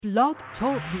Blog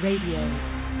Talk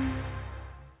Radio.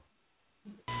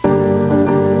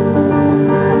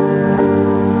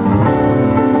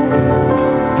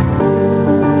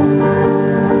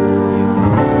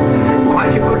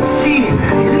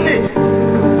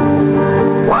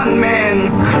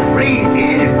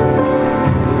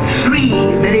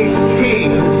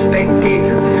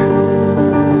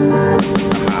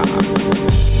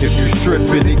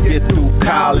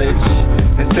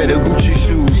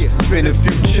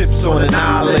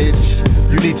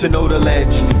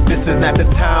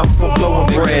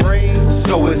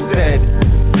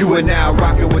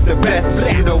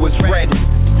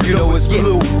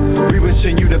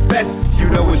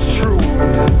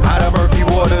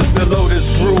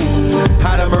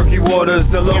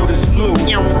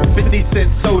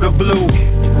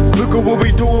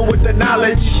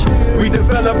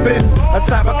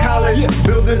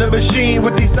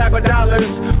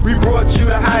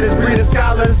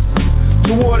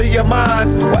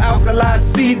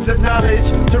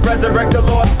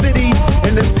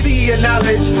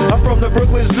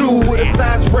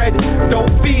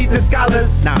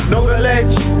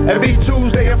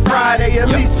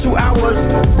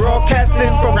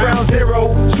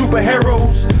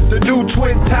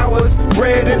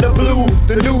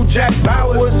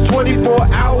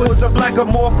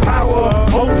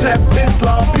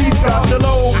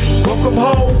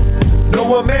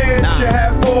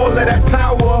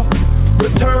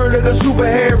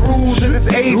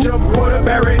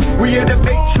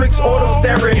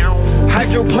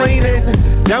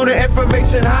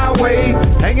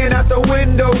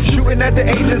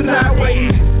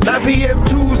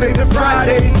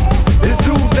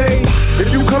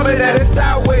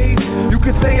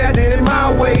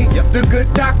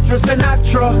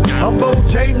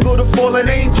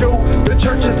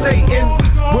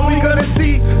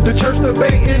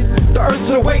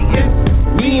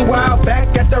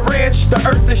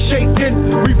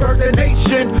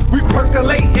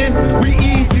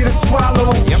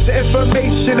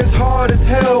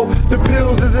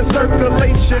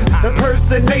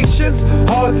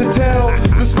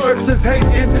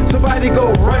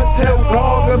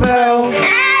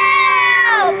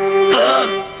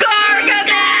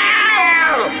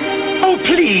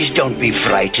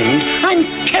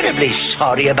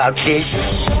 About this.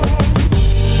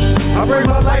 I bring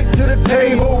my life to the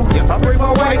table. I bring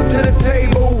my wife to the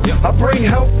table. I bring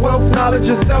health, wealth, knowledge,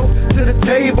 and self to the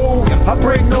table. I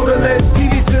bring no to ledge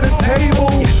TV to the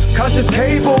table. Conscious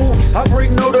table. I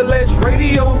bring no to ledge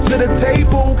radio to the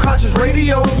table. Conscious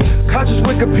radio. Conscious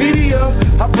Wikipedia.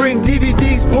 I bring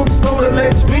DVDs, books, no to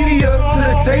ledge media to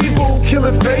the table.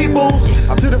 Killing fables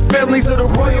to the families of the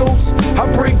royals. I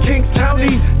bring Kings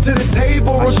County to the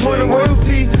table. Restore the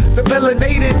royalty. The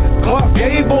melanated Clark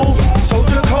Gables.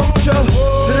 Soldier culture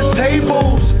to the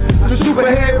tables. The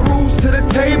superhead rules to the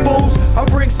tables. I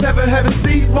bring 7 heaven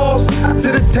sea balls to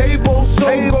the table.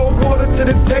 Soul gold water to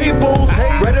the table.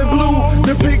 Red and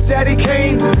blue, the Big Daddy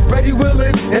Kane. Ready,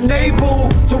 willing, and able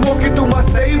to walk it through my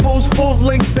stables. Full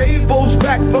length stables.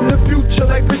 Back from the future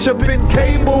like Bishop and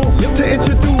Cable. To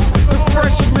introduce the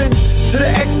freshmen to the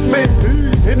X-Men.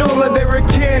 In all of their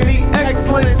candy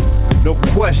excellence. No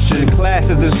question, class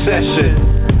is in session.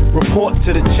 Report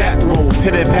to the chat room,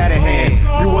 pen and pad in hand.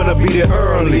 You wanna be there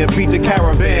early and beat the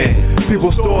caravan.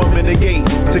 People storming the gate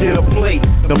to get a plate.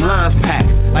 The lines packed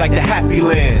like the Happy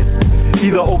Land.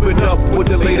 Either open up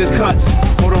with the latest cuts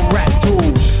or them rap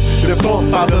tools. They're bump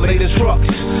out the latest trucks.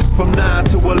 From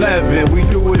 9 to 11, we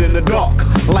do it in the dark.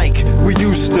 Like we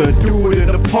used to do it in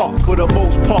the park for the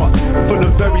most part. From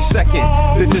the very second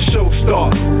that the show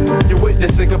starts, you're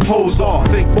witnessing compose art,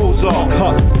 think Mozart,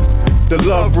 huh? The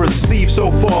love received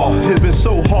so far has been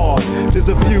so hard.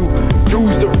 There's a few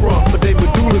dudes to front, but they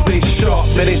medullas ain't sharp,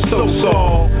 man, they so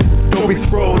soft. Don't be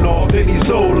thrown off, any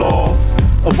Zoloft.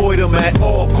 Avoid them at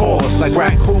all costs, like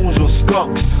raccoons or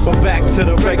skunks. But back to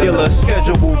the regular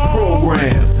scheduled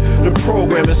program. The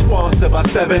program is sponsored by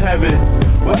 7 Heaven.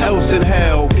 What else in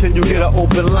hell can you get an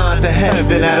open line to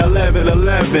heaven at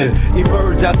 11:11?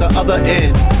 Emerge at the other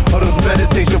end of those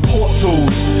meditation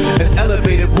portals and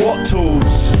elevated walk tools,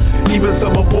 even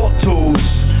some abort tools.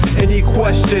 Any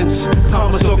questions,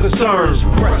 comments, or concerns,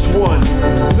 press 1.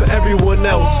 To everyone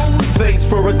else, thanks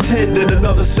for attending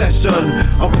another session.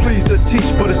 I'm pleased to teach,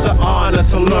 but it's an honor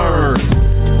to learn.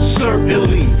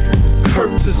 Certainly,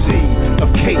 courtesy of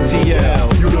KTL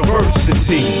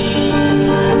University.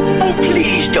 Oh,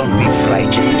 please don't be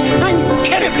frightened. I'm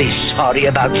terribly sorry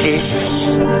about this.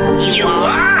 You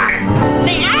are?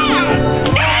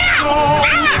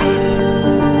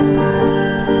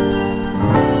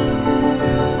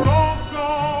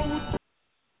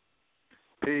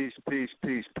 Peace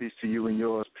to you and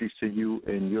yours. Peace to you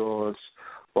and yours.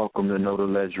 Welcome to Know the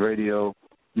Ledge Radio.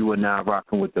 You are now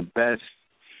rocking with the best.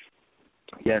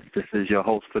 Yes, this is your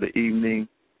host for the evening,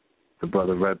 the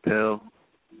brother Red Pill,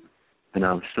 and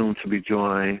I'm soon to be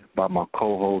joined by my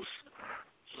co-host,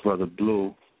 Brother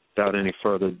Blue. Without any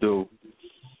further ado,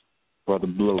 Brother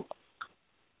Blue.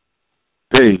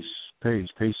 Peace to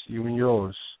you and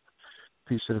yours.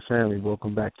 Peace to the family.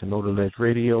 Welcome back to Know the Ledge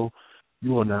Radio.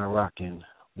 You are now rocking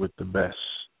with the best.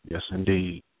 Yes,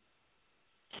 indeed.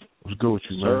 What's good with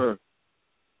you, man? Sir.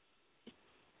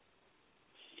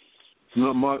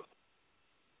 Not much.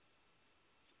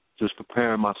 Just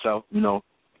preparing myself,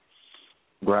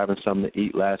 grabbing something to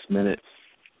eat last minute.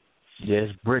 Yeah,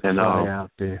 it's brick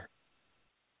out there.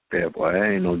 Yeah, boy,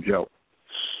 that ain't no joke.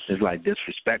 It's like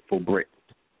disrespectful brick.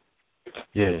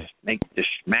 Yeah. Just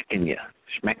smacking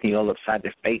you all upside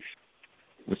the face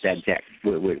with that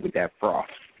with that froth.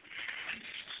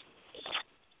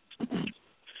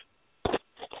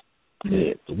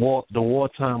 Yeah, the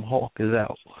wartime hawk is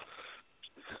out.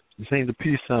 This ain't the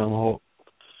peacetime hawk.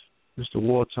 It's the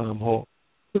wartime hawk.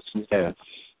 Yeah,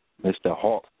 it's the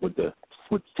hawk with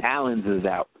talons is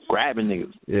out, grabbing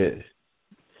niggas. Yeah,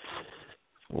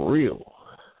 for real.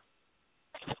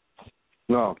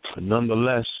 No, but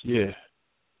nonetheless, yeah.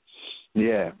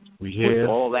 Yeah. We here. With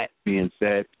all that being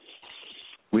said,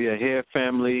 we are here,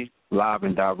 family, live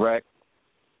and direct,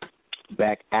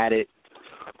 back at it.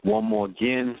 One more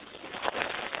again.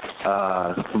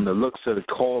 From the looks of the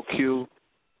call queue,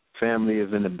 family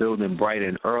is in the building bright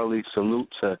and early. Salute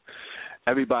to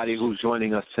everybody who's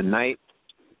joining us tonight.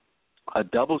 A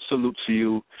double salute to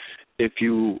you if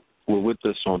you were with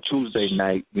us on Tuesday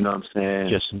night, you know what I'm saying?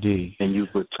 Yes, indeed. And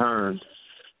you've returned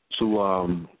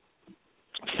to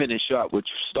finish up what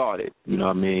you started, you know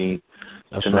what I mean?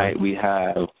 That's tonight right. we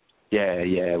have,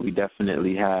 we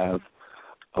definitely have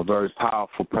a very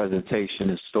powerful presentation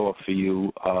in store for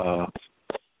you.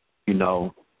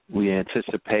 We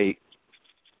anticipate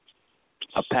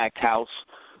a packed house,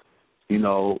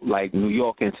 like New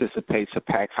York anticipates a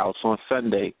packed house on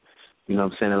Sunday. You know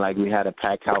what I'm saying? Like we had a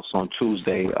packed house on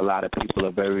Tuesday. A lot of people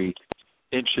are very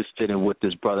interested in what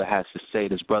this brother has to say.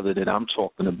 This brother that I'm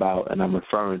talking about and I'm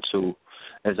referring to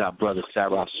as our brother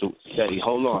Sara Suten Seti.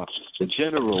 Hold on. The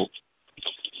General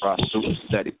Sara Suten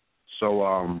Seti.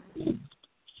 So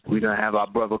we're going to have our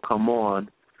brother come on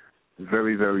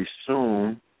very, very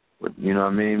soon. You know what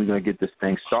I mean? We're going to get this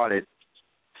thing started.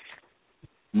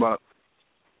 But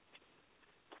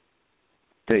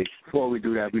before we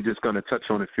do that, we're just going to touch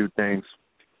on a few things.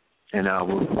 And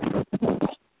we'll...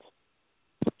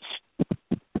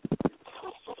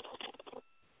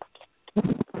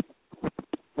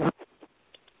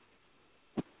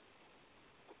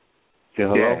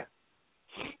 Hello? Yeah.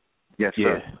 Yes, sir.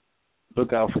 Yeah.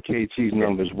 Look out for KT's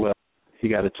number as well. He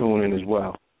got to tune in as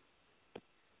well.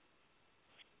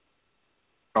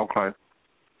 Okay.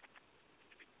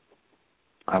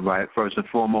 All right. First and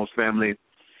foremost, family,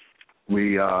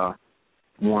 we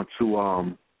want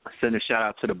to send a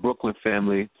shout-out to the Brooklyn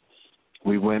family.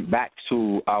 We went back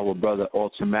to our brother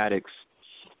Automatics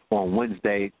on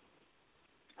Wednesday.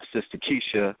 Sister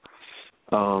Keisha,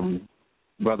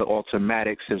 brother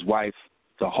Automatics, his wife,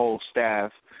 the whole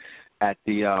staff at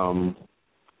the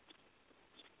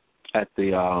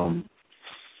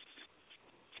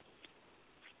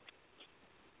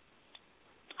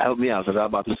help me out because I was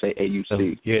about to say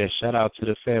AUC. Yeah, shout out to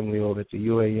the family over at the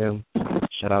UAM.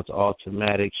 Shout out to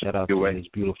Automatic. Shout out to his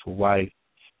beautiful wife.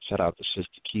 Shout out to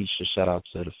Sister Keisha. Shout out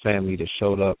to the family that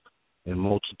showed up in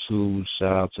multitudes.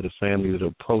 Shout out to the family that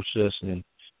approached us and,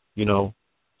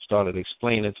 started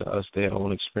explaining to us their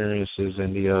own experiences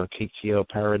in the KTL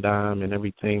paradigm and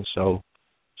everything. So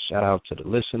shout out to the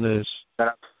listeners. You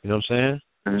know what I'm saying?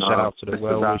 And, shout out to the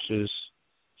well-wishers.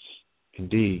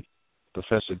 Indeed.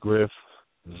 Professor Griff,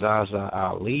 Zaza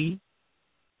Ali.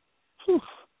 Whew.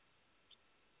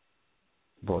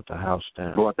 Brought the house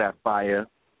down. Brought that fire.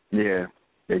 Yeah,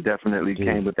 they definitely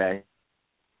came with that.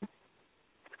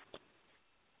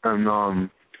 And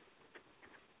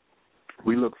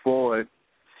we look forward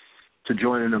to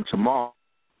joining them tomorrow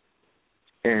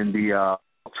in the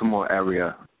Baltimore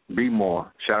area.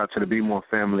 B-More. Shout out to the B-More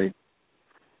family.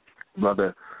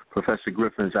 Brother Professor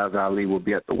Griffin Zaza Ali will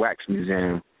be at the Wax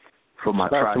Museum for my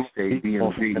tri-state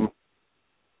DMV.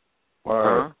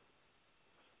 So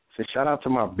shout out to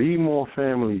my B-More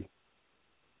family.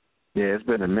 Yeah, it's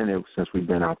been a minute since we've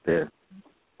been out there.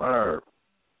 Word.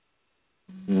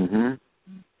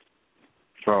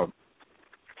 So,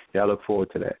 I look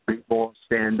forward to that. B-More,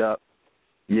 stand up.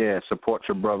 Yeah, support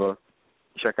your brother.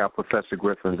 Check out Professor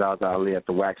Griffin Zaza Ali at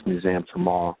the Wax Museum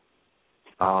tomorrow.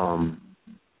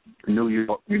 New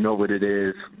York, you know what it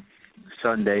is.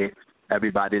 Sunday,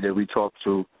 everybody that we talked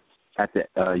to at the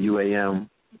UAM,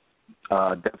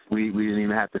 we didn't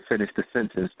even have to finish the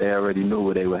sentence. They already knew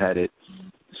where they were headed.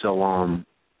 So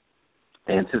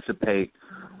anticipate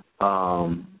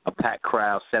a packed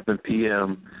crowd, 7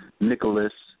 p.m.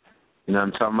 Nicholas, you know what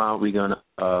I'm talking about?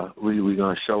 We're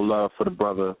gonna show love for the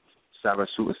brother Sara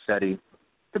Suten Seti,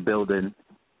 the building,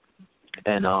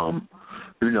 and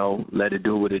let it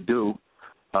do what it do.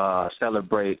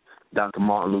 Celebrate Dr.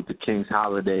 Martin Luther King's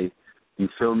holiday. You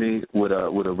feel me? With a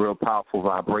real powerful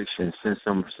vibration, send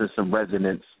some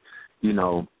resonance,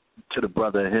 to the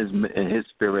brother and his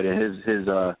spirit and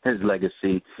his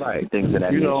legacy, right. And things of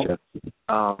that nature.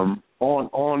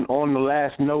 On the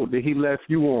last note that he left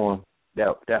you on,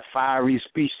 that fiery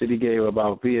speech that he gave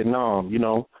about Vietnam,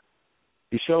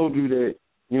 he showed you that,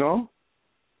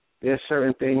 there's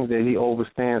certain things that he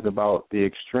understands about the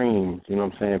extremes. You know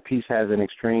what I'm saying? Peace has an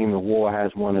extreme and war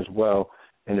has one as well.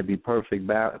 And to be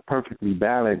perfectly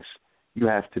balanced, you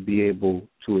have to be able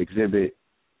to exhibit,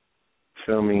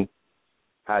 feel me,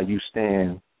 how you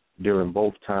stand during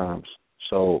both times.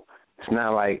 So it's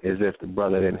not like as if the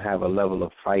brother didn't have a level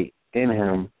of fight in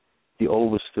him. He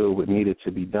overstood what needed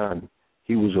to be done.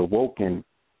 He was awoken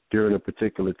during a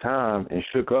particular time and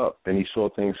shook up, and he saw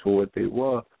things for what they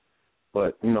were.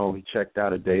 But, he checked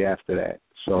out a day after that.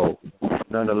 So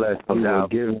nonetheless,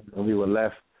 we were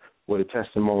left with a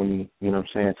testimony, to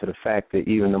the fact that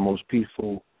even the most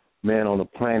peaceful man on the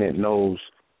planet knows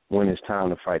when it's time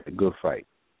to fight the good fight.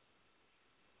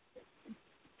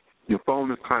 Your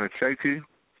phone is kind of shaky.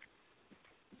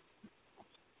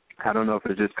 I don't know if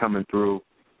it's just coming through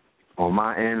on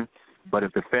my end, but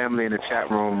if the family in the chat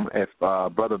room, if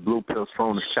Brother Blue Pill's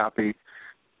phone is choppy,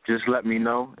 just let me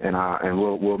know, and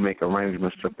we'll make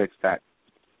arrangements to fix that.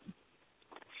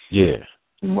 Yeah.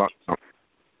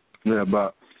 Yeah,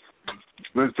 but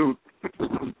let's do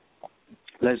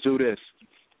this.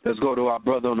 Let's go to our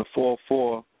brother on the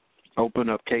 404. Open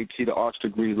up KT the Arts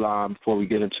Degree line before we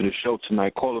get into the show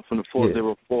tonight. Call it from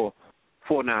the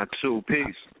 404-492.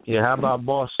 Peace. Yeah, how about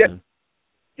Boston?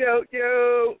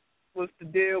 Yo, what's the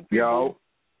deal, people? Yo.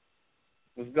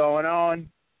 What's going on?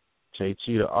 KT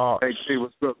the Arts. KT,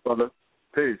 what's good, brother?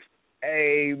 Peace.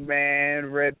 Hey,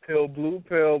 man, red pill, blue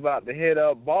pill, about to hit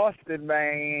up Boston,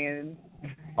 man.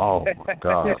 Oh my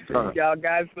God! y'all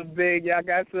got some big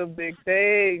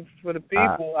things for the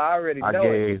people. I already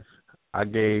know. I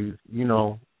gave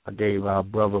our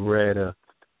brother Red a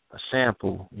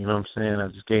sample. You know what I'm saying? I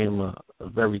just gave him a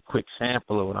very quick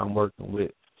sample of what I'm working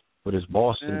with for this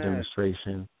Boston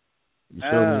demonstration. You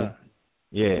feel me?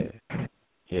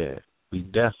 Yeah. We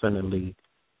definitely,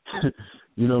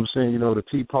 you know what I'm saying? The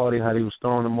Tea Party, how they was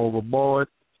throwing them overboard.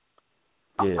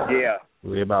 Yeah.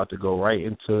 We're about to go right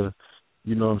into,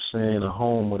 a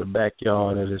home with a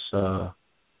backyard of this,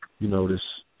 this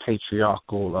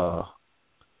patriarchal,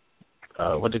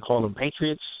 what they call them,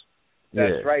 patriots?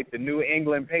 That's right, the New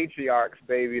England patriarchs,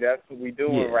 baby. That's what we're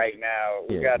doing right now.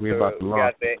 We got the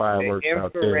fireworks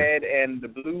out there. infrared and the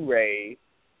Blu-ray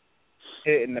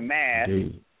hitting the mass.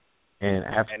 Indeed.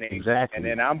 Exactly. And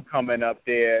then I'm coming up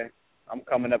there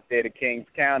to Kings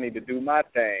County to do my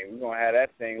thing. We're going to have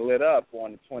that thing lit up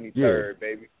on the 23rd,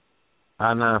 baby.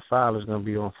 I-95 is going to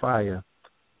be on fire.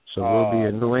 So we'll be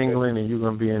in New England and you're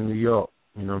going to be in New York.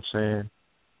 You know what I'm saying?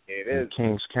 It in is.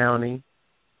 Kings County.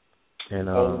 And,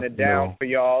 holding it down for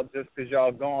y'all. Just because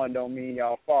y'all gone don't mean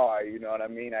y'all far. You know what I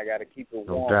mean? I got to keep it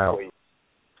warm for you.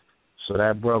 So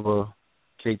that brother,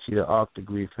 KT the Arc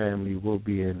Degree family, will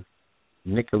be in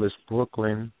Nicholas,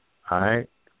 Brooklyn, all right,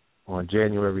 on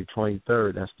January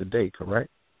 23rd. That's the date,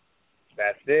 correct?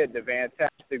 That's it, the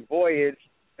Fantastic Voyage.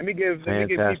 Let me give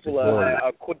people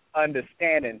a quick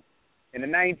understanding. In the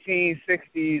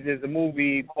 1960s, there's a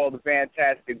movie called The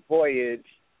Fantastic Voyage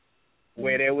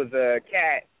where there was a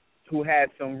cat who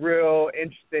had some real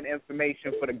interesting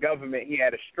information for the government. He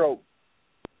had a stroke.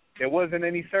 There wasn't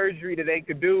any surgery that they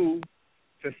could do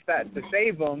to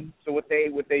save him. So what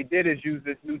they did is use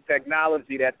this new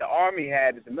technology that the Army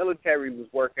had, that the military was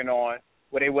working on,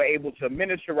 where they were able to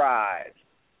miniaturize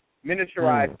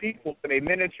people. So they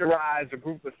miniaturized a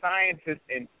group of scientists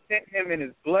and sent him in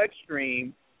his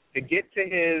bloodstream to get to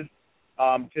his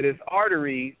to this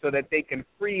artery so that they can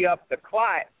free up the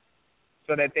clot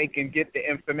so that they can get the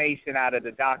information out of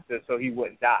the doctor so he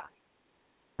wouldn't die.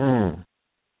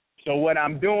 So what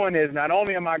I'm doing is not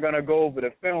only am I going to go over the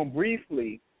film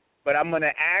briefly, but I'm going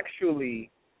to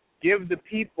actually give the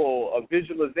people a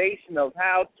visualization of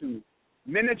how to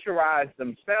miniaturize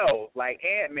themselves like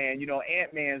Ant-Man. You know,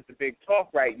 Ant-Man's the big talk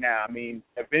right now. I mean,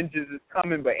 Avengers is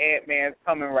coming, but Ant-Man's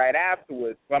coming right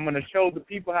afterwards. So I'm going to show the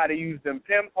people how to use them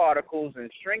PIM particles and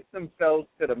shrink themselves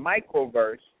to the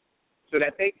microverse so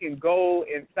that they can go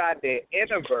inside their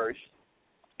inner verse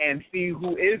and see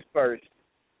who is first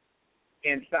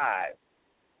inside.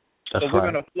 That's so we're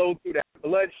going to flow through that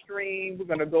bloodstream. We're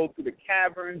going to go through the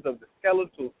caverns of the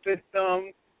skeletal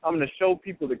system. I'm going to show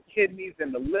people the kidneys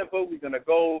and the liver. We're going to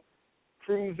go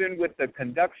cruising with the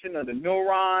conduction of the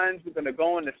neurons. We're going to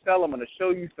go in the cell. I'm going to show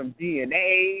you some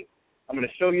DNA. I'm going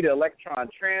to show you the electron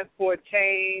transport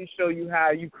chain, show you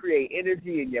how you create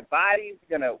energy in your body.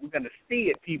 We're gonna see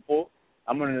it, people.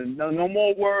 I'm going to no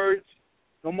more words,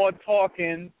 no more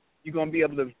talking. You're going to be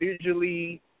able to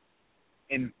visually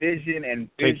envision and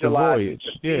visualize. Take the voyage,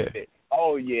 it.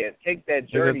 Oh, yeah. Take that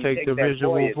journey. You're going to take the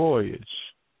visual voyage.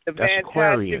 The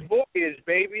fantastic voyage,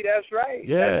 baby. That's right.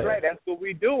 Yeah. That's right. That's what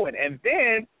we're doing. And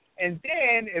then,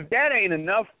 if that ain't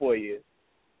enough for you,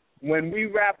 when we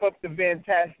wrap up the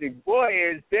fantastic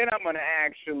voyage, then I'm going to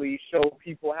actually show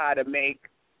people how to make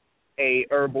a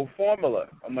herbal formula.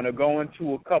 I'm going to go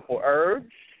into a couple herbs,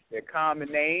 their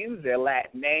common names, their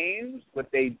Latin names, what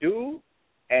they do,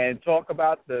 and talk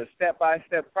about the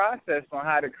step-by-step process on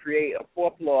how to create a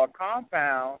 4th law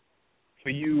compound for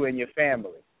you and your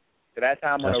family. So that's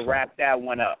how I'm going to wrap that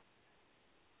one up.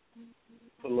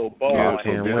 Put a little bow on it.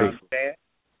 You know what I'm saying?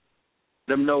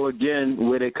 Them know again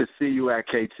where they could see you at,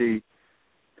 KT.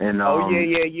 And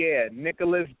yeah.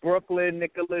 Nicholas, Brooklyn,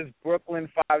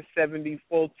 570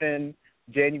 Fulton,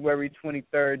 January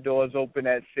 23rd. Doors open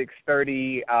at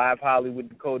 6:30. I'll have Hollywood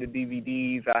Dakota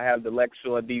DVDs. I'll have the lecture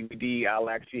DVD. I'll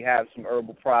actually have some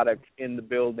herbal products in the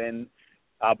building.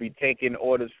 I'll be taking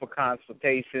orders for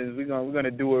consultations. We're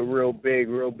gonna do it real big,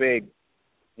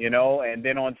 you know. And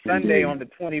then on Sunday, on the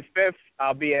 25th,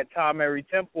 I'll be at Tom Mary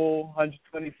Temple,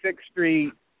 126th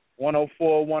Street,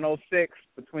 104, 106,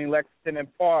 between Lexington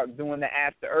and Park, doing the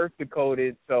After Earth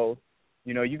Decoded. So,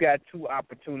 you know, you got 2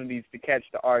 opportunities to catch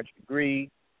the arch degree.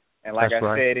 And like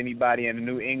I said, anybody in the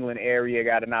New England area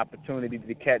got an opportunity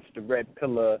to catch the red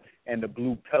pillar and the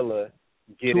blue pillar.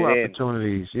 Get 2 it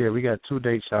opportunities. Yeah, we got 2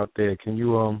 dates out there. Can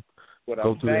you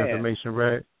go through the information,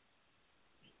 Red?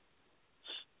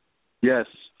 Yes.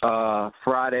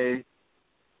 Friday,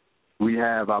 we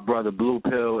have our brother Blue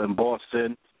Pill in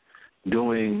Boston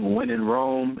doing When in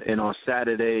Rome. And on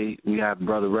Saturday, we have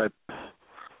brother Red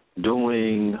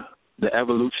doing The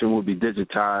Evolution Will Be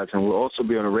Digitized. And we'll also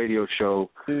be on a radio show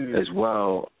as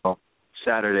well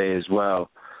Saturday as well.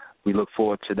 We look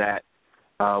forward to that.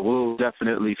 We'll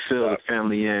definitely fill the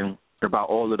family in about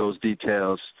all of those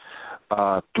details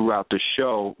throughout the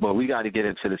show, but we got to get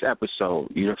into this episode.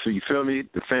 You know, so you feel me?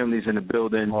 The family's in the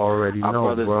building. Already know,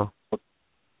 brothers, bro.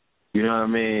 You know what I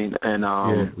mean?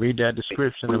 And read that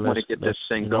description. We want to get this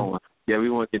thing going. Yeah, we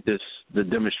want to get the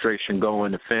demonstration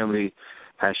going. The family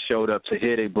has showed up to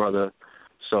hear their brother,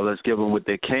 so let's give them what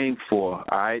they came for.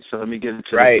 All right. So let me get into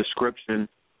the description.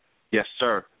 Yes,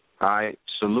 sir. All right.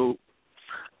 Salute.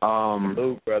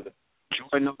 Salute, brother.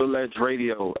 Join Know the Ledge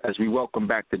Radio as we welcome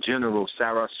back the General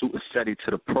Sara Suten Seti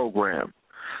to the program.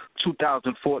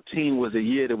 2014 was a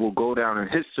year that will go down in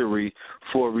history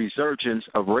for a resurgence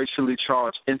of racially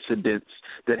charged incidents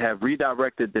that have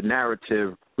redirected the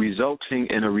narrative, resulting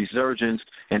in a resurgence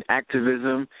in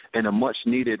activism and a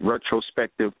much-needed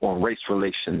retrospective on race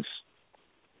relations.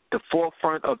 The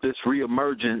forefront of this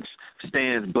reemergence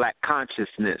stands Black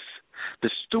consciousness, the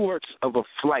stewarts of a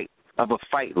fight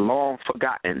long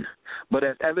forgotten, but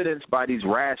as evidenced by these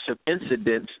rash of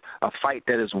incidents, a fight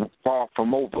that is far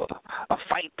from over, a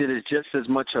fight that is just as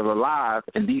much alive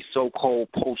in these so-called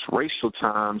post-racial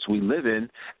times we live in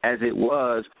as it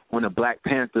was when the Black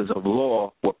Panthers of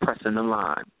law were pressing the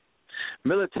line.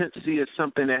 Militancy is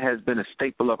something that has been a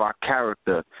staple of our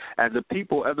character as a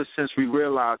people ever since we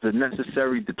realized the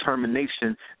necessary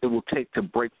determination it will take to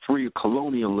break free of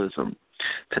colonialism.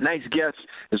 Tonight's guest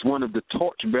is one of the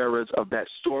torchbearers of that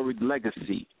storied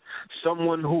legacy,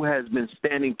 someone who has been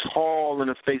standing tall in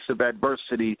the face of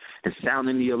adversity and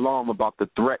sounding the alarm about the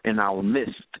threat in our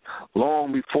midst,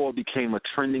 long before it became a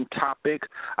trending topic,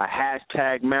 a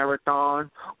hashtag marathon,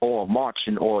 or a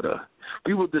marching order.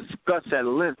 We will discuss at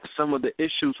length some of the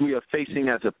issues we are facing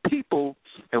as a people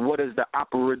and what is the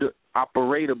operable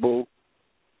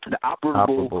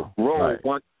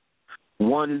role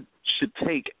one should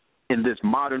take in this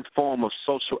modern form of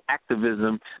social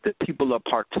activism that people are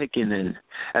partaking in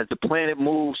as the planet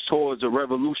moves towards a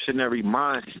revolutionary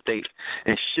mind state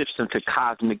and shifts into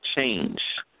cosmic change.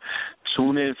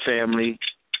 Tune in, family.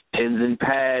 Pens and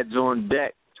pads on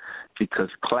deck because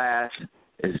class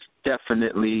is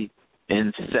definitely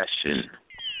in session.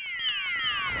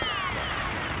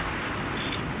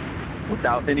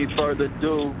 Without any further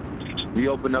ado, we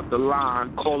open up the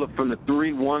line. Caller from the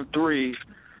 313.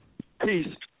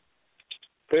 Peace.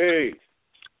 Peace.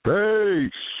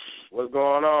 Peace. What's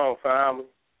going on, family?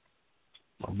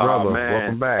 My brother, man.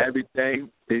 Welcome back. Everything,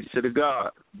 peace to the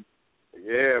God.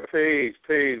 Yeah, peace,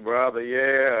 brother.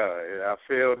 Yeah, I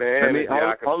feel the energy.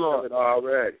 I can feel it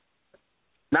already.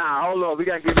 Nah, hold on. We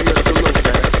got to give you a salute,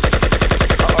 man.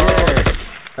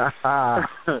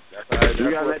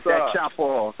 We got to let that chop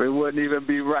off. It wouldn't even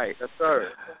be right. Yes, sir.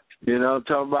 You know what I'm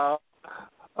talking about?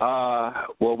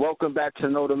 Well, welcome back to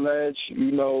Know the Ledge.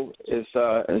 You know,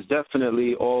 it's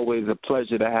definitely always a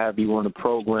pleasure to have you on the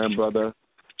program, brother.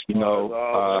 You know, it's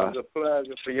always a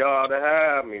pleasure for y'all to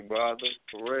have me, brother.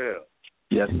 For real.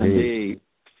 Yes, indeed.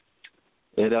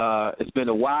 It's been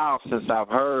a while since I've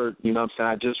heard. You know what I'm saying?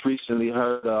 I just recently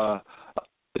heard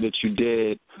that you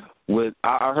did with.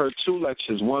 I heard 2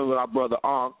 lectures. One with our brother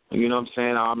Ankh. You know what I'm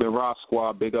saying? I'm in Rock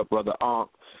Squad. Big up, brother Ankh.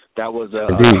 That was a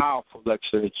powerful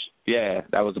lecture. Yeah,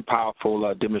 that was a powerful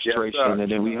demonstration. Yes,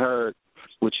 and then we heard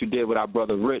what you did with our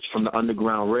brother Rich from the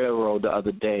Underground Railroad the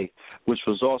other day, which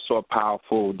was also a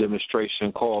powerful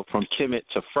demonstration called From Kemet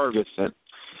to Ferguson.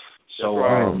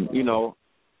 So, you know,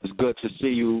 it's good to see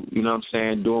you, you know what I'm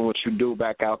saying, doing what you do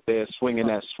back out there, swinging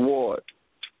that sword.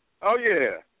 Oh,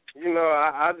 yeah. You know,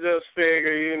 I just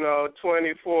figure, you know,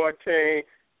 2014,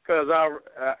 because I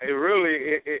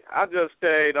just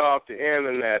stayed off the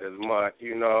internet as much,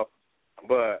 you know.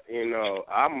 But, you know,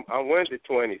 I went to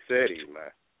 20 cities,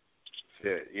 man.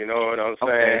 Shit, you know what I'm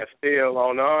saying? Still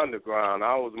on the underground.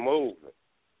 I was moving,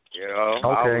 you know.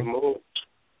 I was moving.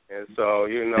 And so,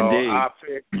 you know, I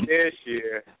picked this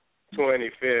year,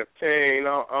 2015,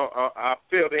 I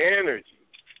feel the energy.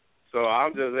 So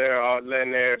I'm just there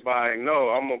letting everybody know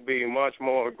I'm going to be much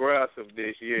more aggressive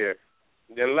this year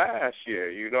than last year.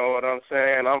 You know what I'm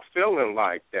saying? I'm feeling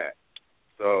like that.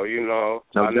 So, you know,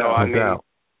 I need,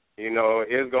 you know,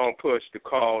 it's going to push the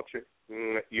culture.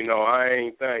 You know, I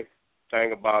ain't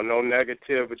think about no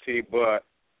negativity, but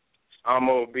I'm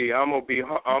gonna be on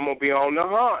the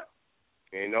hunt.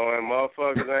 You know, and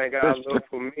motherfuckers ain't got to look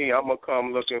for me. I'm going to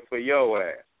come looking for your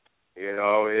ass. You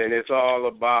know, and it's all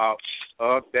about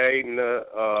updating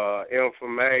the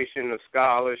information, the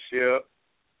scholarship,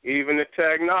 even the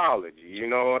technology. You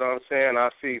know what I'm saying? I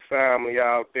see family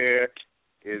out there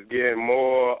is getting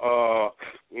more,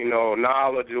 you know,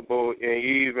 knowledgeable in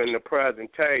even the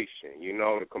presentation, you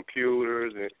know, the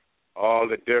computers and all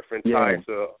the different types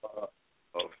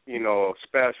of, you know,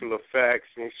 special effects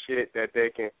and shit that they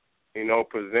can, you know,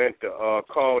 present the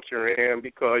culture in,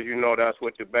 because, you know, that's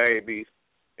what the babies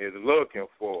is looking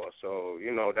for. So,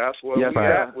 you know, that's where we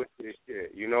at with this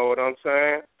shit. You know what I'm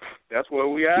saying? That's where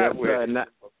we at with it.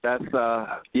 That's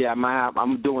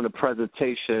I'm doing a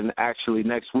presentation actually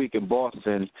next week in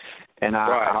Boston, and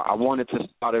I wanted to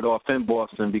start it off in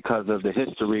Boston because of the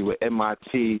history with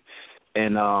MIT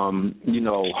and you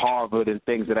know, Harvard and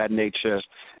things of that nature.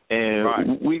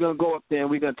 And we're going to go up there and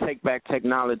we're going to take back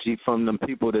technology from them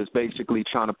people that's basically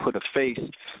trying to put a face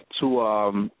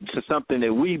to something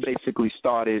that we basically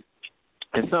started,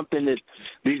 and something that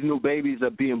these new babies are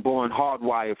being born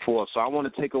hardwired for. So I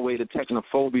want to take away the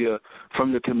technophobia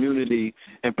from the community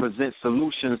and present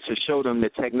solutions to show them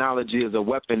that technology is a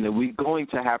weapon that we're going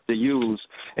to have to use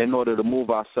in order to move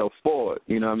ourselves forward.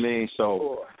 You know what I mean?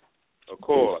 So, of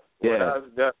course. Yeah.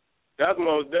 Well, that's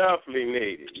most definitely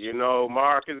needed. You know,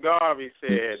 Marcus Garvey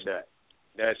said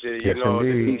that you know,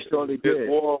 this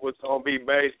war was going to be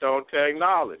based on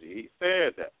technology. He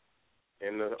said that.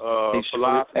 In the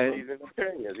philosophies and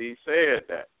opinions, he said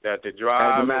that the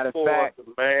driving force of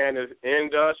man is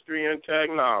industry and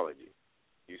technology.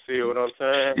 You see what I'm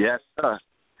saying? Yes, sir.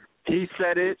 He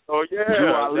said it. Oh, yeah.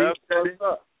 Drew Ali said it.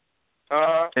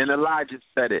 And Elijah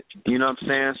said it. You know what I'm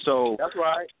saying? So that's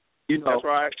right. You know, that's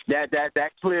right.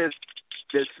 That clears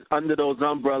this under those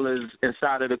umbrellas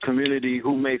inside of the community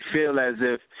who may feel as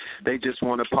if they just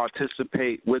want to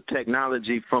participate with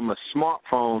technology from a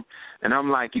smartphone. And I'm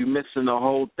like, you missing the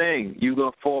whole thing. You're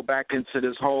going to fall back into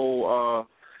this whole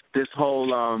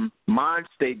mind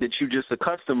state that you just a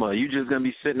customer. You just going to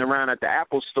be sitting around at the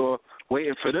Apple store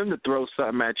waiting for them to throw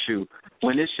something at you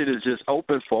when this shit is just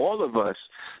open for all of us.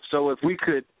 So if we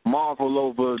could marvel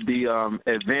over the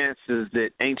advances that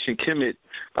ancient Kemet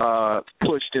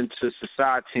pushed into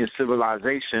society and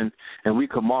civilization, and we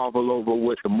could marvel over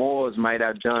what the Moors might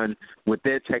have done with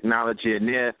their technology and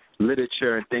their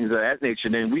literature and things of that nature,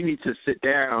 then we need to sit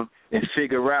down and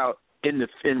figure out in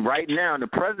right now, in the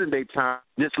present day time,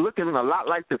 it's looking a lot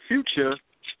like the future.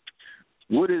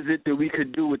 what is it that we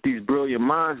could do with these brilliant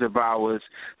minds of ours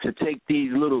to take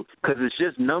these little, because it's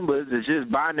just numbers, it's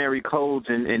just binary codes,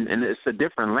 and it's a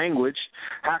different language.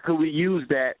 How can we use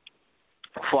that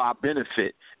for our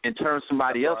benefit and turn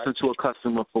somebody else into a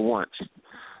customer for once?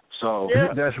 So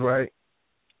that's right.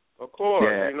 Of course,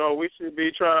 we should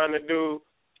be trying to do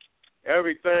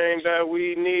everything that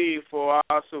we need for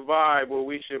our survival.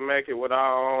 We should make it with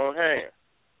our own hands.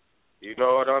 You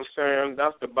know what I'm saying?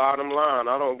 That's the bottom line.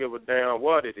 I don't give a damn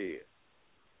what it is.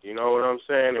 You know what I'm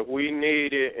saying? If we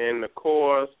need it in the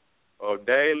course of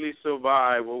daily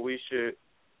survival, we should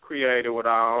create it with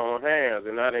our own hands,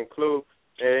 and that includes,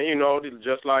 and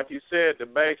just like you said, the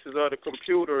basis of the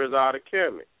computer is out of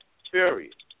chemistry.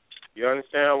 Period. You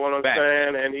understand what I'm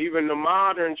saying? And even the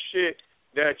modern shit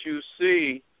that you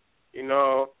see,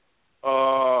 the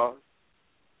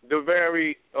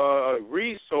very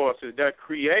resources that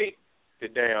create the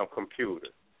damn computer,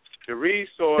 the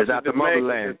resources that make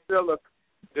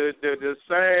the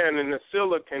sand and the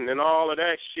silicon and all of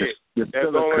that shit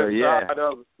that go inside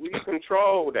of us, we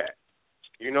control that.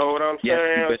 You know what I'm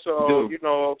saying? So,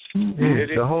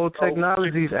 the whole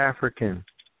technology is African.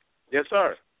 Yes,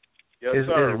 sir. Yes,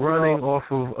 sir. It's running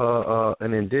off of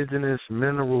an indigenous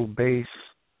mineral-based,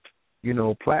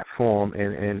 platform,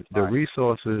 and the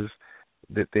resources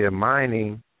that they're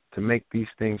mining to make these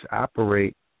things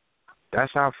operate.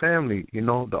 That's our family.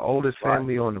 The oldest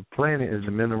family on the planet is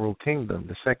the mineral kingdom.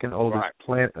 The second oldest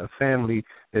family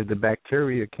is the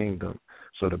bacteria kingdom.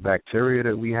 So the bacteria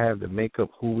that we have to make up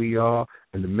who we are,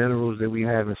 and the minerals that we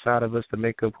have inside of us to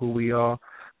make up who we are,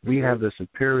 we have the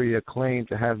superior claim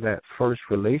to have that first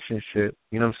relationship.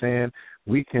 You know what I'm saying?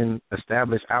 We can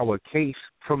establish our case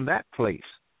from that place.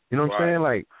 You know what I'm saying?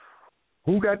 Like,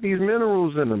 who got these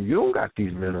minerals in them? You don't got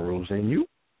these minerals in you.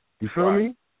 You feel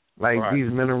me? Like, these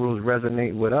minerals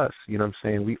resonate with us. You know what I'm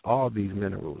saying? We are these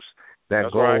minerals.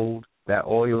 That gold, that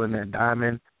oil, and that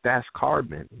diamond, that's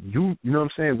carbon. You know what I'm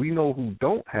saying? We know who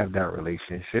don't have that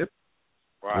relationship.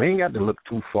 We ain't got to look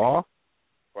too far.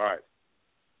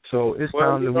 So it's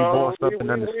time that we boss up and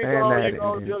understand that.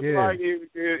 Like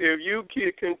if you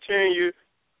continue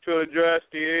to address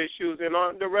the issues, and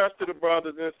the rest of the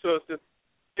brothers and sisters,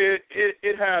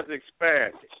 it has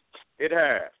expanded. It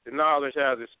has. The knowledge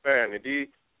has expanded.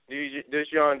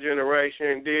 This young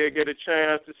generation did get a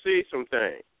chance to see some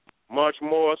things, much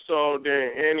more so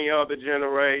than any other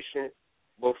generation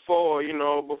before.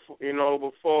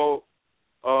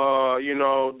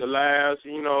 The last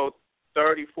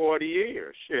 30, 40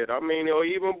 years. Shit, I mean, or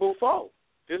even before.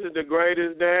 This is the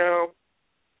greatest damn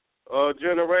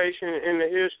generation in the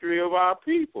history of our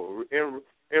people. In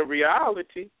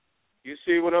reality, you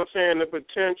see what I'm saying? The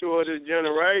potential of this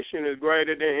generation is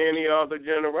greater than any other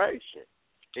generation.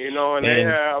 And they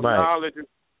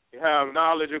have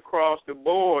knowledge across the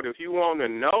board. If you want to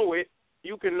know it,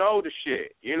 you can know the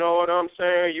shit. You know what I'm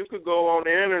saying? You could go on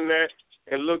the internet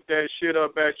and look that shit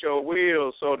up at your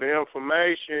will, so the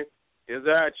information is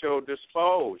at your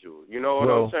disposal. You know what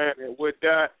I'm saying? And with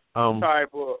that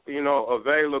type of,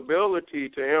 availability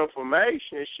to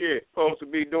information, shit, supposed to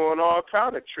be doing all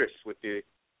kind of tricks with this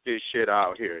shit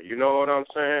out here. You know what I'm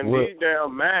saying? These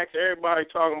damn Macs, everybody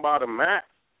talking about a Mac.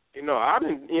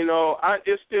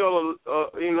 It's still,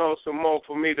 some more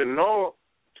for me to know,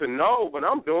 but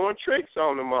I'm doing tricks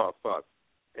on the motherfucker.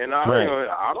 And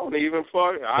I don't even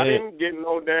I didn't get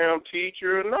no damn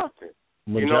teacher or nothing.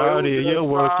 Majority of your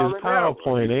work is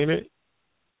PowerPoint, ain't it?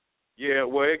 Yeah,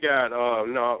 well, it got,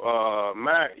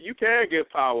 Mac. You can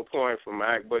get PowerPoint from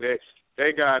Mac, but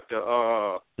they got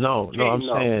the, No, I'm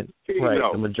saying,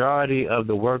 the majority of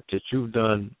the work that you've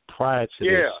done prior to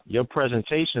this, your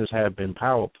presentations have been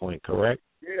PowerPoint, correct?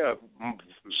 Yeah.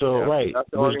 So, which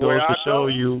goes to show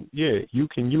you, you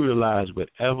can utilize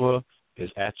whatever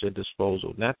is at your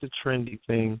disposal. Not the trendy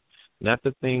thing, not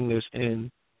the thing that's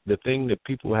in. The thing that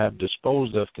people have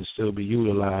disposed of can still be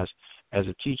utilized as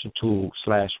a teaching tool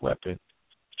 / weapon.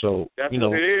 So, that's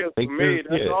what it is for me.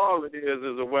 That's all it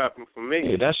is a weapon for me.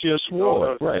 Yeah, that's your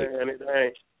sword, And it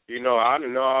ain't, I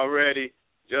don't know already,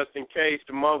 just in case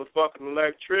the motherfucking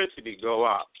electricity go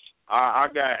out. I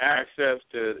got access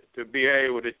to be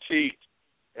able to teach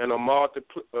in a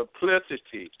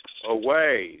multiplicity of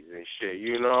ways and shit,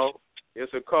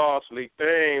 It's a costly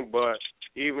thing, but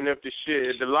even if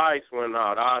the lights went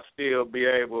out, I'd still be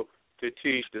able to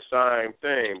teach the same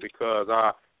thing because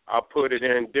I put it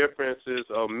in differences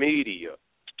of media.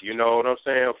 You know what I'm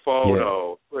saying?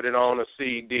 Photos, put it on a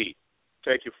CD.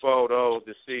 Take your photos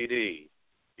to CD.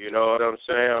 You know what I'm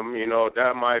saying?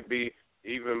 That might be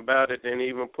even better than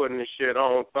even putting the shit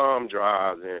on thumb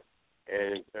drives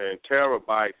and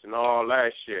terabytes and all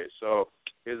that shit. So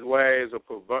it's ways of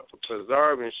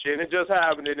preserving shit, and just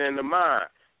having it in the mind.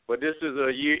 But this is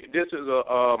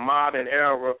a modern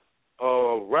era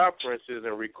of references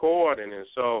and recording, and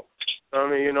so I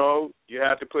mean, you know, you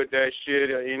have to put that shit.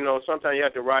 You know, sometimes you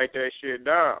have to write that shit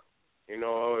down. You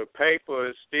know, paper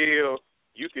is still.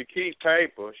 You could keep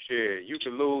paper. Shit, you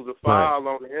could lose a file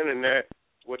on the internet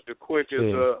with the quickest,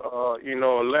 you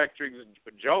know, electric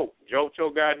jolt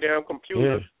your goddamn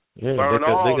computer. Yeah, burn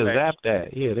they could zap that.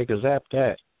 Yeah, they could zap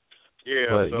that. Yeah,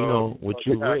 but so, you know what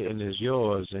you've written is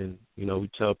yours, and you know we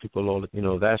tell people all, you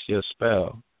know, that's your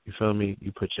spell. You feel me?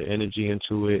 You put your energy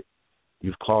into it.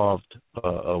 You've carved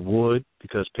a wood,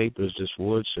 because paper is just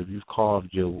wood. So if you've carved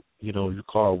you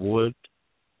carve wood.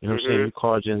 You know what I'm saying? You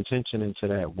carved your intention into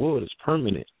that wood. It's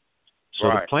permanent. So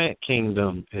the plant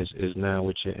kingdom is now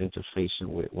what you're interfacing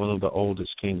with, one of the oldest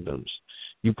kingdoms.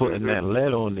 You putting that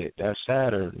lead on it, that's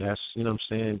Saturn, that's, you know what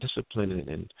I'm saying, discipline,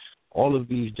 and all of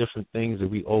these different things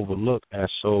that we overlook as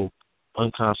so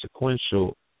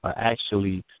unconsequential are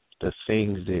actually the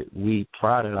things that we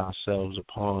prided ourselves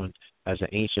upon as an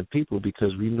ancient people,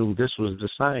 because we knew this was the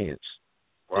science.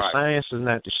 The science is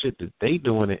not the shit that they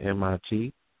doing at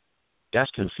MIT. That's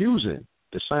confusing.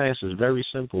 The science is very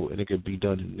simple, and it could be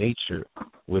done in nature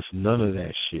with none of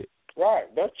that shit. Right,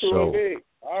 that's true indeed.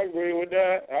 I agree with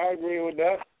that.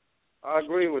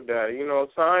 You know,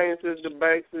 science is the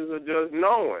basis of just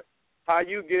knowing. How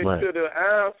you get to the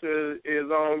answer is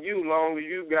on you, long as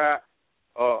you got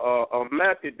a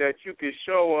method that you can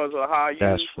show us, or how you.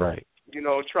 That's right. You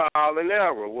know, trial and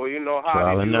error. Well, you know,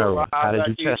 how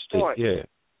did you test it? Yeah.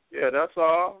 Yeah, that's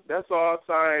all. That's all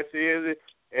science is.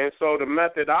 And so the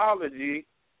methodology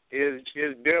is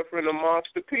different amongst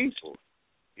the people.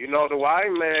 You know, the white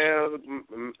man's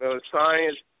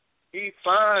science, he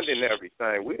finding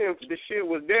everything. The shit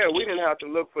was there. We didn't have to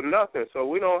look for nothing. So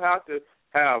we don't have to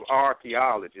have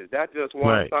archaeologists. That's just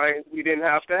one science we didn't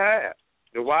have to have.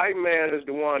 The white man is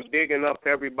the one digging up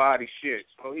everybody's shit.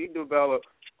 So he developed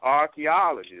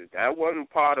archaeologists. That wasn't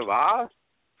part of our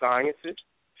sciences.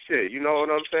 Shit, you know what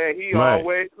I'm saying? He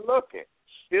always looking.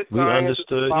 His we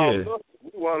understood, looking.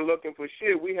 We weren't looking for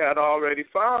shit. We had already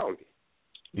found it.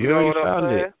 You already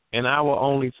found it. And our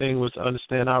only thing was to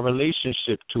understand our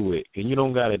relationship to it. And you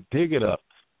don't got to dig it up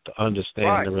to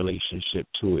understand the relationship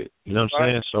to it. You know what I'm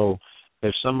saying? So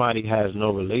if somebody has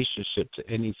no relationship to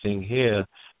anything here,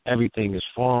 everything is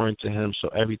foreign to him, so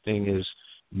everything is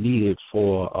needed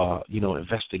for,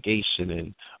 investigation.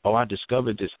 And, I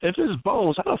discovered this. If it's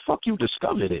bones, how the fuck you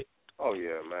discovered it? Oh,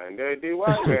 yeah, man. The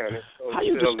white man is so how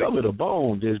you discovered a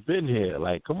bone that's been here?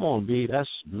 Like, come on, B, that's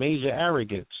major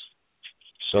arrogance.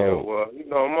 So, yeah, well, you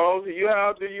know, Moses, you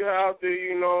have to,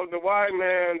 you know, the white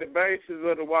man, the basis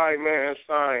of the white man's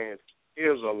science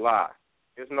is a lie.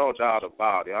 There's no doubt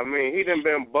about it. I mean, he done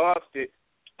been busted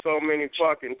so many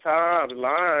fucking times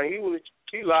lying.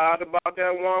 He lied about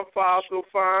that one fossil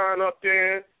find up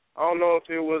there. I don't know if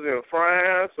it was in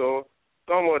France or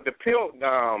somewhere, the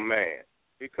Piltdown man,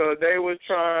 because they was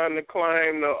trying to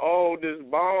claim the oldest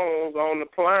bones on the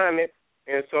planet,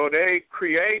 and so they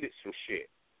created some shit.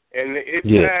 And it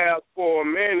passed for a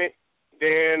minute,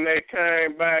 then they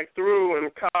came back through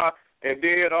and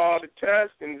did all the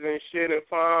testings and shit and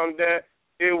found that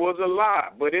it was a lie.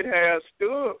 But it had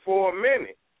stood for a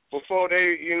minute before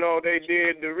they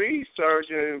did the research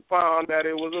and found that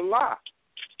it was a lie.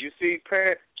 You see,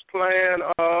 Planned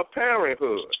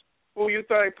Parenthood. Who you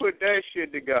think put that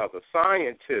shit together?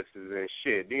 Scientists and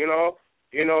shit, you know.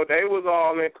 You know, they was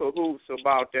all in cahoots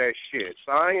about that shit.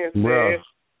 Science said,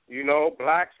 you know,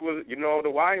 blacks was, you know, the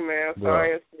white man,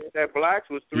 science said that blacks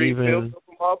was 3/5 of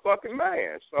a motherfucking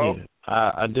man. So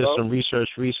I did some research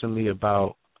recently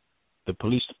about the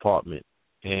police department,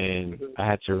 and I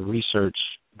had to research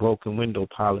broken window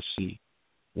policy,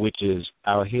 which is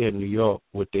out here in New York,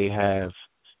 what they have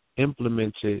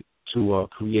implemented to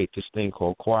create this thing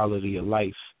called quality of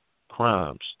life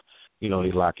crimes. You know,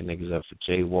 they locking niggas up for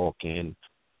jaywalking,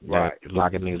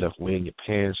 locking niggas up for wearing your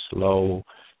pants low,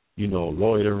 you know,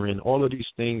 loitering, all of these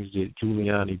things that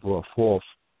Giuliani brought forth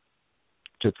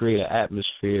to create an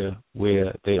atmosphere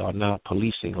where they are not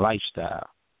policing lifestyle.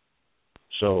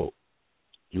 So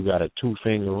you got a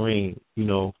two-finger ring, you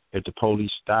know, if the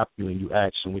police stop you and you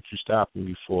ask them what you stopped them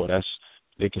before,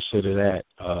 they consider that,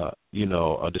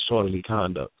 a disorderly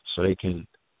conduct. So they can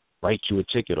write you a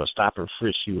ticket or stop and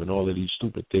frisk you and all of these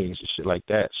stupid things and shit like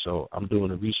that. So I'm doing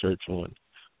the research on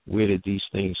where did these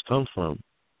things come from.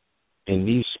 And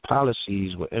these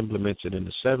policies were implemented in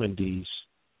the 70s,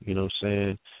 you know what I'm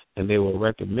saying, and they were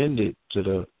recommended to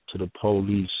the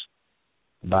police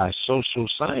by social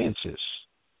scientists.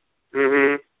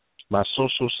 Mm-hmm. By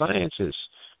social scientists.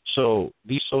 So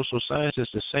these social scientists,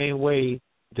 the same way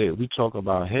that we talk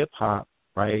about hip-hop,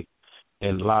 right,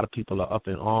 and a lot of people are up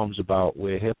in arms about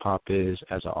where hip-hop is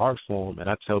as an art form, and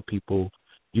I tell people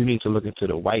you need to look into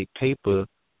the white paper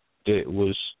that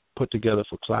was put together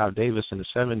for Clive Davis in the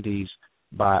 70s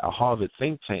by a Harvard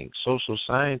think tank. Social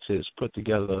scientists put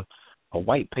together a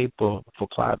white paper for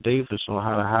Clive Davis on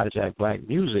how to hijack black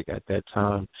music at that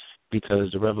time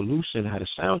because the revolution had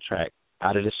a soundtrack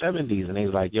out of the 70s, and they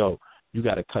was like, yo, you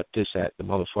got to cut this at the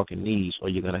motherfucking knees or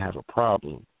you're going to have a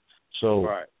problem. So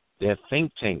their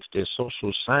think tanks, their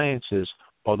social scientists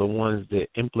are the ones that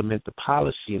implement the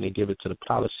policy, and they give it to the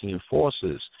policy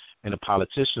enforcers, and the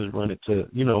politicians run it to,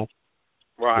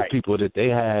 the people that they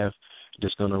have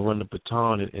that's going to run the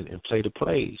baton and play the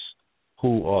plays,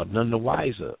 who are none the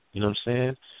wiser. You know what I'm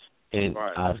saying? And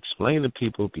I've explained to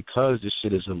people, because this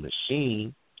shit is a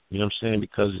machine, you know what I'm saying,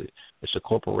 because it's a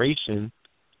corporation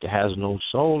that has no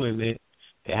soul in it,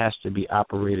 it has to be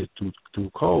operated through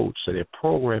code. So they're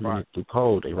programming it through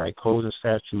code. They write codes and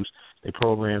statutes. They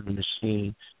program the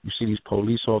machine. You see these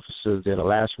police officers, they're the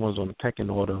last ones on the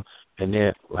pecking order, and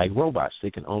they're like robots.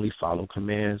 They can only follow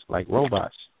commands like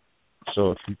robots.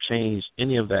 So if you change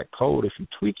any of that code, if you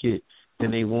tweak it,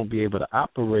 then they won't be able to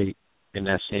operate in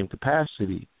that same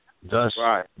capacity. Thus,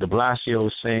 de Blasio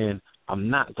is saying, I'm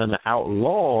not going to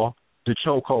outlaw the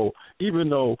chokehold, even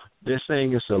though they're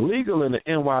saying it's illegal in the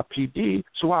NYPD,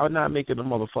 so why not make it a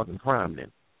motherfucking crime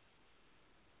then?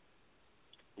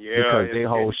 Yeah, because their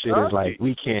whole shit is like,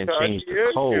 we can't change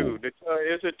the code.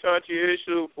 It's a touchy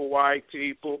issue for white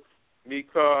people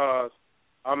because,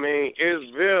 it's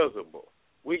visible.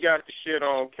 We got the shit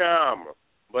on camera.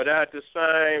 But at the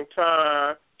same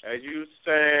time, as you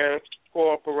saying,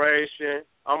 corporation,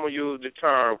 I'm going to use the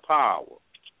term power.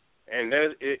 And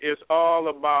it's all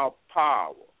about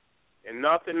power and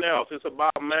nothing else. It's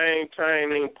about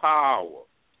maintaining power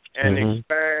and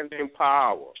expanding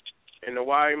power. And the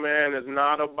white man is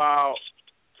not about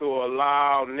to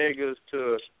allow niggas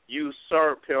to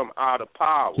usurp him out of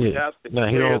power. Yeah. That's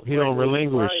he don't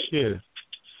relinquish shit.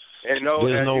 And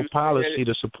there's no policy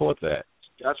to support that.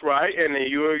 That's right, and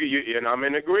you and I'm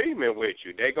in agreement with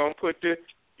you. They're gonna put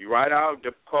you write out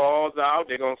the calls out.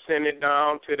 They're gonna send it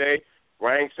down to their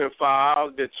ranks and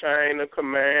files, the chain of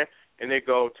command, and they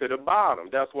go to the bottom.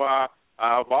 That's why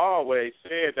I've always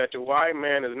said that the white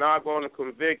man is not going to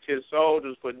convict his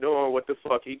soldiers for doing what the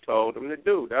fuck he told them to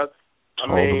do.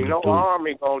 No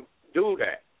army gonna do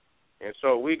that. And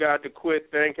so we got to quit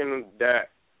thinking that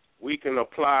we can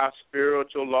apply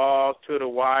spiritual laws to the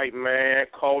white man,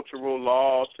 cultural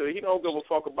laws to. He don't give a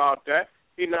fuck about that.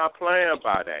 He's not playing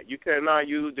by that. You cannot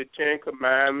use the 10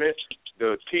 Commandments,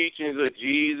 the teachings of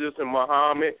Jesus and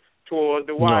Muhammad towards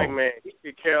the white man. He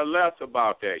could care less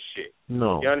about that shit.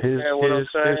 No, you understand what I'm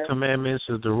saying? His commandments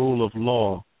is the rule of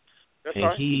law. That's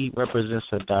and he represents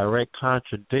a direct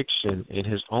contradiction in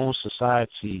his own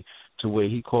society to where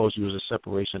he calls you as a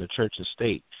separation of church and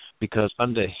state. Because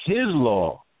under his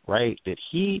law, right, that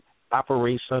he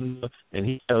operates under and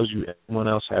he tells you everyone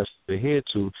else has to adhere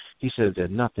to, he says there's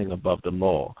nothing above the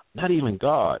law, not even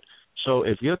God. So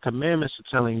if your commandments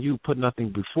are telling you put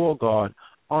nothing before God,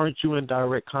 aren't you in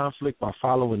direct conflict by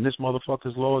following this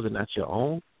motherfucker's laws and not your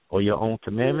own or your own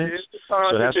commandments?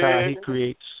 So that's how he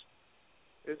creates.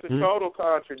 It's a total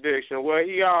contradiction. Well,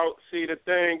 see, the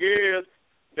thing is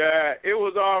that it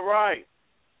was all right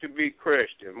to be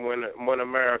Christian when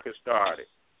America started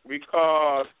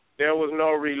because there was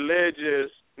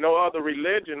no other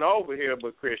religion over here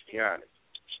but Christianity.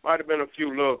 Might have been a few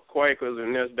little Quakers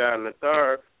and this, that, and the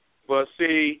third. But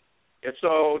see, and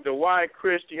so the white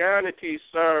Christianity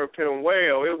served him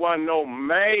well. It wasn't no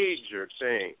major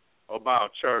thing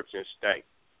about church and state.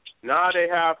 Now they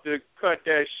have to cut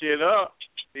that shit up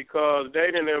because they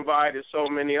done invited so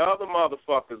many other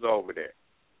motherfuckers over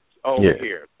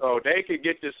here. So they could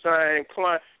get the same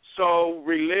client. So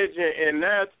religion in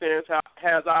that sense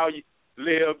has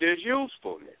outlived its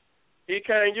usefulness. He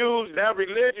can't use that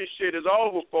religious shit is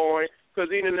over for him because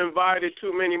he didn't invite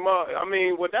too many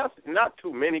that's not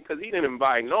too many because he didn't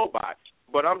invite nobody.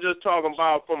 But I'm just talking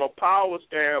about from a power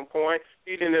standpoint,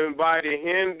 he didn't invite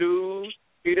Hindus,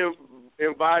 he didn't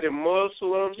invite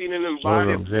Muslims, he didn't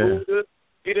invite Buddhists,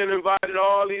 he didn't invite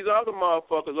all these other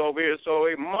motherfuckers over here. So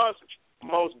it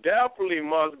most definitely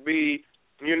must be,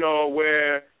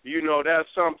 where, that's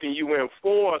something you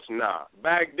enforce now.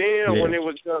 Back then, when it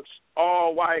was just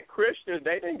all white Christians,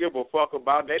 they didn't give a fuck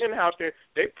about it. They didn't have to,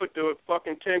 they put the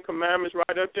fucking 10 Commandments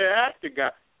right up there at the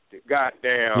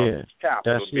goddamn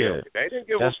Capitol building. They didn't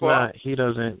give a fuck. He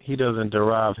doesn't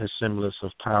derive his semblance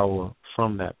of power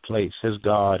from that place. His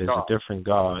God is a different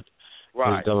God.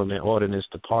 His government ordinance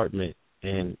department,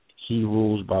 and he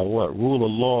rules by what? Rule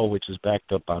of law, which is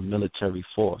backed up by military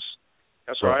force.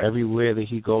 That's so right. Everywhere that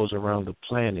he goes around the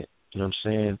planet, you know what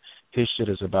I'm saying, his shit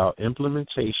is about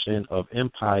implementation of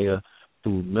empire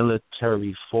through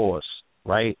military force,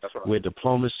 right? That's right. Where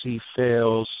diplomacy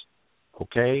fails,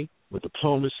 okay? Where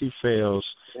diplomacy fails,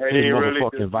 his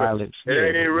motherfucking violence. It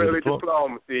ain't really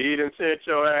diplomacy. He done sent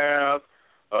your ass.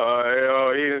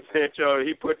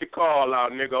 He put the call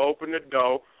out, nigga, open the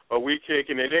door, or we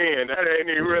kicking it in. That ain't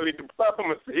even really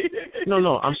diplomacy.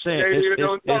 No, I'm saying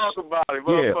don't talk about it.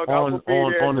 Yeah,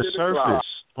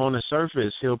 on the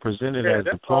surface, he'll present it as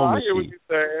diplomacy. I hear what you're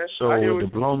saying. So when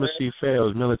diplomacy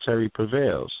fails, military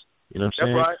prevails. You know what I'm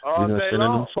saying? That's right. All day sending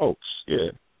long. them folks.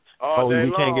 Yeah.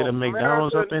 We can't get a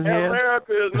McDonald's up in here?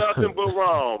 America is nothing but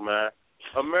Rome, man.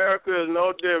 America is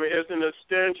no different. It's an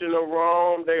extension of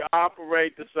Rome. They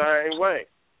operate the same way.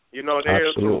 You know,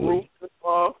 they're some ruthless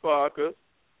motherfuckers.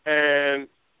 And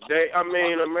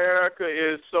America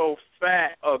is so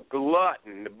fat, a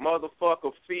glutton. The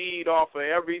motherfucker feed off of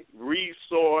every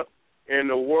resource in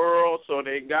the world, so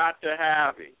they got to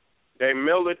have it. They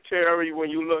military,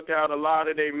 when you look at a lot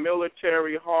of their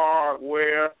military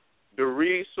hardware, the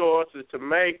resources to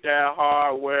make that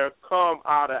hardware come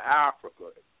out of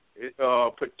Africa,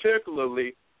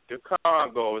 particularly the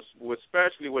Congo,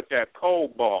 especially with that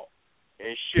cobalt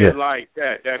and shit like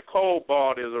that. That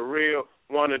cobalt is a real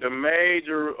one of the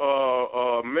major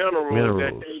minerals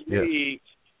that they need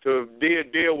to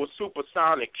deal with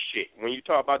supersonic shit. When you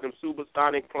talk about them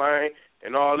supersonic planes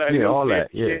and all that,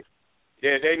 shit,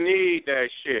 they need that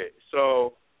shit.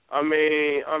 So I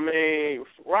mean,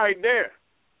 right there.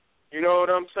 You know what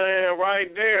I'm saying?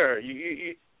 Right there.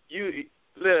 You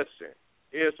listen.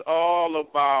 It's all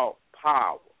about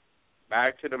power.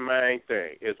 Back to the main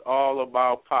thing. It's all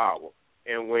about power.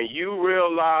 And when you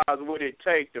realize what it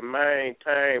takes to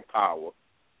maintain power,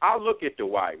 I look at the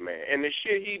white man and the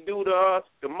shit he do to us,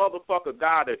 the motherfucker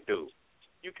gotta do.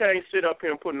 You can't sit up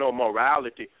here and put no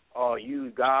morality. Oh, you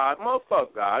God,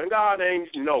 motherfucker God, and God ain't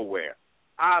nowhere.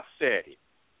 I said it.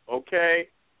 Okay.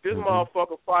 This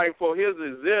motherfucker fighting for his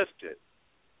existence.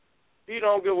 He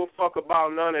don't give a fuck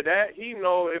about none of that. He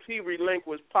know if he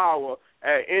relinquishes power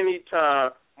at any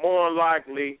time, more than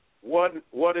likely what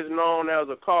is known as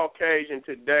a Caucasian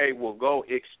today will go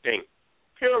extinct.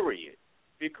 Period.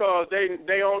 Because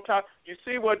they on top. You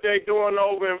see what they doing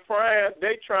over in France?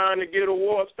 They trying to get a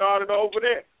war started over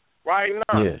there right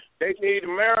now. Yeah. They need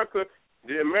America.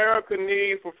 The American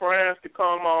need for France to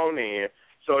come on in.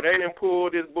 So they done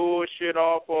pulled this bullshit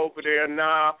off over there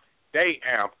now. They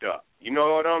amped up. You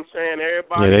know what I'm saying?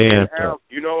 Everybody they amped up.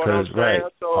 You know what I'm saying? Right.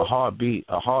 So, a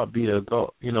heartbeat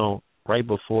ago, you know, right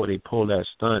before they pulled that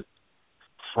stunt,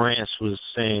 France was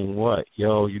saying what?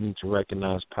 Yo, you need to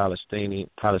recognize Palestinian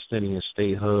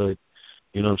statehood.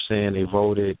 You know what I'm saying? They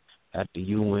voted at the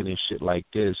UN and shit like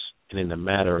this. And in a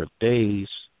matter of days,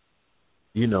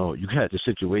 you know, you had the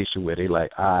situation where they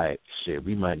like, all right, shit,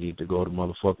 we might need to go to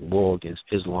motherfucking war against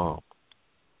Islam.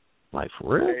 Like,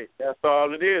 for real? Hey, that's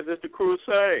all it is. It's the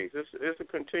Crusades. It's a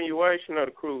continuation of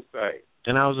the Crusades.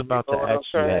 And I was about to ask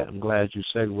you that. I'm glad you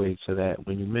segued to that.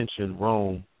 When you mentioned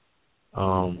Rome.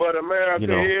 But America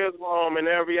is Rome in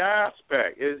every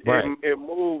aspect. It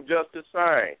moved just the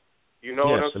same. You know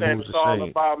what I'm saying? It's all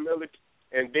about military.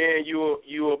 And then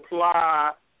you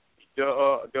apply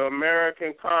the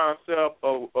American concept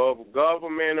of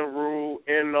government and rule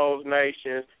in those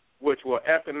nations, which were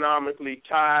economically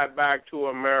tied back to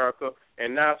America,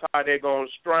 and that's how they're going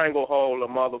to stranglehold a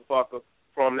motherfucker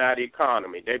from that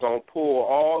economy. They're going to pull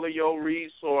all of your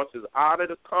resources out of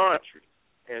the country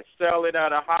and sell it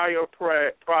at a higher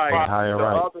price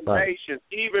to other nations,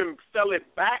 even sell it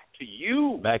back to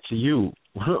you.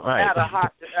 Right.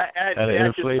 At an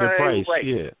inflated price,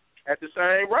 rate. At the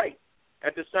same rate.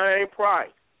 At the same price.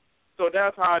 So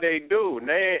that's how they do. And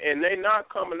they're not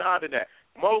coming out of that.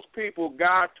 Most people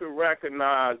got to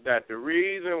recognize that the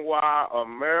reason why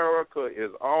America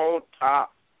is on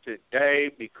top today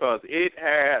because it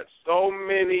had so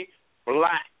many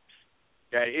blacks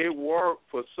that it worked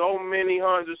for so many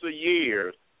hundreds of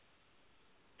years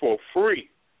for free.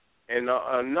 And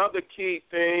another key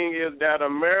thing is that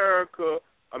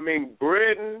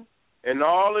Britain and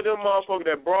all of them motherfuckers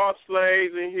that brought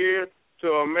slaves in here to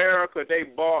America, they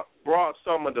brought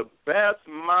some of the best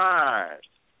minds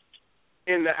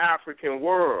in the African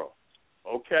world.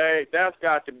 Okay? That's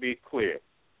got to be clear.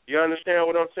 You understand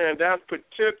what I'm saying? That's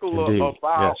particular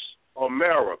about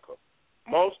America.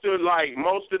 Most of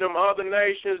them other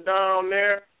nations down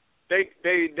there,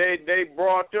 they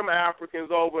brought them Africans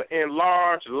over in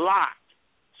large lots.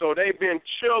 So they've been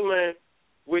chilling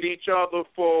with each other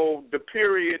for the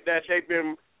period that they've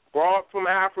been brought from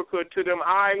Africa to them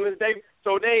islands. They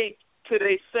to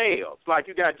themselves, like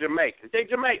you got Jamaicans. They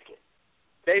Jamaican.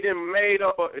 They done made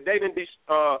up. They done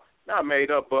not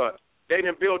made up, but they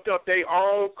done built up their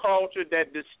own culture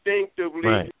that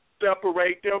distinctively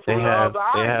separate them from other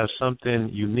islands. They have something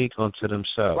unique unto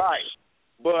themselves. Right.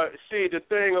 But see, the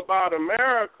thing about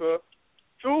America,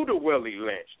 through the Willie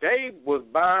Lynch, they was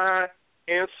buying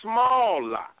in small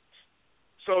lots.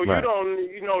 So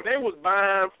they was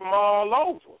buying from all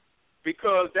over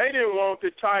because they didn't want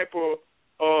the type of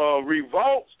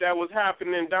revolts that was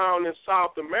happening down in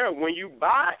South America. When you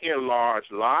buy in large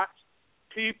lots,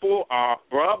 people are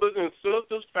brothers and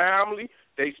sisters, family.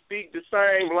 They speak the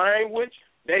same language.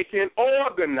 They can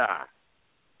organize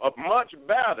much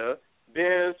better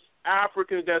than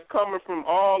Africans that's coming from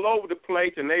all over the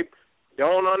place and they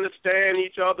don't understand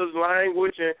each other's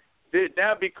language, and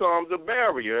that becomes a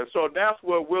barrier. And so that's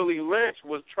what Willie Lynch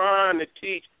was trying to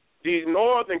teach these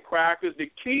northern crackers to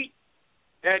keep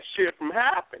that shit from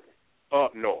happening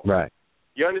up north. Right.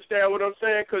 You understand what I'm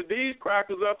saying? Because these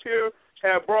crackers up here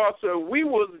have brought, so we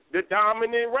was the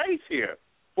dominant race here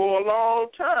for a long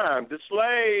time. The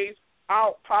slaves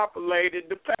outpopulated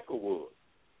the Peckerwoods.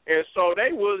 And so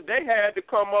they had to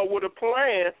come up with a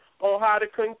plan on how to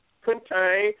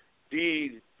contain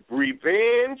these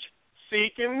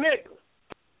revenge-seeking niggas.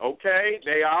 Okay?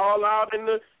 They all out in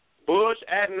the bush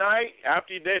at night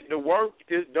after the work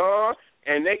is done,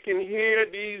 and they can hear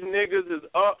these niggas is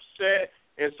upset,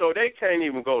 and so they can't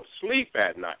even go to sleep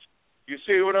at night. You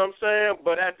see what I'm saying?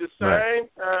 But at the same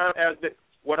time,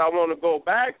 what I want to go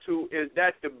back to is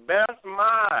that the best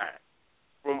mind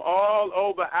from all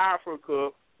over Africa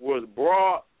was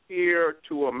brought here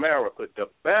to America, the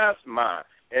best mind.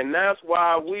 And that's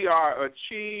why we are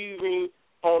achieving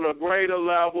on a greater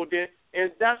level.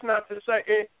 And that's not to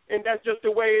say, and that's just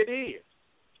the way it is.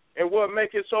 And what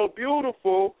makes it so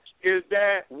beautiful is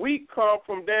that we come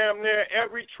from damn near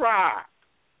every tribe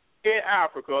in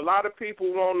Africa. A lot of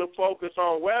people want to focus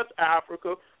on West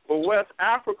Africa, but West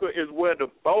Africa is where the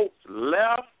boats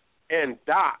left and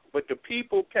docked. But the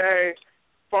people came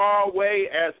far away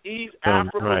as East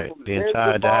Africa. Right, the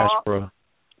entire diaspora.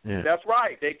 Yeah. That's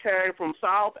right. They came from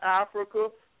South Africa,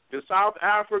 the South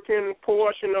African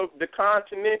portion of the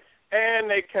continent, and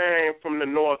they came from the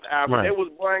North Africa. Right. They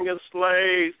was bringing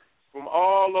slaves from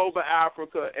all over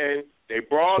Africa, and they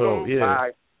brought them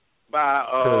by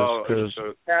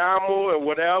camel or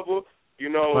whatever, you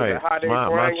know, how they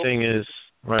bring my thing is,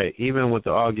 even with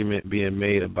the argument being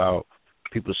made about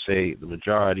people say the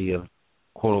majority of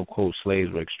quote-unquote slaves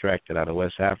were extracted out of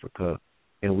West Africa,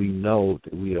 and we know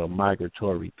that we are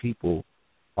migratory people,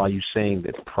 are you saying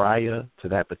that prior to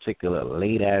that particular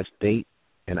late-ass date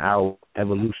in our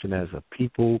evolution as a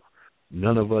people,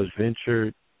 none of us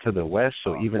ventured to the West?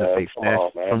 So even if they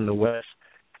snatched from the West,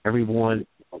 everyone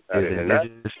is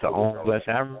indigenous to own West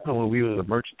Africa when we were a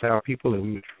mercantile people and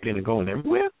we were trading and going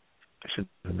everywhere? That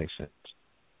doesn't make sense.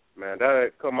 Man,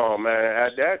 come on, man.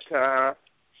 At that time,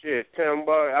 shit, $10.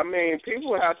 I mean,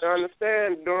 people have to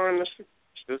understand during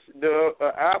the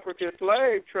African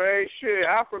slave trade, shit,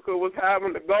 Africa was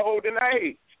having the golden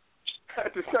age.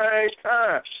 At the same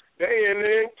time, they in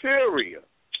the interior.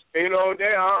 You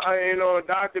know,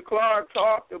 Dr. Clark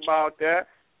talked about that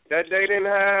they didn't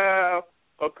have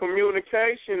a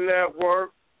communication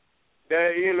network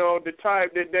that, you know, the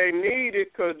type that they needed,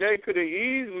 because they could have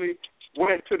easily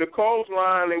went to the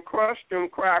coastline and crushed them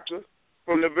crackers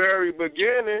from the very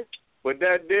beginning, but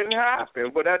that didn't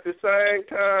happen. But at the same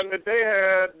time that they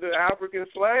had the African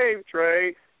slave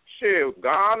trade, shit,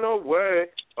 Ghana,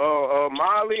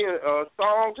 Mali, and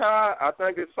Songhai, I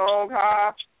think it's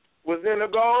Songhai, was in the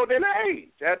golden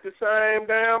age at the same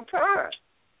damn time.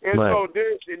 And so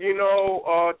this, you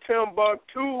know,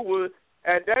 Timbuktu was,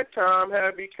 at that time,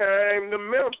 had became the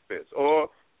Memphis, or,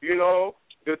 you know,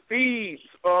 the Thebes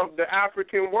of the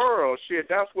African world. Shit,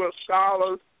 that's what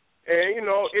scholars, and, you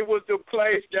know, it was the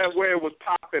place where it was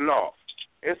popping off.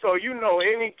 And so, you know,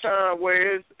 any time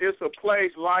where it's a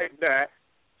place like that,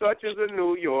 such as a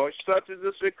New York, such as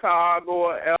a Chicago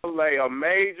or L.A., a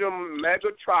major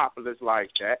megatropolis like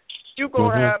that, you're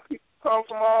going to have people come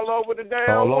from all over the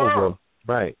damn world.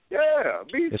 Right. Yeah,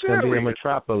 it's going to be a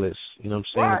metropolis. You know what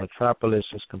I'm saying? Right. A metropolis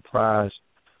is comprised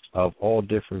of all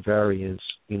different variants,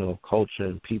 you know, culture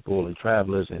and people and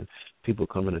travelers and people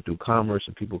coming to do commerce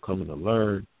and people coming to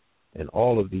learn and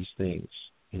all of these things.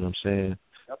 You know what I'm saying?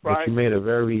 That's but right. You made a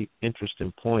very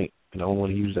interesting point, and I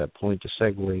want to use that point to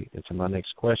segue into my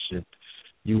next question.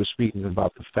 You were speaking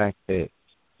about the fact that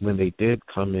when they did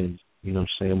come in, you know what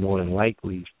I'm saying, more than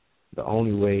likely, the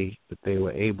only way that they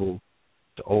were able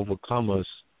to overcome us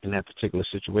in that particular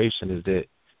situation is that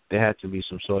there had to be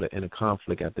some sort of inner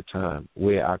conflict at the time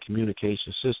where our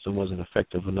communication system wasn't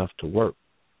effective enough to work.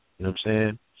 You know what I'm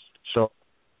saying? So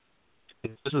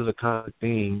this is a kind of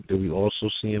thing that we also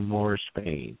see in more in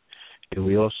Spain. And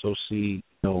we also see,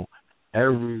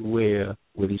 everywhere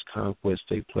where these conquests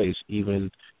take place,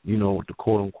 even, the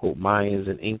quote-unquote Mayans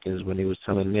and Incans when they was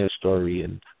telling their story,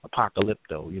 and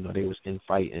Apocalypto, they was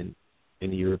infighting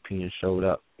and the Europeans showed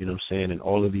up, you know what I'm saying? And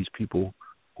all of these people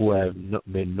who have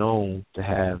been known to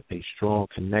have a strong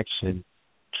connection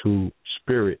to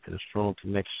spirit and a strong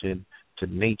connection to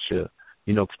nature,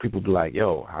 because people be like,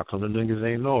 yo, how come the niggas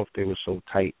ain't know if they were so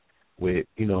tight with,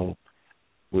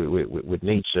 with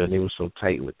nature, and they were so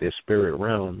tight with their spirit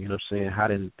realm, you know what I'm saying? How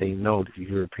didn't they know that the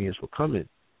Europeans were coming?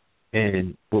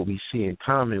 And what we see in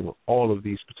common with all of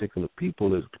these particular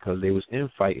people is because they was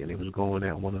infighting, they was going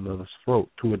at one another's throat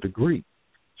to a degree.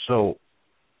 So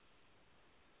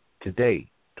today,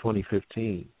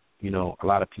 2015, a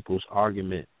lot of people's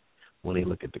argument when they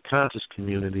look at the conscious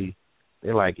community,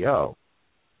 they're like, yo,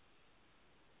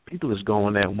 people is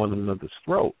going at one another's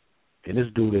throat, and this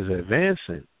dude is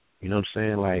advancing. You know what I'm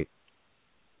saying? Like,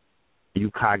 are you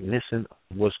cognizant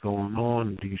of what's going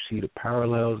on? Do you see the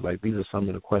parallels? Like, these are some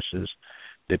of the questions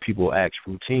that people ask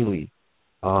routinely.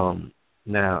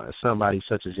 Now, as somebody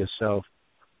such as yourself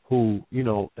who,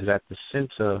 is at the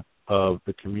center of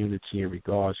the community in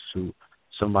regards to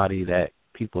somebody that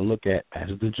people look at as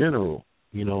the general,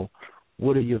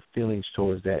 what are your feelings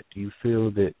towards that? Do you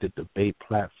feel that the debate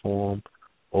platform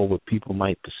or what people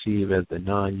might perceive as the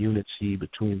non-unity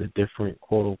between the different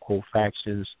quote-unquote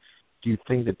factions, do you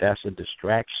think that that's a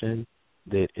distraction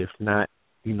that, if not,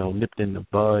 nipped in the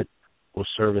bud, will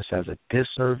serve us as a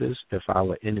disservice if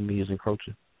our enemy is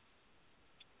encroaching?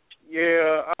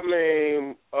 Yeah, I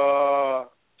mean,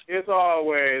 it's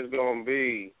always going to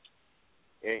be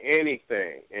in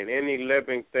anything, in any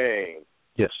living thing,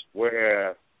 yes,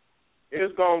 where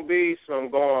it's going to be some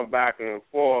going back and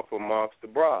forth amongst the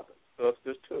brothers.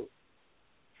 Sisters too.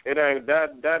 It ain't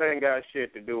that ain't got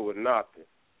shit to do with nothing.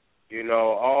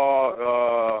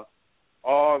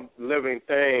 All living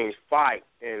things fight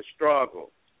and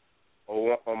struggle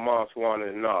amongst one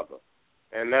another,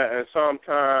 and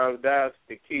sometimes that's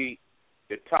to keep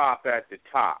the top at the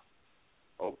top.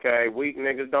 Okay, weak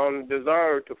niggas don't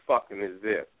deserve to fucking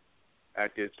exist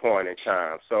at this point in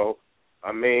time. So,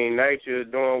 I mean, nature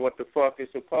is doing what the fuck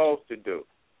it's supposed to do.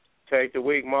 Take the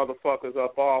weak motherfuckers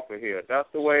up off of here. That's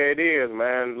the way it is,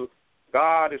 man.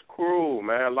 God is cruel,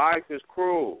 man. Life is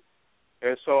cruel.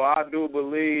 And so I do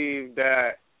believe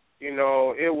that, it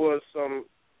was some,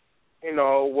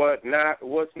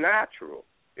 what's natural.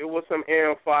 It was some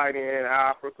infighting in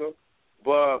Africa.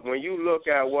 But when you look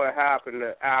at what happened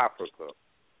in Africa,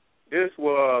 this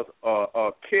was a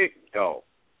kick, though.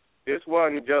 This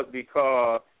wasn't just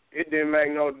because it didn't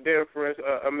make no difference.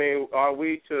 Are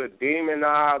we to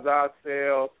demonize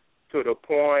ourselves to the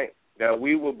point that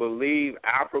we will believe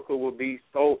Africa will be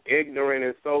so ignorant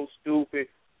and so stupid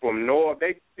from north?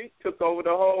 They took over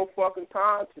the whole fucking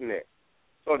continent.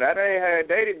 So that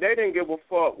they didn't give a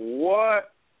fuck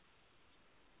what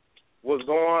was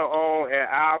going on in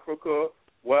Africa,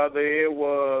 whether it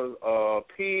was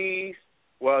peace,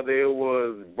 whether it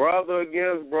was brother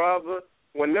against brother.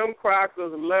 When them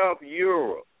crackers left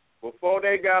Europe, before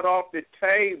they got off the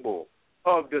table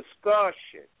of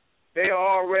discussion, they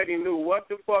already knew what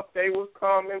the fuck they was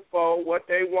coming for, what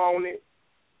they wanted,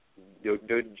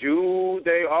 the Jews,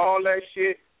 all that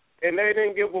shit, and they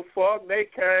didn't give a fuck. They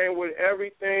came with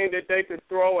everything that they could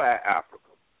throw at Africa.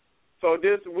 So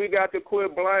we got to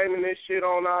quit blaming this shit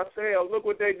on ourselves. Look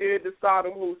what they did to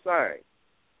Saddam Hussein.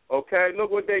 Okay,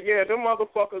 look what them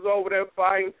motherfuckers over there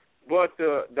fighting. But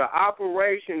the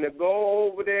operation to go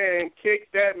over there and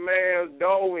kick that man's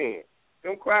dough in,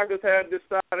 them crackers had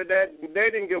decided that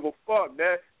they didn't give a fuck,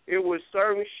 that it was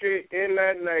certain shit in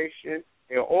that nation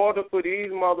in order for these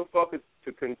motherfuckers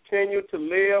to continue to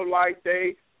live like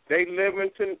they living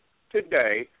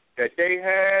today, that they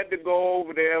had to go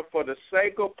over there for the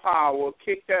sake of power,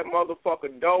 kick that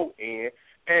motherfucker dough in,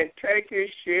 and take his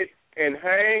shit and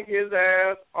hang his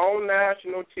ass on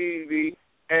national TV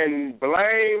and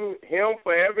blame him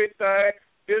for everything.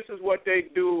 This is what they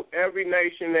do every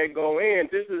nation they go in.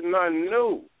 This is nothing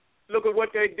new. Look at what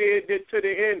they did to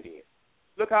the Indians.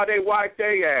 Look how they wiped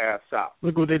their ass out.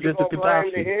 Look what they did to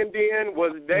Gaddafi. The Indian,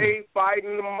 was they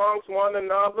fighting amongst one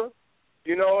another?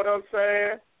 You know what I'm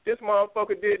saying? This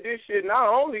motherfucker did this shit not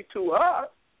only to us.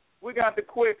 We got to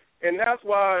quit, and that's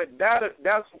why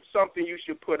that's something you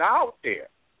should put out there.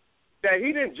 That he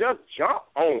didn't just jump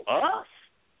on us.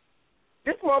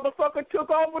 This motherfucker took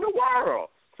over the world.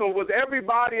 So was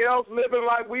everybody else living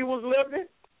like we was living?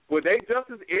 Were they just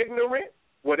as ignorant?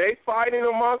 Were they fighting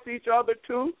amongst each other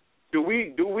too?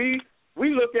 We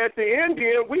look at the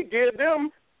Indian, we give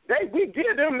them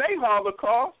their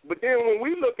Holocaust, but then when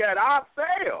we look at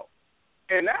ourselves,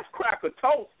 and that's cracker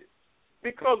toasted,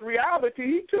 because reality,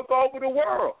 he took over the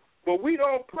world. But we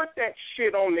don't put that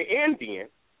shit on the Indian.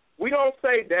 We don't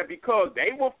say that because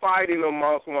they were fighting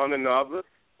amongst one another,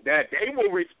 that they were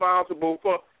responsible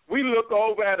for. We look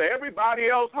over at everybody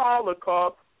else's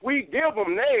Holocaust, we give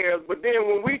them theirs, but then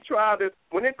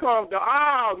when it comes to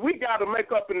ours, we got to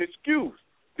make up an excuse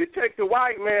to take the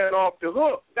white man off the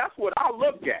hook. That's what I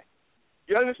look at.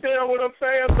 You understand what I'm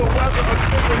saying? So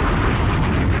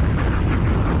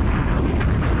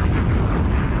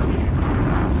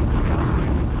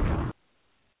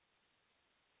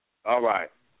all right.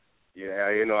 Yeah,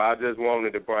 I just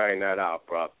wanted to bring that out,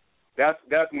 brother. That's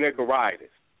niggeritis.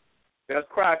 That's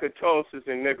crackatosis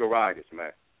and niggeritis,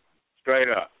 man. Straight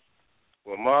up.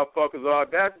 Well, motherfuckers are,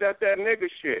 that's that nigga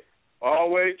shit.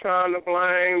 Always trying to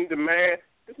blame the man.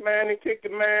 This man done kicked the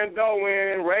man dough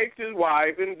in, raped his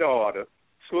wife and daughter,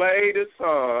 slayed his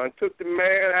son, took the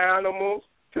man animals,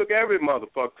 took every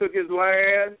motherfucker, took his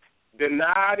land,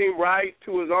 denied him right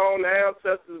to his own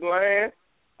ancestors' land.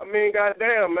 I mean,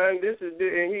 goddamn, man,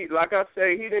 and he, like I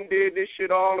say, he done did this shit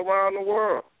all around the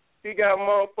world. He got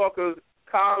motherfuckers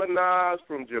colonized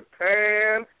from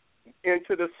Japan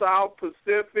into the South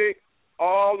Pacific,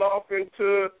 all off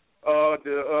into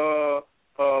the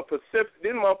Pacific.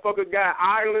 This motherfucker got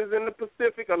islands in the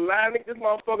Pacific, Atlantic. This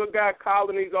motherfucker got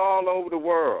colonies all over the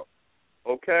world.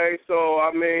 Okay, so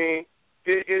I mean,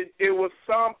 it was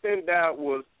something that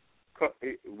was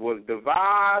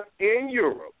devised in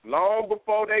Europe long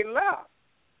before they left.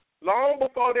 Long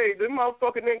before this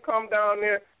motherfucker didn't come down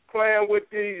there playing with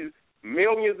these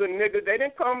millions of niggas. They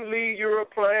didn't come leave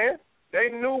Europe playing. They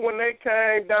knew when they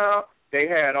came down, they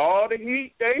had all the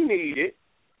heat they needed.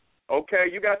 Okay,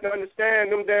 you got to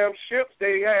understand, them damn ships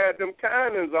they had, them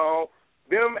cannons on,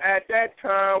 them at that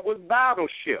time was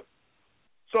battleships.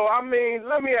 So, I mean,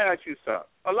 let me ask you something.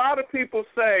 A lot of people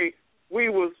say we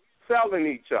was selling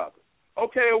each other.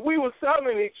 Okay, if we were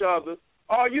selling each other,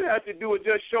 all you had to do is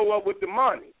just show up with the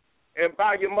money and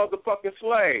buy your motherfucking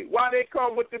slave. Why they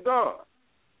come with the gun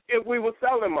if we were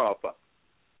selling motherfuckers?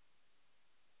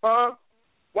 Huh?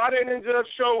 Why they didn't just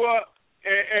show up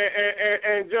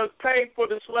and just pay for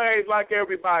the slaves like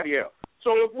everybody else?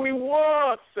 So if we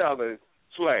were selling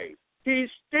slaves, he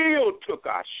still took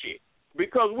our shit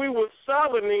because we were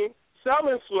selling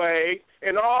slaves,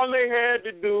 and all they had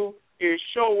to do is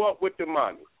show up with the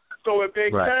money. So if they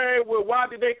came with, why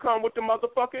did they come with the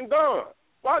motherfucking gun?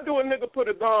 Why do a nigga put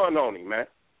a gun on him, man?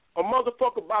 A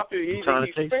motherfucker about to, he's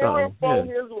fearing for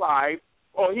his life,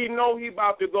 or he know he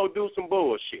about to go do some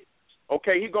bullshit.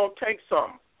 Okay, he gonna take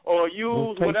something or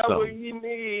use whatever he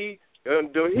need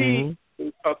to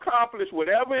accomplish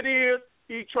whatever it is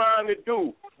he trying to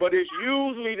do. But it's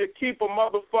usually to keep a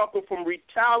motherfucker from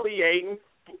retaliating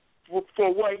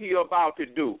for what he about to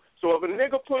do. So if a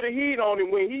nigga put a heat on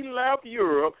him when he left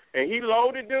Europe and he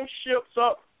loaded them ships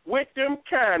up with them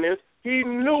cannons, he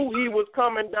knew he was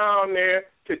coming down there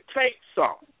to take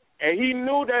something. And he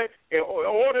knew that in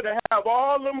order to have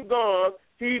all them guns,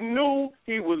 he knew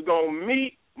he was going to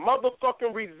meet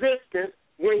motherfucking resistance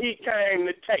when he came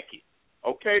to take it.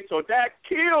 Okay, so that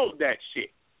kills that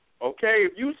shit. Okay,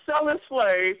 if you selling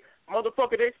slaves,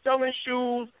 motherfucker, they selling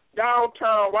shoes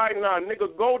downtown right now.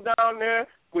 Nigga, go down there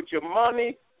with your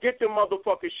money, get the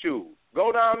motherfucking shoes.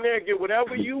 Go down there, get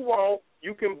whatever you want,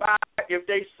 you can buy if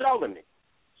they selling it.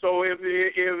 So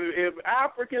if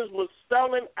Africans was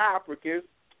selling Africans,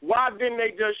 why didn't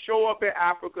they just show up in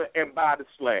Africa and buy the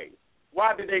slaves?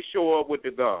 Why did they show up with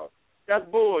the guns? That's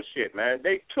bullshit, man.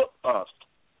 They took us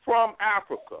from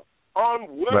Africa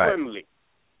unwillingly.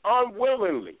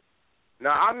 Unwillingly.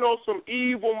 Now, I know some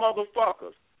evil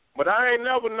motherfuckers, but I ain't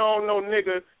never known no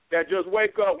nigga that just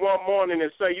wake up one morning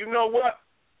and say, you know what?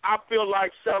 I feel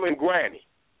like selling Granny.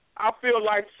 I feel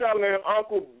like selling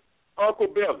Uncle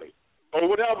Billy or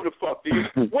whatever the fuck it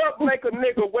is. What make a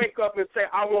nigga wake up and say,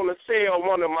 I want to sell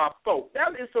one of my folk?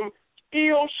 That is some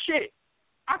ill shit.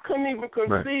 I couldn't even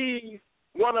conceive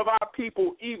one of our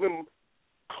people even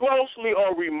closely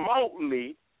or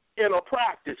remotely in a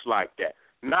practice like that.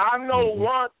 Now, I know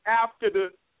once after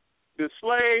the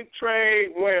slave trade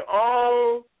went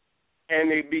on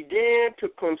and they began to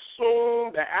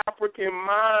consume the African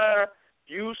mind,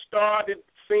 you started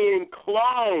seeing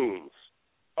clones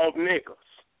of niggas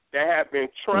that have been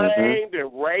trained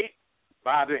and raped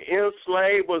by the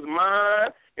enslavers'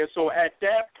 mind. And so at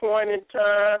that point in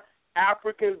time,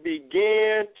 Africans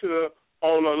began to,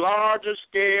 on a larger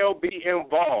scale, be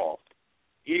involved.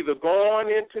 either going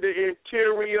into the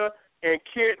interior and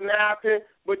kidnapping,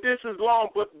 but this is long,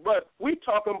 but we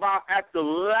talking about at the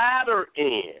latter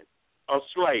end of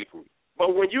slavery.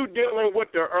 But when you're dealing with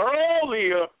the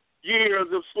earlier years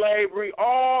of slavery,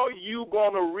 all you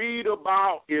going to read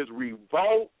about is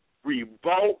revolt,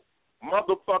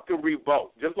 motherfucking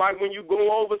revolt. Just like when you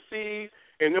go overseas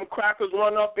and them crackers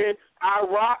run up in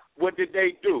Iraq, what did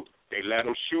they do? They let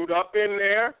them shoot up in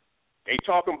there. They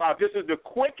talking about this is the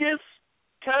quickest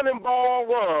cannonball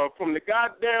run from the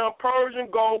goddamn Persian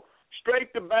Gulf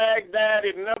straight to Baghdad.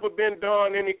 It never been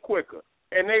done any quicker.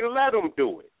 And they let them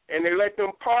do it. And they let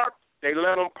them park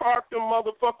them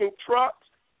motherfucking trucks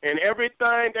and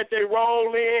everything that they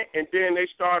roll in, and then they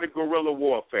started guerrilla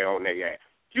warfare on their ass.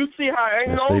 You see how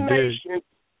ain't no nation,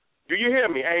 do you hear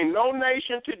me? Ain't no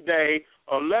nation today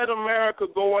let America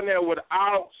go in there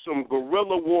without some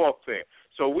guerrilla warfare.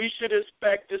 So we should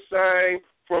expect the same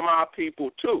from our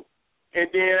people too. And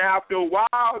then after a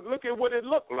while, look at what it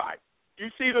looked like. You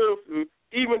see,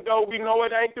 even though we know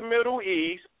it ain't the Middle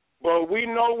East, but we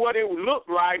know what it looked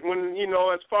like when,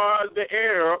 as far as the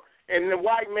Arab, and the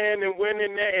white man that went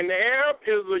in there, and the Arab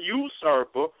is a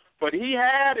usurper, but he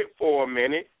had it for a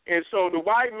minute, and so the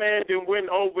white man then went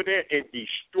over there and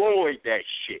destroyed that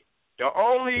shit. The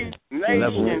only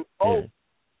nation, I'm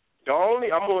going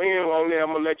to end on there,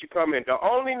 I'm going to let you come in. The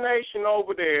only nation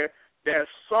over there that's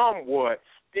somewhat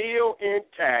still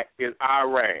intact is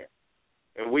Iran.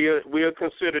 And we'll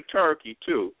consider Turkey,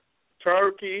 too.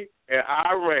 Turkey and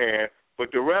Iran,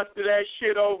 but the rest of that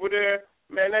shit over there,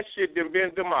 man, that shit done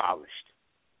been demolished.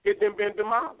 It done been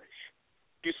demolished.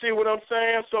 You see what I'm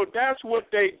saying? So that's what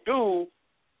they do.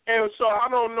 And so I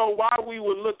don't know why we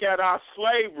would look at our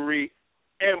slavery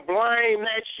and blame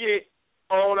that shit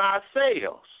on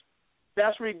ourselves.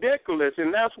 That's ridiculous.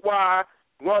 And that's why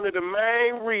one of the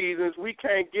main reasons we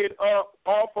can't get up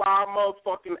off our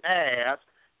motherfucking ass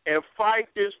and fight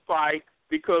this fight,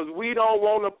 because we don't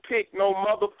want to pick no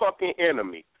motherfucking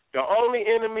enemy. The only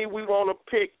enemy we want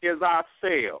to pick is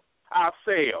ourselves.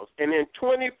 And in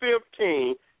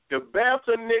 2015, the best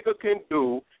a nigga can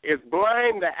do is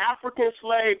blame the African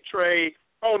slave trade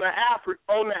on the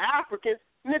Africans.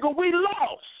 Nigga, we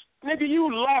lost. Nigga, you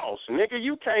lost. Nigga,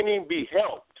 you can't even be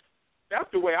helped. That's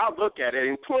the way I look at it.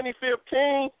 In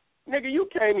 2015, nigga, you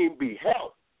can't even be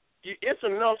helped. It's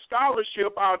enough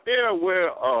scholarship out there where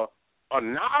a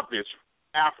novice,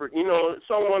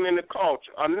 someone in the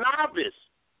culture, a novice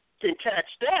can catch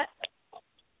that.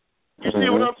 You see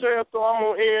what I'm saying? So I'm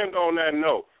gonna end on that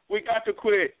note. We got to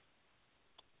quit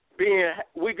being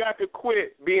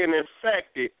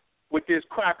infected with this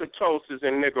crackatosis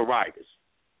and niggeritis.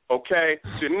 Okay?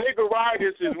 The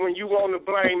niggeritis is when you want to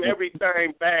blame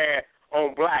everything bad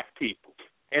on black people.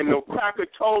 And the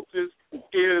crackatosis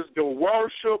is the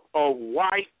worship of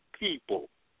white people.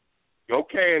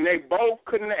 Okay? And they both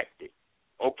connected.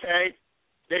 Okay?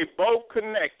 They both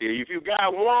connected. If you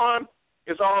got one,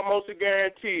 it's almost a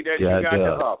guarantee that you got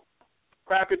the other.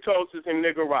 Crackatosis and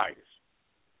niggeritis.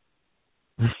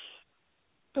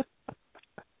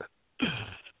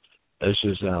 That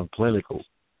should sound clinical.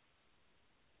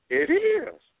 It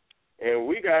is. And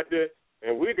we got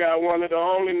one of the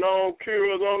only known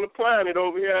cures on the planet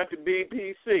over here at the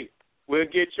BPC. We'll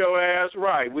get your ass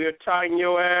right. We'll tighten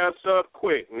your ass up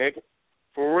quick, nigga.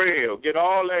 For real. Get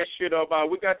all that shit up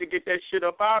out. We got to get that shit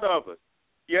up out of us.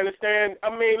 You understand? I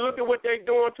mean, look at what they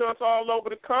doing to us all over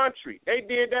the country. They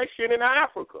did that shit in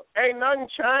Africa. Ain't nothing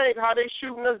changed how they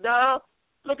shooting us down.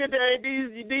 Look at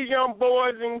these young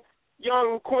boys and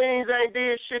young queens ain't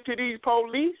did shit to these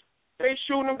police. They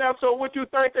shooting them down. So what you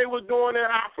think they was doing in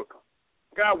Africa?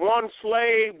 Got one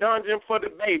slave dungeon for the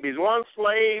babies, one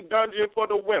slave dungeon for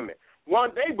the women.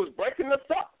 They was breaking us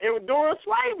up during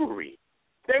slavery.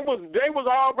 They was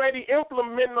already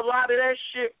implementing a lot of that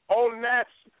shit on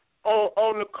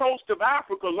the coast of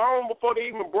Africa long before they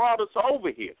even brought us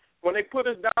over here. When they put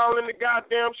us down in the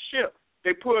goddamn ship,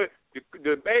 they put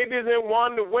the babies in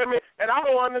one, the women, and I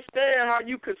don't understand how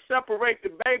you could separate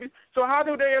the babies. So how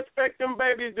do they expect them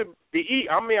babies to eat?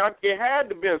 I mean, it had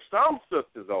to been some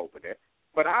sisters over there,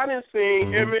 but I didn't see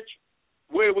an image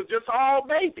where it was just all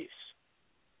babies.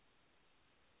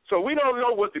 So we don't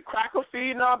know, was the cracker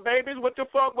feeding our babies? What the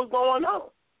fuck was going on?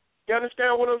 You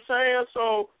understand what I'm saying?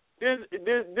 So this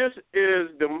is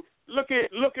look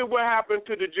at what happened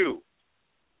to the Jews.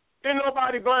 Didn't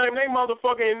nobody blame they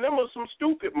motherfucker, and them was some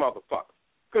stupid motherfuckers.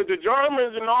 Because the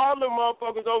Germans and all them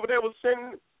motherfuckers over there was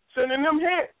sending them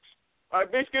hits. All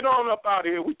right, bitch, get on up out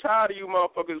of here. We tired of you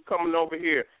motherfuckers coming over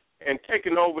here and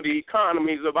taking over the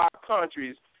economies of our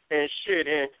countries and shit.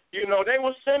 And, they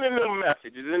were sending them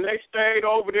messages, and they stayed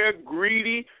over there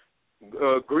greedy,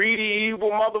 greedy,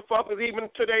 evil motherfuckers, even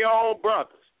to their own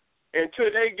brothers.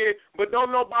 Until they get, but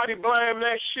don't nobody blame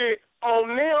that shit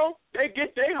on them. They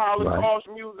get their Holocaust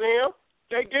museum.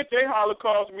 They get their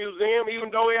Holocaust museum,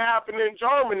 even though it happened in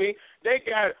Germany. They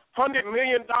got $100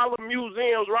 million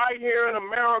museums right here in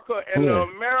America, and the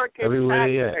American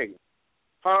taxpayers.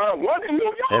 One in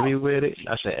New York.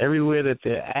 Everywhere that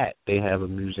they're at, they have a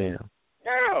museum.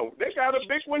 Yeah, they got a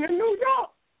big one in New York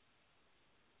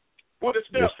with a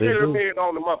step pyramid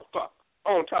on the motherfucker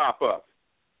on top of it.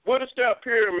 With a step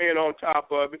pyramid on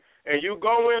top of it, and you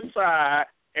go inside,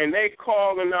 and they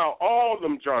calling out all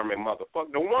them German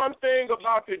motherfuckers. The one thing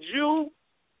about the Jew,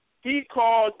 he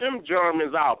called them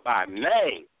Germans out by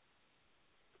name.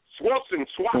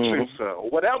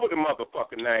 Swatzenson, whatever the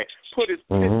motherfucking name. Put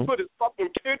his fucking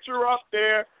picture up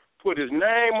there, put his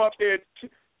name up there,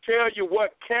 tell you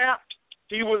what camp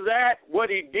he was at, what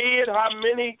he did, how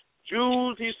many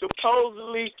Jews he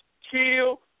supposedly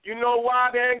killed. You know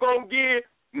why they ain't gonna give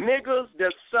niggas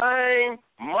the same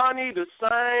money, the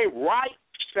same right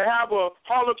to have a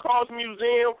Holocaust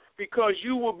museum? Because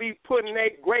you will be putting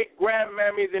their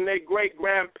great-grandmammies and their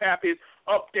great-grandpappies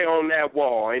up there on that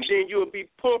wall. And then you'll be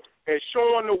put and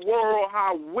showing the world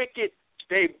how wicked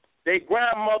they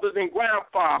grandmothers and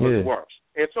grandfathers were.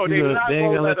 And so they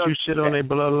ain't gonna let you shit on their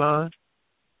bloodline.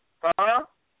 Huh?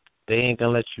 They ain't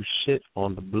gonna let you shit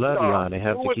on the bloodline. They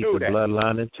have to keep the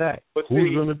bloodline intact.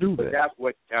 Who's gonna do that? That's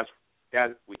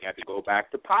we got to go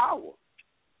back to power.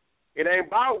 It ain't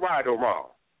about right or wrong.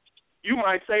 You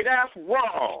might say that's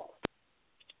wrong.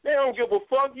 They don't give a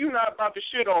fuck. You not about to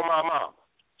shit on my mama.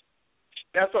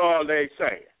 That's all they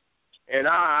saying. And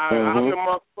I'm the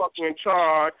motherfucker in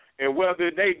charge, and whether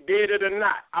they did it or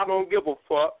not, I don't give a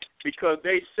fuck because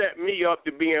they set me up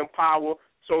to be in power,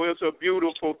 so it's a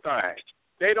beautiful thing.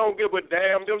 They don't give a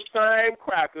damn. Them same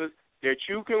crackers that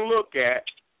you can look at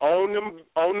on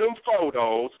them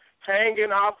photos,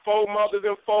 hanging our foremothers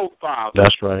and forefathers.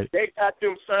 That's right. They got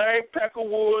them same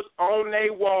peckerwoods on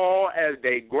their wall as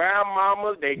they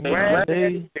grandmamas, they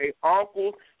granddaddies, they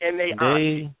uncles, and they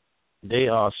aunties. They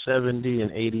are 70 and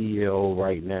 80-year-old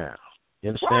right now. You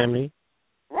understand me?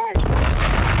 Right.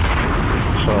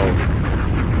 So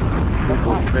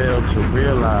people fail to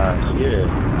realize,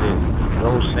 that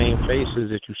those same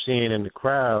faces that you're seeing in the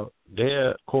crowd,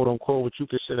 they're quote unquote what you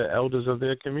consider elders of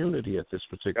their community at this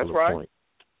particular point.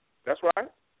 That's right.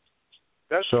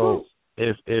 That's so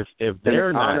true. If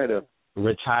they're not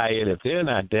retired, if they're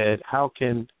not dead, how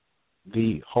can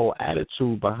the whole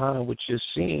attitude behind what you're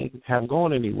seeing have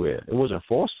gone anywhere? It wasn't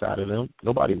forced out of them.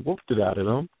 Nobody whooped it out of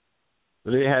them.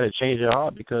 But they had to change their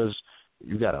heart because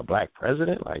you got a black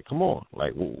president. Like, come on,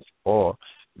 or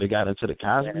they got into the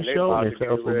Cosby Show and they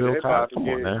fell for Bill Cosby. Come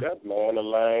on, man. That man a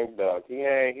lame duck. He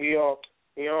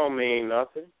don't mean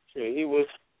nothing. Shit, he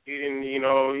didn't,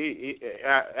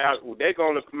 they're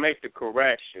going to make the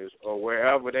corrections or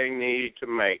wherever they need to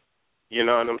make, you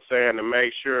know what I'm saying, to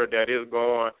make sure that it's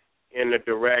going in the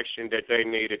direction that they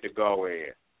needed to go in.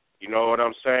 You know what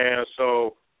I'm saying?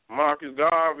 So Marcus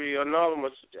Garvey,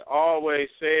 anonymous, always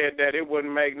said that it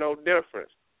wouldn't make no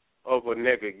difference of a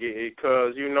nigga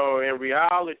because, in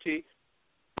reality,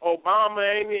 Obama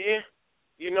ain't,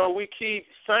 we keep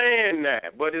saying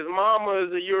that, but his mama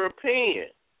is a European.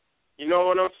 You know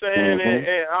what I'm saying?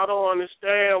 And I don't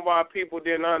understand why people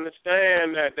didn't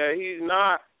understand that he's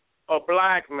not a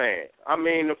black man. I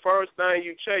mean, the first thing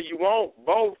you check, you want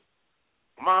both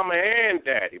mama and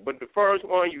daddy, but the first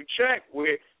one you check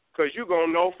with, because you're going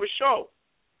to know for sure,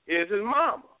 is his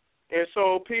mama. And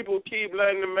so people keep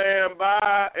letting the man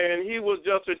by, and he was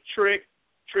just a trick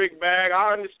bag.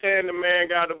 I understand the man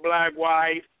got a black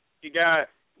wife, he got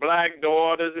black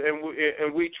daughters,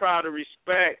 and we try to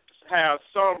have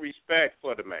some respect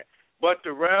for the man. But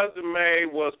the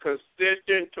resume was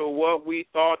consistent to what we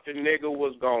thought the nigga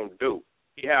was going to do.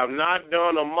 He have not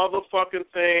done a motherfucking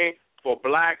thing for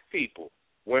black people.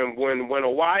 When a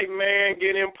white man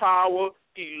get in power,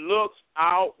 he looks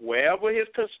out wherever his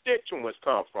constituents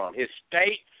come from, his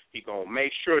state. He going to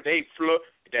make sure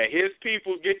that his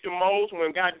people get the most.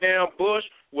 When goddamn Bush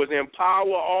was in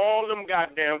power, all them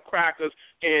goddamn crackers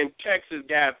in Texas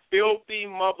got filthy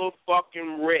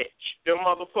motherfucking rich. Them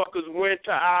motherfuckers went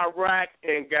to Iraq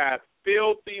and got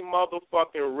filthy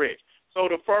motherfucking rich. So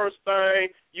the first thing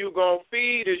you gonna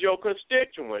feed is your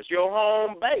constituents, your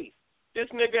home base. This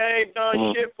nigga ain't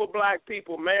done shit for black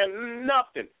people, man.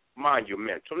 Nothing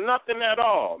monumental, nothing at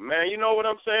all, man. You know what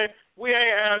I'm saying? We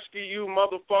ain't asking you,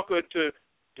 motherfucker, to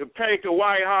paint the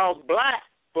White House black,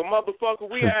 but motherfucker,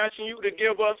 we asking you to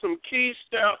give us some key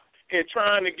steps in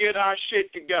trying to get our shit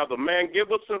together, man.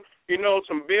 Give us some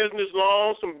business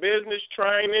loans, some business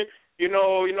training,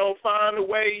 find a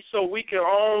way so we can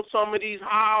own some of these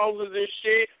houses and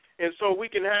shit, and so we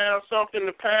can have something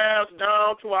to pass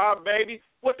down to our baby.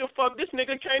 What the fuck? This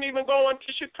nigga can't even go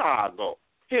into Chicago,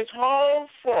 his home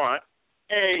front,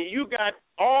 and you got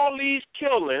all these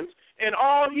killings, and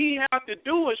all he has to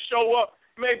do is show up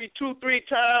maybe 2-3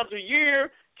 times a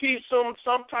year, keep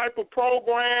some type of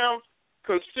programs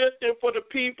consistent for the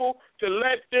people to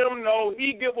let them know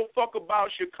he give a fuck about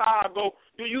Chicago.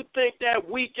 Do you think that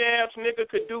weak-ass nigga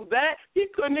could do that? He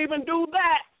couldn't even do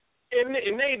that. And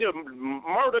they the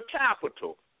murder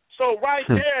capital. So right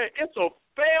there, it's a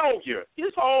failure.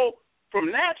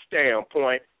 From that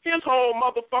standpoint, his whole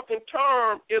motherfucking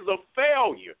term is a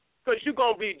failure because you're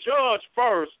going to be judged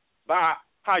first by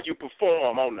how you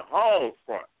perform on the home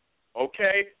front.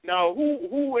 Okay? Now,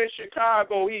 who in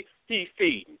Chicago he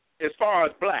feeding? As far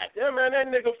as black, yeah, man, that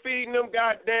nigga feeding them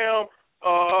goddamn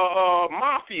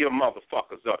mafia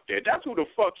motherfuckers up there. That's who the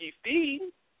fuck he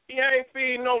feeding. He ain't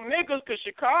feeding no niggas because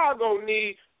Chicago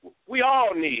we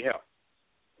all need help.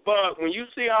 But when you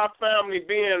see our family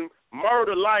being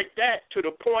murdered like that to the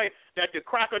point that the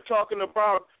cracker talking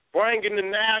about bringing the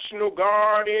National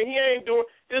Guard in, he ain't doing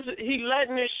this. He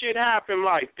letting this shit happen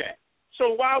like that. So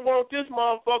why won't this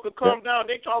motherfucker come down?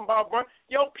 They talking about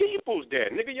your people's there,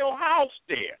 nigga, your house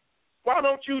there. Why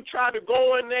don't you try to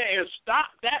go in there and stop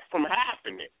that from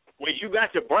happening? Where you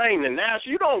got to bring the national,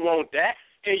 you don't want that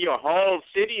in your home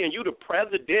city and you the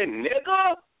president,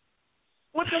 nigga?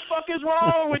 What the fuck is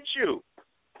wrong with you?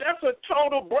 That's a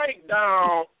total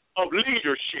breakdown of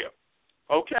leadership,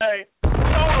 okay?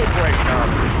 Total breakdown.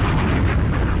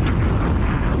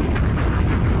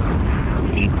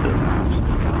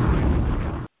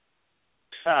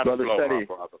 Brother Seti,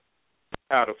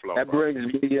 how to flow.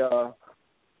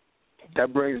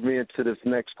 That brings me into this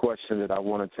next question that I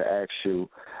wanted to ask you.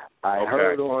 I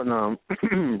heard on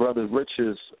Brother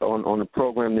Rich's on the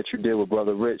program that you did with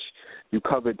Brother Rich, you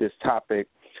covered this topic,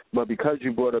 but because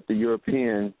you brought up the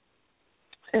European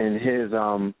and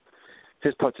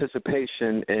his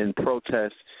participation in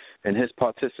protests and his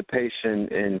participation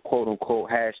in quote unquote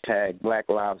hashtag Black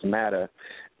Lives Matter,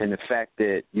 and the fact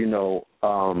that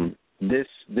this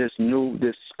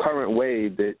current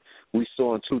wave that we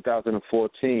saw in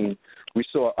 2014, we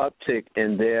saw an uptick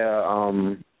in their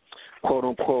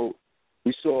quote-unquote,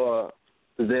 we saw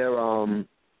their an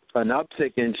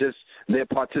uptick in just their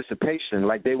participation.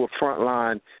 Like they were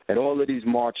frontline at all of these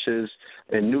marches.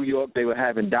 In New York, they were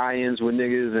having die-ins with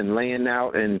niggas and laying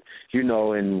out, and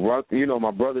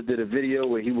my brother did a video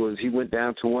where he went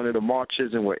down to one of the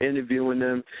marches and we're interviewing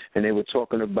them, and they were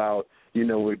talking about,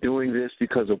 we're doing this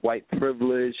because of white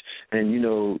privilege, and,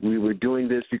 we were doing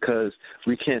this because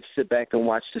we can't sit back and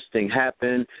watch this thing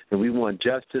happen, and we want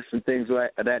justice and things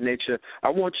of that nature. I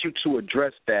want you to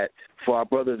address that for our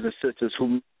brothers and sisters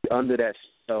who under that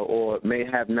or may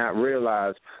have not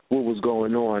realized what was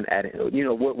going on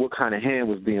what kind of hand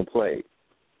was being played.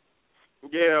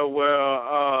 Yeah,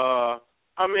 well,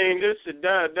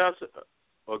 that's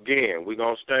again, we're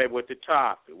going to stay with the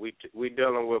topic. We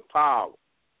dealing with power.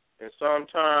 And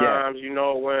sometimes,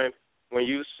 when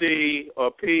you see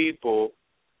a people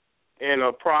in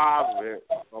a province,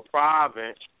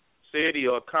 city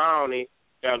or county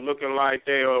that looking like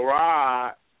they are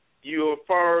right, you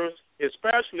first,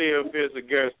 especially if it's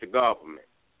against the government,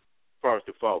 first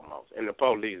and foremost, and the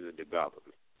police is the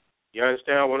government. You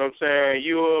understand what I'm saying?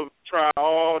 You'll try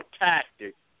all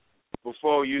tactics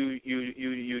before you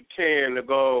tend to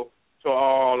go to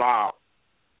all out,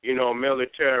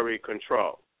 military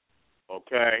control.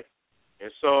 Okay?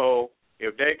 And so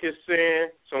if they can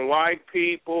send some white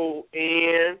people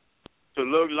in to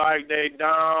look like they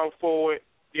down for it,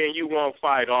 then you won't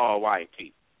fight all white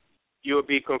people. You'll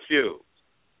be confused.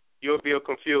 You'll be a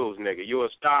confused nigga. You'll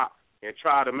stop and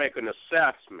try to make an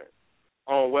assessment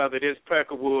on whether this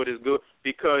Peckerwood is good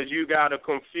because you got a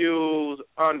confused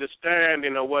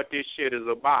understanding of what this shit is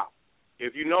about.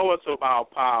 If you know it's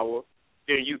about power,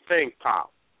 then you think power.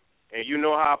 And you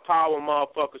know how power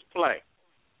motherfuckers play.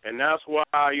 And that's why,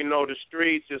 the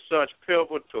streets is such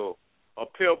a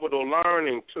pivotal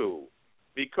learning tool.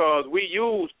 Because we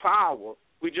use power,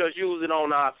 we just use it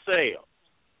on ourselves.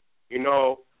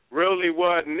 Really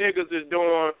what niggas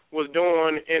was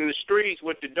doing in the streets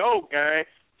with the dope gang,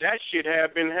 that shit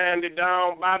had been handed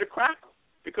down by the cracker.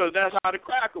 Because that's how the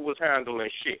cracker was handling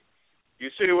shit. You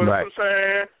see what I'm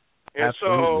saying? And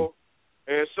so,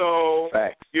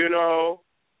 Facts.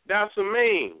 That's a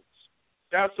means.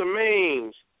 That's a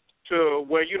means to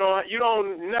where you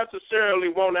don't necessarily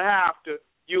want to have to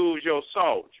use your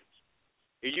soldiers.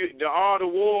 The art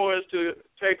of war is to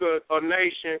take a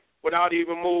nation without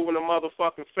even moving a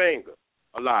motherfucking finger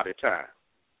a lot of times.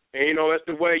 And, you know, it's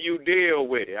the way you deal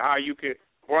with it, how you can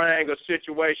bring a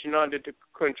situation under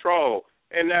control.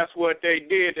 And that's what they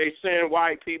did. They send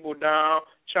white people down,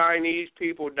 Chinese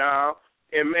people down,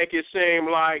 and make it seem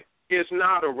like it's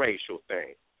not a racial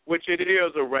thing, which it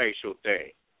is a racial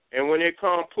thing. And when it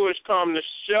push come to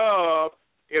shove,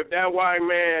 if that white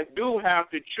man do have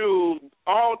to choose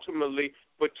ultimately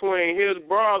between his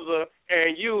brother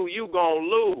and you gonna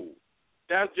lose.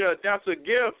 That's a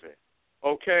given.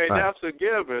 Okay, right. That's a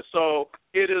given. So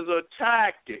it is a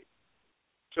tactic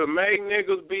to make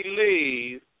niggas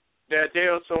believe that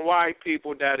there are some white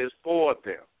people that is for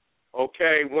them.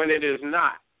 Okay, when it is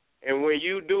not. And when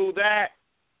you do that,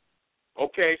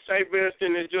 okay, say for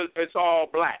instance it's all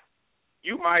black.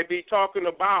 You might be talking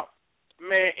about,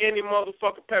 man, any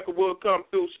motherfucker Peckerwood come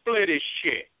through, split his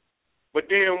shit. But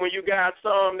then when you got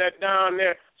some that down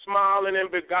there smiling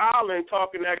and beguiling,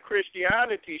 talking that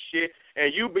Christianity shit,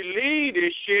 and you believe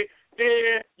this shit,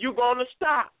 then you gonna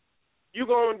stop. You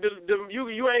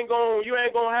ain't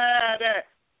gonna have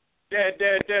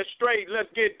that straight,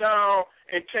 let's get down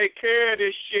and take care of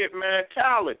this shit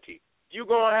mentality. You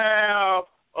gonna have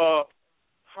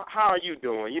how are you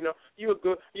doing? You know, you're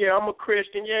good. Yeah, I'm a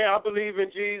Christian. Yeah, I believe in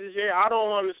Jesus. Yeah, I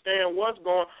don't understand what's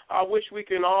going on. I wish we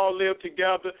can all live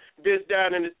together, this,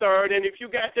 that, and the third. And if you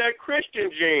got that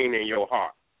Christian gene in your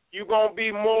heart, you're going to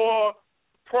be more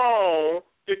prone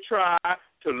to try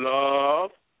to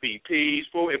love, be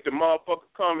peaceful. If the motherfucker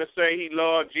come and say he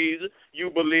loves Jesus, you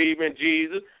believe in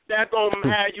Jesus, that's going to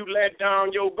have you let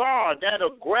down your guard. That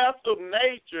aggressive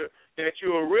nature that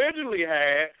you originally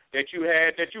had, that you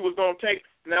was going to take.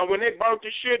 Now, when they burnt the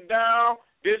shit down,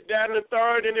 this, that, and the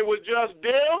third, and it was just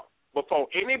them, before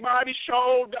anybody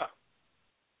showed up,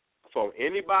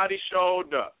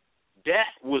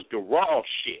 that was the raw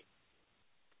shit.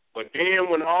 But then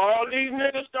when all these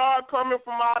niggas start coming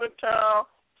from out of town,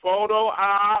 photo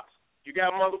ops, you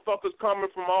got motherfuckers coming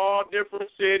from all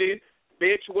different cities.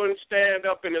 Bitch wouldn't stand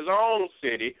up in his own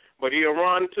city, but he'll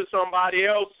run to somebody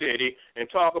else's city and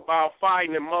talk about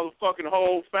fighting the motherfucking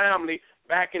whole family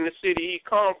back in the city he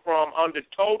come from under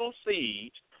total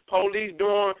siege. Police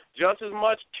doing just as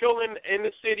much killing in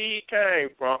the city he came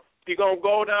from. He gonna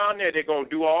go down there. They're gonna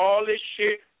do all this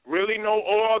shit. Really no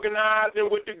organizing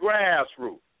with the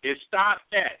grassroots. It stopped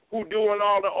that. Who doing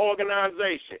all the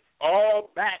organization?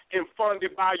 All backed and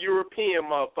funded by European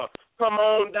motherfuckers. Come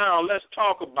on down. Let's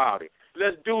talk about it.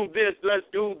 Let's do this. Let's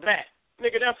do that.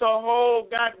 Nigga, that's a whole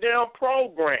goddamn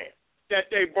program that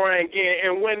they bring in.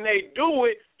 And when they do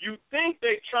it, you think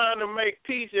they trying to make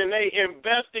peace and they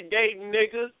investigating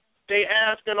niggas. They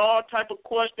asking all type of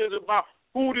questions about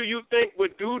who do you think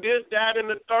would do this, that, and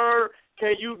the third.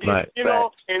 Can you get, right, you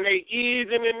know, and they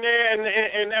easing in there,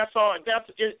 and that's all.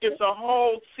 It's a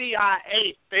whole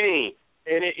CIA thing,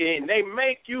 and they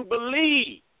make you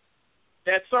believe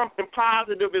that something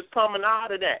positive is coming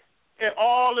out of that. And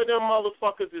all of them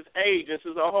motherfuckers is agents.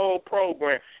 It's a whole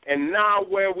program. And now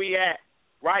where we at?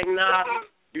 Right now,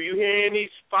 do you hear any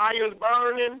fires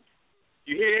burning?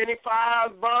 You hear any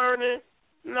fires burning?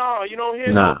 No, you don't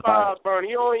hear no fires burning.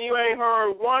 You ain't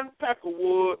heard one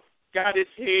Peckerwood got his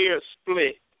hair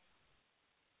split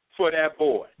for that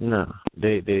boy. No,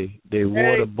 they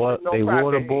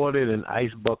waterboarded and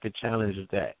ice bucket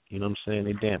challenged that. You know what I'm saying?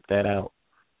 They damped that out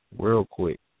real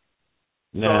quick.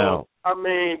 Now, so, I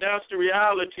mean, that's the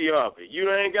reality of it. You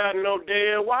ain't got no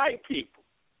dead white people.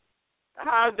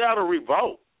 How's that a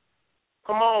revolt?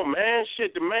 Come on, man.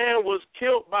 Shit, the man was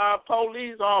killed by a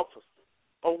police officer,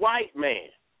 a white man,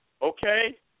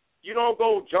 okay? You don't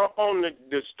go jump on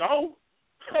the stove.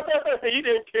 He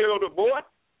didn't kill the boy.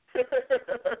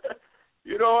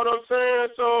 You know what I'm saying?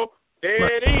 So,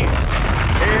 there it is.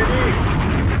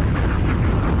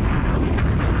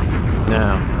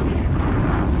 Now,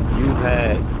 you've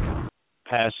had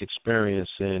past experience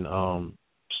in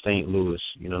St. Louis.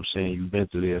 You know what I'm saying? You've been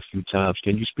through there a few times.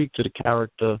 Can you speak to the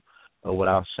character of what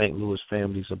our St. Louis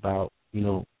family's about? You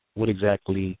know, what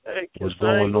exactly was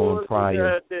going on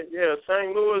prior? Yeah,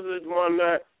 St. Louis is one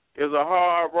that is a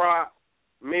hard rock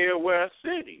Midwest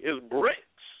city. It's bricks.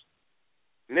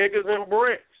 Niggas and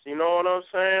bricks. You know what I'm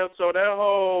saying? So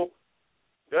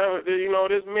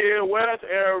this Midwest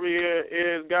area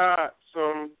is got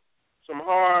some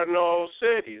hard-nosed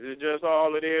cities. It's just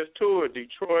all it is to it.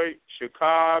 Detroit,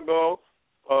 Chicago,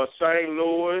 St.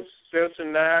 Louis,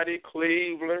 Cincinnati,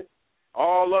 Cleveland,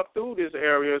 all up through this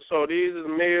area. So these is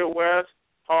Midwest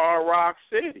hard rock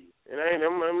cities. It ain't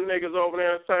them niggas over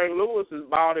there in St. Louis is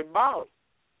bout it.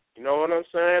 You know what I'm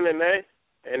saying? And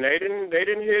they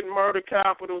didn't hit murder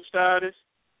capital status,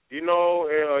 you know,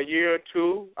 in a year or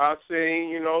two. I seen,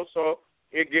 you know, so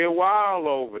it get wild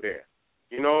over there.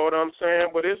 You know what I'm saying?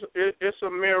 But it's a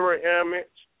mirror image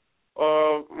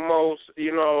of most,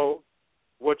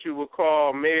 what you would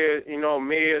call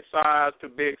mid-sized to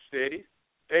big cities.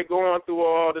 They going through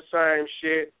all the same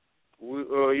shit,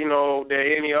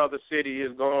 that any other city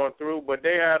is going through, but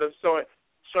they had a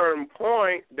certain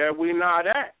point that we not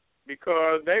at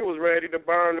because they was ready to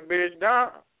burn the bitch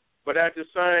down. But at the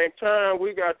same time,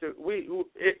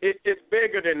 it's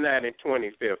bigger than that in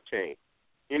 2015.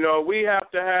 We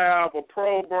have to have a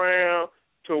program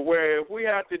to where if we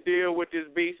have to deal with this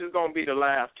beast, it's going to be the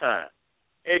last time.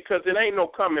 Because it ain't no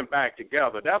coming back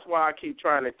together. That's why I keep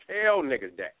trying to tell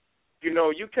niggas that.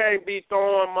 You can't be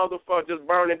throwing motherfuckers, just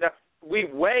burning down. We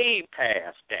way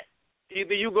past that.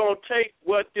 Either you going to take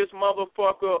what this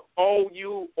motherfucker owe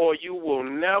you or you will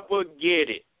never get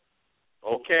it.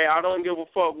 Okay? I don't give a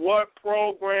fuck what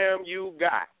program you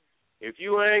got. If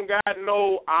you ain't got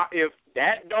if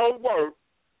that don't work,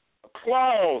 a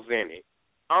clause in it,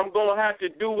 I'm going to have to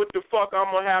do what the fuck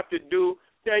I'm going to have to do,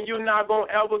 then you're not going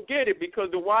to ever get it because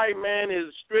the white man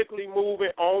is strictly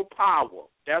moving on power.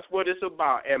 That's what it's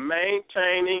about, and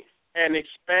maintaining and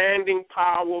expanding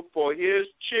power for his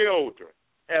children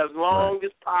as long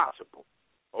as possible.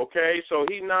 Okay? So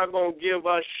he's not going to give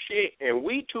us shit, and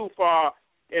we too far,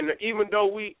 and even though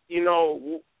we,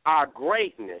 our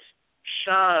greatness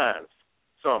shines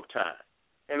sometimes,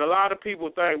 and a lot of people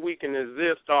think we can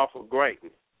exist off of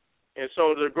greatness. And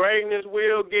so the greatness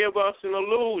will give us an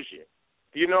illusion,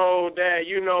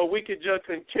 that, we could just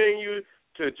continue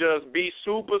to just be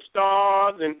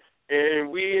superstars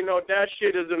and we, that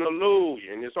shit is an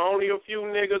illusion. It's only a few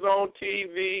niggas on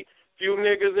TV, few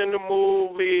niggas in the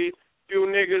movies, few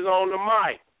niggas on the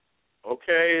mic.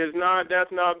 Okay,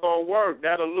 that's not going to work.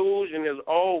 That illusion is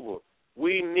over.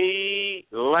 We need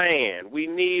land. We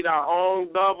need our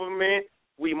own government.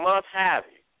 We must have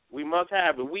it. We must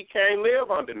have it. We can't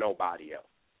live under nobody else.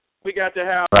 We got to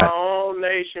have our own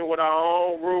nation with our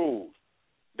own rules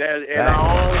and our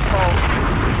own culture.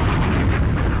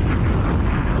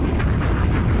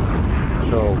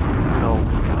 So,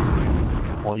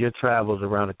 on your travels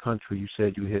around the country, you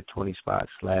said you hit 20 spots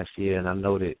last year, and I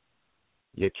know that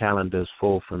your calendar is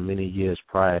full for many years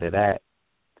prior to that.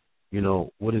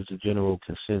 What is the general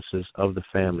consensus of the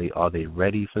family? Are they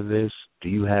ready for this? Do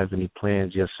you have any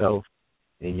plans yourself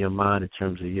in your mind in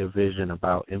terms of your vision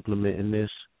about implementing this?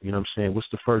 You know what I'm saying? What's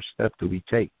the first step that we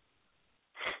take?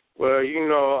 Well,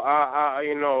 I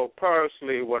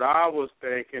personally, what I was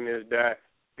thinking is that,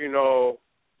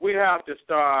 we have to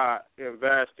start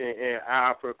investing in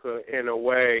Africa in a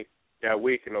way that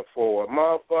we can afford.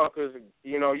 Motherfuckers,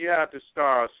 you have to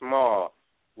start small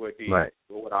with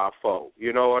with our folk.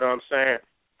 You know what I'm saying?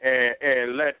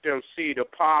 And let them see the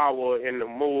power in the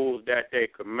moves that they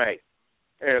could make.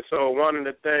 And so one of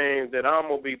the things that I'm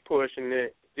going to be pushing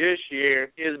this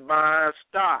year is buying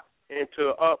stock into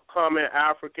upcoming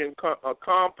African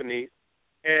companies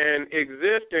and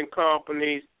existing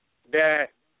companies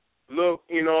that look,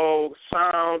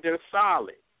 sound and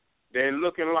solid. Then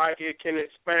looking like it can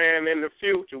expand in the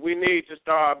future. We need to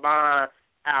start buying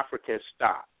African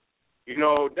stock.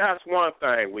 That's one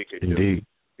thing we could do.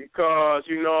 Because,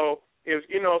 if,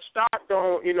 stock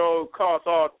don't, cost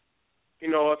all,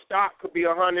 a stock could be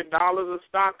 $100, a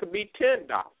stock could be $10.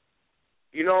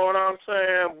 You know what I'm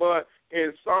saying? But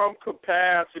in some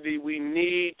capacity, we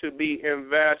need to be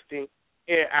investing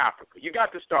in Africa. You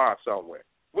got to start somewhere.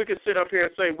 We can sit up here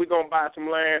and say we're going to buy some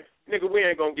land. Nigga, we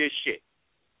ain't going to get shit.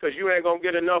 Because you ain't going to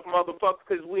get enough motherfuckers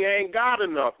because we ain't got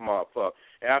enough motherfuckers.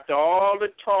 After all the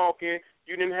talking,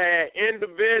 you didn't have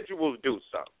individuals do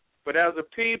something. But as a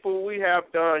people, we have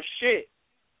done shit.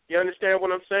 You understand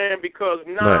what I'm saying? Because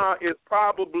now is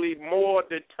probably more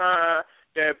the time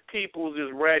that peoples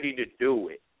is ready to do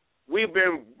it. We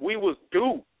was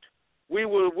duped. We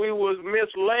was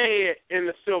misled in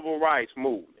the civil rights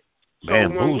movement. So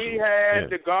when we had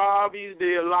the Garveys,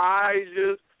 the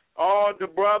Elijahs, all the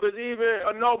brothers, even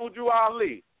a Noble Drew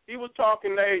Ali, he was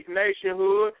talking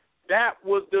nationhood. That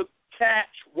was the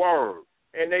catchword.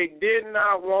 And they did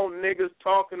not want niggas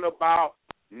talking about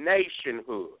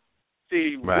nationhood.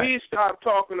 See, we stopped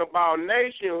talking about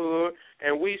nationhood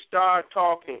and we start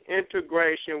talking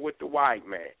integration with the white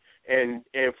man. And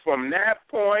from that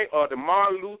point, or the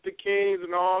Martin Luther Kings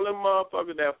and all them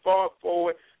motherfuckers that fought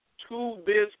for it, to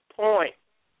this point,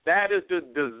 that is the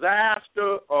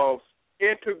disaster of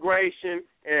integration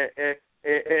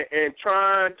and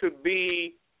trying to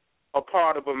be a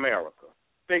part of America,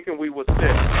 thinking we were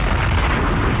citizens.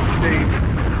 See,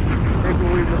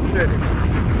 thinking we were citizens.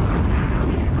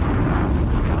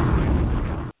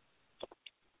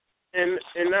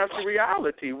 And that's the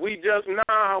reality. We just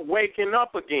now waking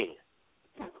up again.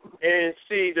 And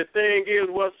see, the thing is,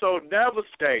 what's so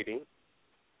devastating,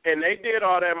 and they did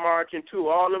all that marching too.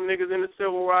 All them niggas in the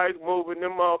civil rights movement,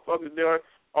 them motherfuckers doing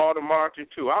all the marching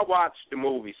too. I watched the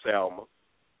movie Selma.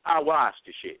 I watched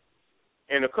the shit.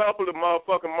 And a couple of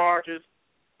motherfucking marches,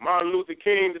 Martin Luther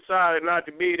King decided not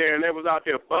to be there, and they was out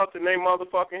there busting their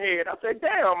motherfucking head. I said,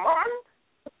 damn, Martin,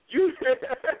 you,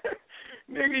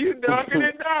 nigga, you dunking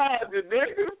and dodging,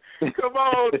 nigga. Come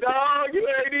on, dog, you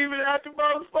ain't even at the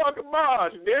motherfucking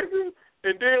march, nigga.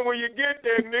 And then when you get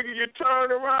there, nigga, you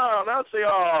turn around. I say,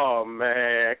 oh,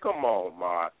 man, come on,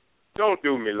 Martin. Don't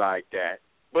do me like that.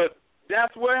 But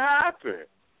that's what happened.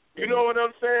 You know what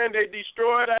I'm saying? They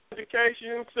destroyed our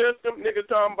education system. Niggas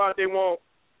talking about they want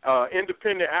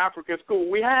independent African school.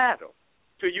 We had them.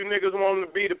 So you niggas wanted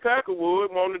to be the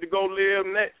Peckerwood, wanted to go live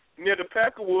near the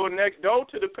Peckerwood, next door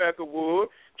to the Peckerwood,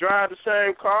 drive the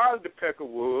same car as the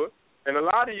Peckerwood, and a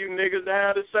lot of you niggas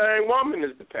had the same woman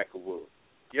as the Peckerwood.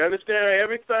 You understand?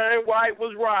 Everything white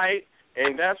was right,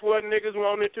 and that's what niggas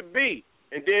wanted to be.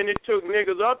 And then it took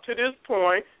niggas up to this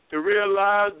point to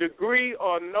realize, degree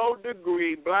or no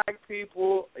degree, black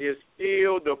people is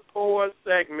still the poorest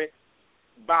segment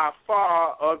by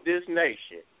far of this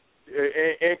nation.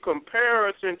 In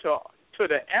comparison to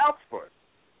the effort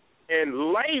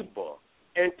and labor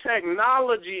and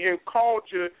technology and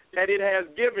culture that it has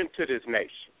given to this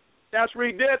nation. That's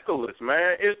ridiculous,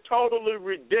 man. It's totally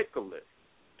ridiculous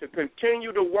to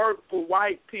continue to work for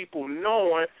white people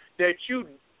knowing that you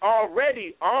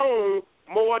already own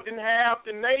more than half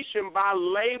the nation by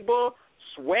labor,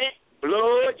 sweat,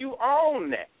 blood. You own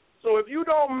that. So if you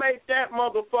don't make that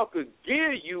motherfucker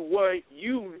give you what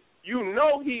you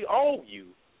know he owe you,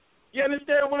 you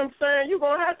understand what I'm saying? You're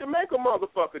going to have to make a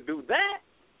motherfucker do that.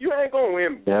 You ain't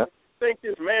going to think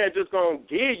this man just going to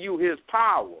give you his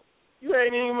power. You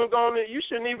ain't even going to, you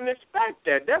shouldn't even expect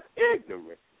that. That's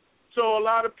ignorant. So a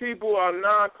lot of people are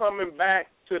not coming back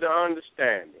to the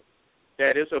understanding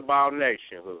that it's about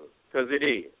nationhood, because it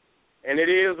is. And it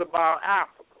is about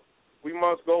Africa. We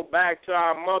must go back to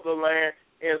our motherland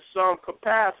in some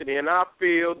capacity, and I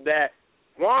feel that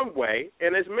one way,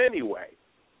 and there's many ways,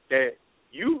 that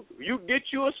you get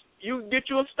you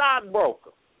a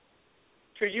stockbroker,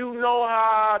 so you know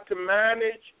how to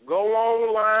manage, go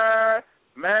online,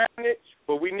 manage.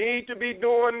 But we need to be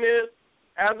doing this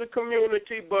as a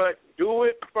community, but do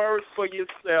it first for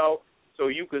yourself so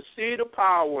you can see the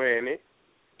power in it.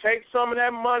 Take some of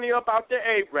that money up out the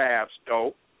Arab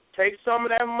stove. Take some of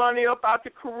that money up out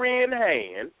the Korean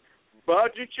hand.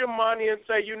 Budget your money and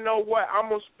say, you know what, I'm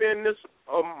going to spend this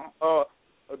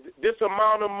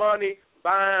amount of money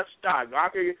buying stock.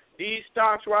 These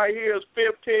stocks right here is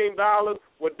 $15.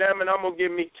 Well, damn it, I'm going to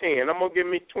give me 10. I'm going to give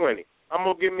me 20. I'm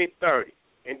going to give me 30.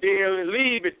 And then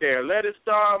leave it there. Let it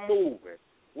start moving.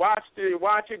 Watch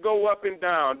it go up and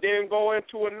down. Then go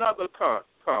into another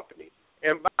company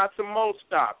and buy some more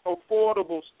stock,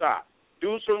 affordable stock.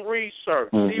 Do some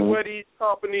research. See where these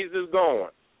companies is going.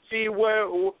 See where.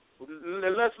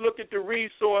 Let's look at the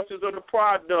resources of the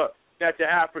product that the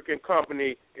African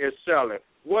company is selling.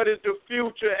 What is the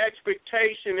future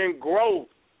expectation and growth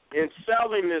in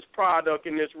selling this product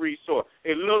and this resource?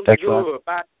 It looks good.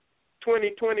 By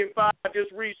 2025, this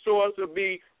resource will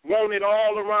be wanted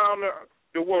all around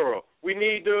the world. We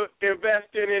need to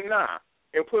invest in it now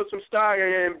and put some stock in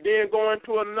it, and then go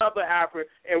into another Africa.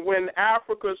 And when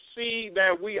Africa see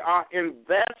that we are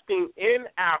investing in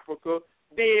Africa,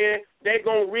 then they're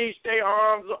going to reach their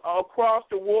arms across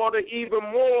the water even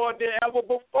more than ever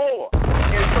before.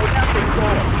 And so that's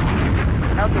important.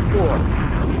 That's important.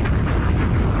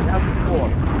 That's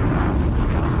important.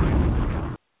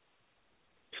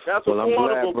 That's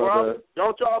affordable, brother.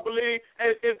 Don't y'all believe?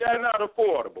 Is that not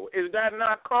affordable? Is that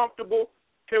not comfortable?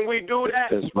 Can we do that?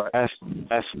 That's right.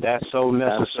 That's so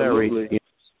necessary. Absolutely.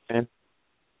 And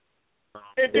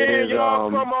then y'all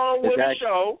come on with a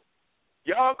show.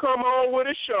 Y'all come on with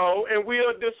a show, and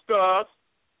we'll discuss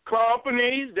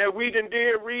companies that we done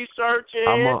did research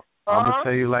in. I'm going to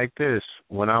tell you like this.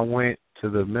 When I went to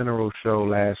the mineral show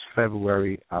last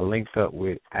February, I linked up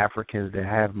with Africans that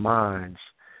have mines.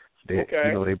 That,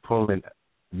 you know, they pulling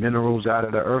minerals out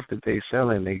of the earth that they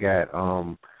selling. They got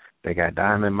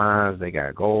diamond mines, they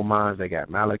got gold mines, they got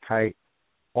malachite.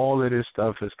 All of this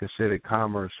stuff is considered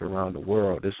commerce around the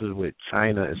world. This is what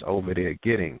China is over there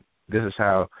getting. This is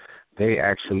how they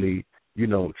actually, you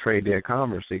know, trade their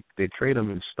commerce. They trade them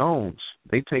in stones.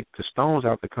 They take the stones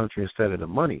out the country instead of the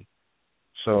money.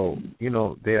 So, you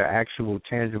know, there are actual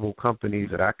tangible companies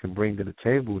that I can bring to the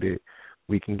table that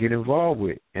we can get involved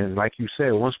with. And like you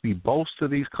said, once we bolster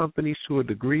these companies to a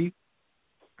degree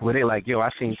where they're like, yo, I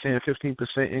seen 10,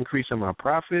 15% increase in my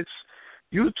profits,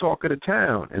 you're the talk of the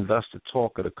town, and thus the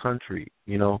talk of the country,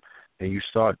 you know, and you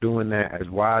start doing that as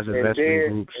wise investment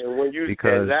groups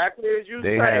because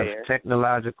they have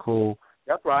technological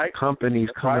companies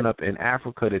coming up in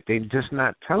Africa that they're just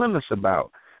not telling us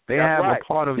about. They have a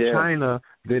part of China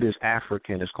that is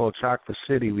African. It's called Chocolate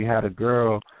City. We had a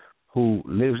girl who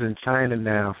lives in China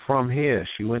now from here.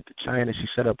 She went to China. She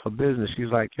set up her business.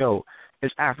 She's like, yo,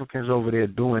 there's Africans over there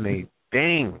doing a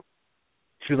thing.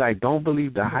 She's like, don't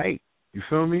believe the hype. You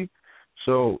feel me?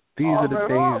 So these are the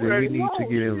things that we need to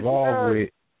get involved with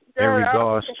in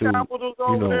regards to, you know.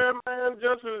 There, man,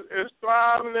 just as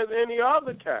thriving as any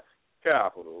other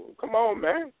capital. Come on,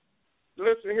 man.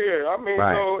 Listen here. I mean,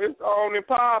 so it's on and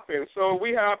popping. So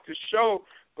we have to show,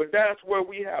 but that's where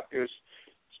we have to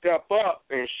step up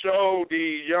and show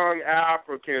these young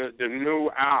Africans the new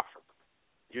Africa.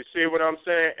 You see what I'm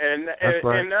saying? And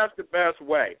that's the best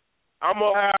way. I'm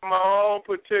going to have my own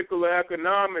particular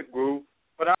economic group,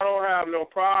 but I don't have no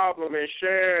problem in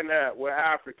sharing that with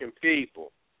African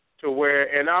people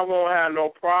and I won't have no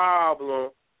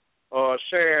problem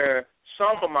sharing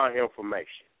some of my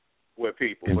information with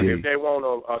people. Indeed. But if they want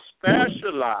a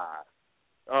specialized,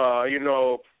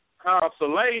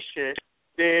 consolation,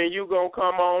 then you going to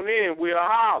come on in. We'll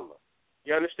holler.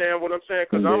 You understand what I'm saying?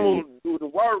 Because I'm going to do the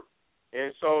work,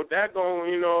 and so that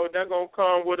going to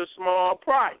come with a small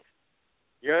price.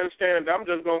 You understand? I'm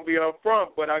just going to be up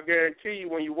front, but I guarantee you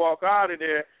when you walk out of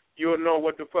there, you'll know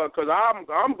what the fuck, because I'm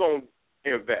going to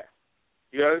invest.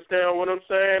 You understand what I'm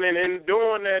saying? And in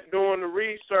doing that, doing the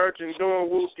research and doing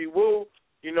woo-de-woo,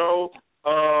 I'm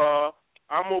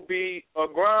going to be a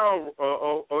brother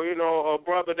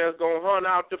that's going to hunt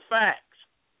out the facts.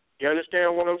 You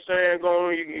understand what I'm saying?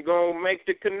 Going to make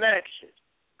the connections,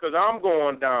 because I'm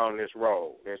going down this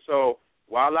road. And so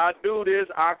while I do this,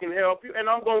 I can help you, and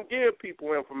I'm going to give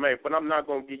people information, but I'm not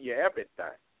going to give you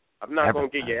everything. I'm not going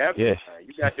to give you everything. Yes.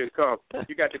 You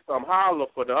got to come holler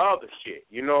for the other shit.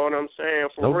 You know what I'm saying?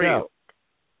 For real. Doubt.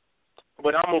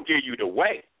 But I'm going to give you the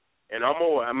way, and I'm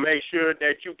going to make sure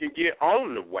that you can get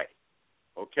on the way.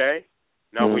 Okay?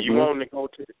 Now, when you want to go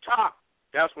to the top,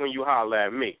 that's when you holler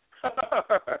at me.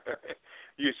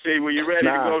 You see, when you're ready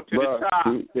to go to the top.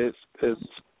 It's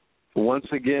once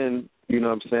again, you know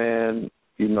what I'm saying,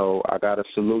 I got to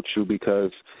salute you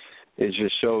because it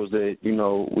just shows that,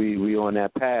 we on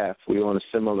that path. We on a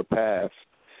similar path.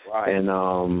 Right. And,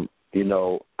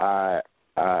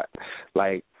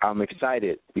 I'm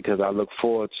excited because I look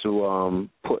forward to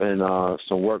putting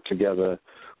some work together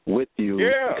with you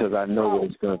because I know what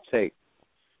it's going to take.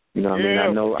 You know what I mean?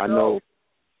 I know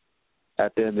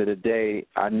at the end of the day,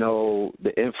 I know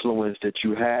the influence that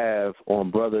you have on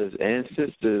brothers and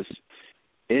sisters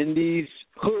in these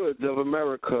hoods of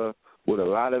America with a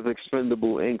lot of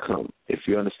expendable income, if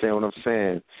you understand what I'm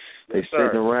saying. They're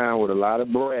sitting around with a lot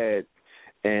of bread,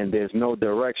 and there's no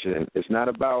direction. It's not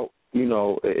about, we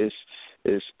look,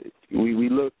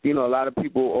 a lot of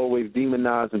people always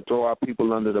demonize and throw our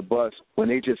people under the bus when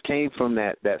they just came from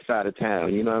that side of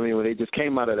town, you know what I mean, when they just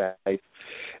came out of that life,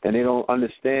 and they don't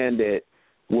understand that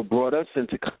what brought us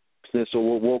into consciousness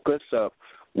or what woke us up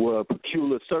were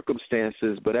peculiar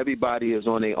circumstances, but everybody is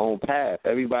on their own path.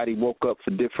 Everybody woke up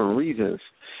for different reasons.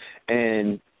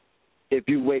 And if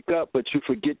you wake up but you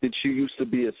forget that you used to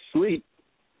be asleep,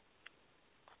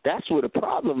 that's where the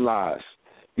problem lies.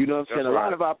 You know what I'm saying? Right. A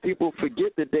lot of our people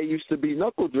forget that they used to be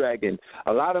knuckle dragging.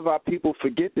 A lot of our people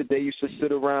forget that they used to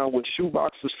sit around with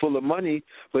shoeboxes full of money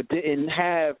but didn't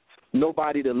have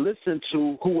nobody to listen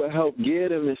to who would help guide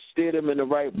them and steer them in the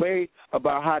right way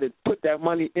about how to put that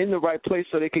money in the right place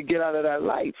so they could get out of that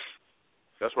life.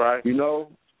 That's right. But you know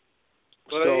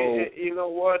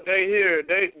what? They hear.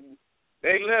 They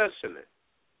listening.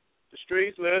 The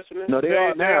streets listening. No, they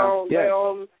are now.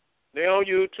 They on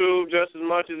YouTube just as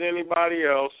much as anybody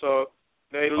else, so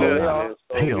they listening.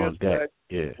 They on that.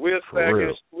 Yeah. We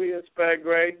expect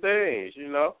great things,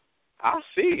 I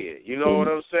see it. You know what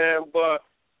I'm saying? But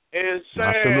in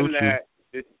saying that,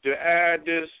 to add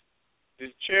this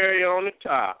cherry on the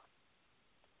top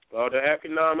of the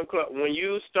economic club, when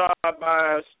you start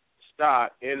buying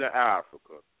stock in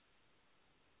Africa,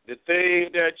 the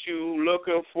things that you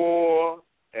looking for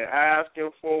and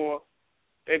asking for,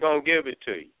 they're going to give it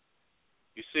to you.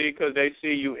 You see, because they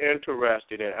see you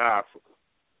interested in Africa.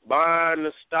 Buying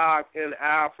the stock in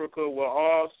Africa will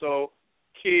also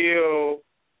kill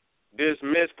this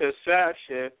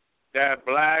misconception that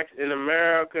blacks in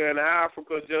America and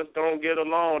Africa just don't get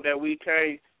along, that we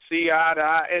can't see eye to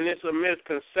eye, and it's a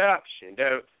misconception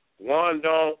that one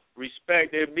don't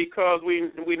respect it because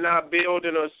we're not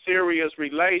building a serious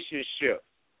relationship,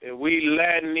 and we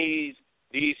letting these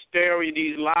these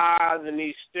lies and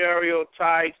these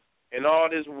stereotypes and all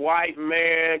this white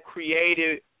man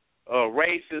created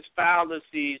racist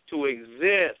fallacies to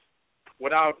exist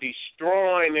without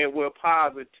destroying it with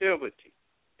positivity.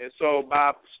 And so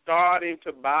by starting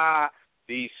to buy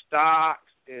these stocks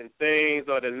and things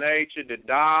of the nature, the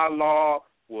dialogue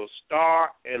will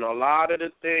start, and a lot of the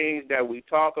things that we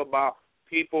talk about,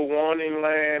 people wanting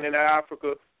land in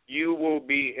Africa, you will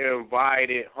be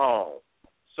invited home.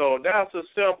 So that's a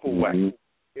simple way.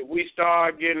 If we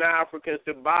start getting Africans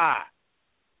to buy,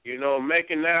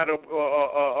 making that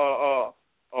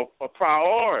a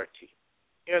priority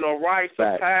in a rites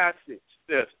of passage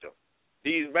system,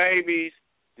 these babies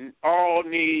all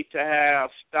need to have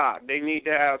stock. They need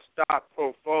to have stock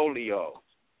portfolios.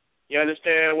 You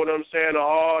understand what I'm saying?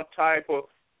 All type of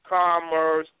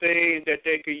commerce things that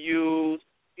they could use,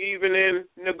 even in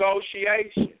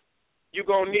negotiation. You're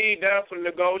going to need that for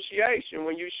negotiation.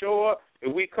 When you show up,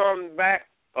 if we come back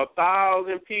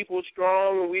 1,000 people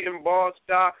strong and we embark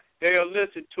stock, they'll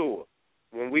listen to it.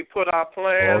 When we put our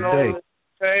plan on the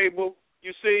table,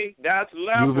 you see, that's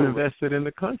leverage. You've invested in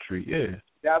the country, yeah.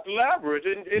 That's leverage.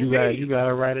 You got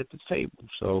it right at the table.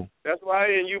 So that's why,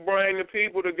 and you bring the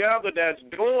people together that's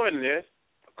doing this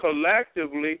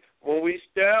collectively. When we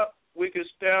can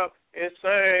step in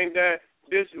saying that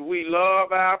we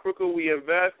love Africa, we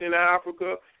invest in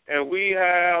Africa, and we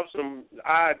have some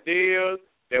ideas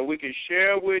that we can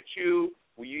share with you.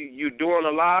 You're doing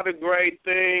a lot of great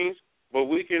things, but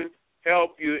we can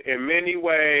help you in many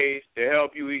ways to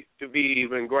help you to be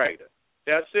even greater.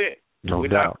 That's it. We're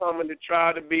not coming to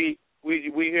try to be,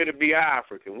 we're here to be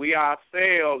African. We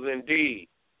ourselves indeed,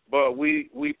 but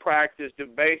we practice the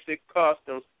basic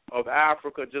customs of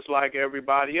Africa just like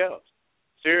everybody else.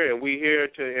 Seriously, we here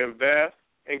to invest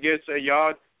and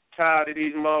y'all tired of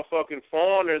these motherfucking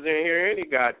foreigners in here any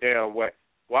goddamn way.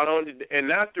 Why don't? And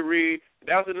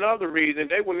that's another reason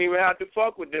they wouldn't even have to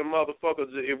fuck with them motherfuckers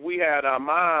if we had our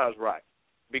minds right,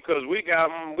 because we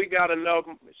got enough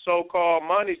so-called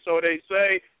money, so they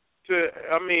say.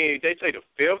 They say the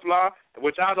fifth law,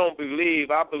 which I don't believe.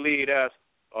 I believe that's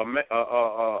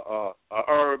a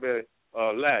urban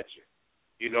legend.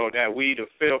 That we the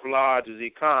fifth largest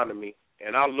economy,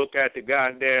 and I look at the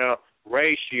goddamn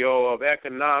ratio of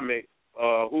economic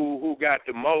who got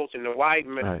the most, and the white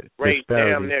man rate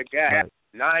damn near got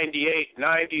 98,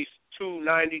 92,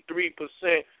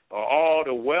 93% of all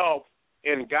the wealth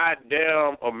in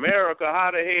goddamn America.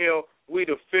 How the hell we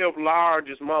the fifth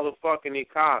largest motherfucking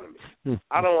economy?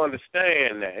 I don't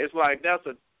understand that. It's like that's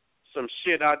some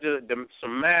shit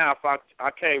some math I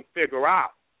can't figure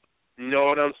out. You know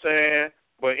what I'm saying?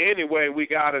 But anyway, we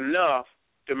got enough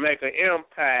to make an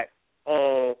impact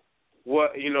on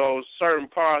certain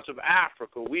parts of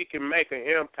Africa. We can make an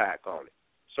impact on it.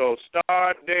 So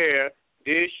start there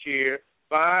this year.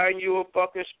 Find you a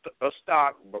fucking a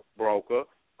stockbroker,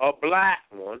 a black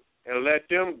one, and let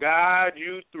them guide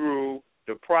you through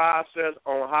the process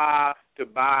on how to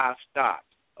buy stocks.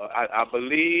 I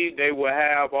believe they will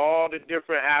have all the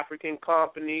different African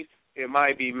companies. It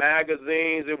might be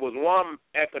magazines. It was one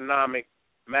economic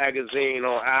magazine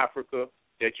on Africa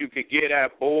that you could get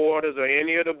at Borders or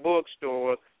any of the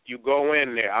bookstores. You go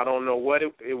in there. I don't know what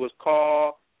it was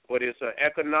called, but it's an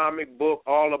economic book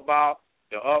all about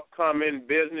the upcoming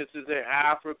businesses in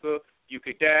Africa. You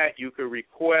could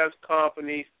request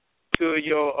companies to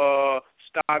your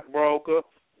stockbroker,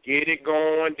 get it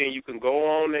going. Then you can go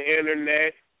on the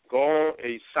internet, go on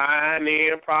and sign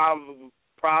in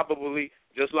probably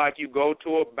just like you go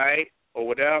to a bank or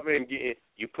whatever, and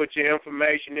you put your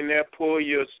information in there, pull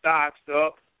your stocks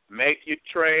up, make your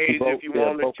trades if you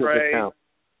want to trade.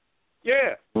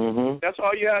 Yeah, that's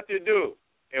all you have to do.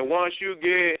 And once you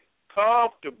get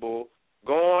comfortable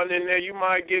going in there, you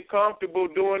might get comfortable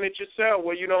doing it yourself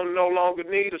where you don't no longer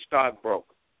need a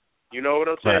stockbroker. You know what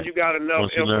I'm saying? Right. You got enough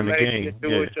information to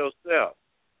do it yourself.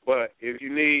 But if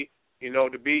you need,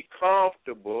 to be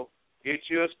comfortable, get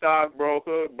you a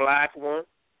stockbroker, a black one.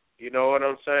 You know what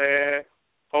I'm saying?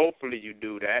 Hopefully you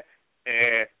do that.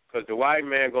 And because the white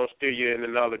man going to steer you in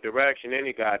another direction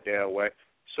any goddamn way.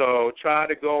 So try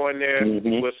to go in there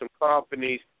with some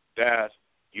companies that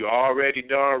you already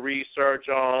done research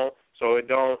on, so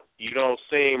you don't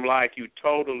seem like you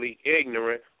totally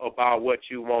ignorant about what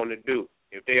you want to do.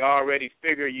 If they already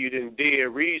figure you done did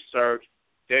research,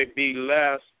 they'd be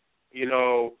less,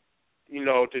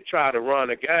 to try to run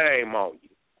a game on you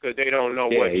because they don't know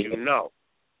what you know.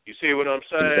 You see what I'm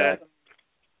saying?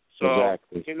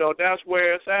 Exactly. So, that's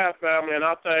where it's at, family, and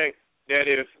I think that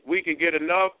if we could get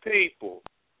enough people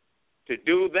to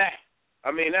do that,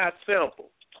 that's simple.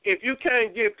 if you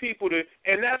can't get people to,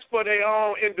 and that's for their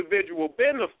own individual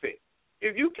benefit.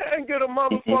 If you can't get a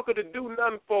motherfucker to do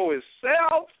nothing for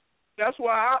himself, that's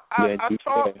why I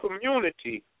talk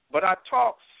community, but I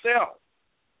talk self.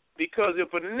 Because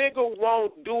if a nigga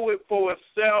won't do it for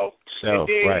himself, and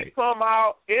then he come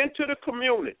out into the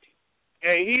community,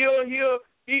 and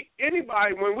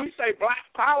anybody, when we say Black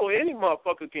Power, any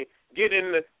motherfucker can get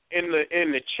in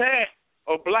the chant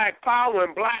of Black Power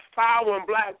and Black Power and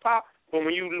Black Power. But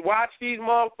when you watch these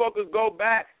motherfuckers go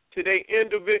back to their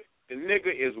individual, the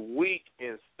nigga is weak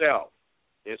in self.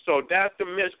 And so that's the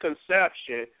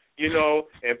misconception,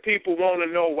 and people want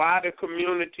to know why the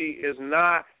community is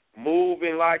not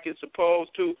moving like it's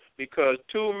supposed to, because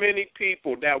too many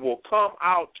people that will come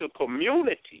out to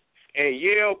community and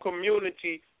yell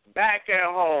community back at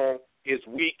home is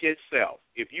weak itself.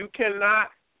 If you cannot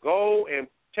go and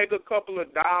take a couple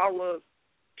of dollars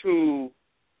to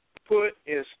put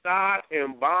in stock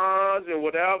and bonds and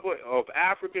whatever of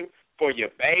African for your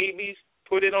babies,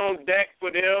 put it on deck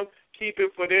for them, keep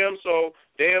it for them so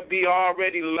they'll be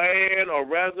already land or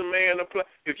resume and a place.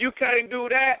 If you can't do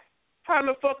that, how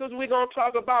the fuck is we going to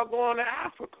talk about going to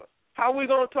Africa? How we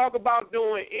going to talk about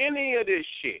doing any of this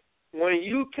shit when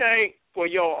you can't, for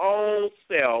your own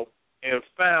self and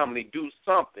family, do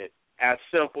something as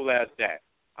simple as that?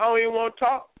 I don't even want to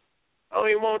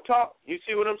talk. You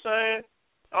see what I'm saying?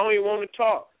 I don't even want to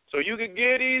talk. So you can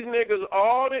give these niggas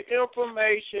all the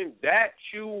information that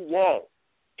you want.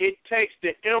 It takes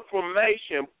the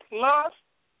information plus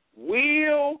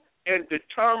will and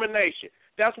determination.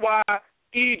 That's why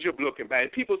Egypt looking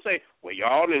bad. People say, well,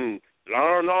 y'all didn't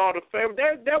learn all the family.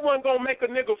 That wasn't going to make a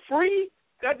nigga free.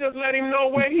 That just let him know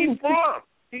where he's from.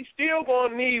 He's still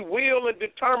going to need will and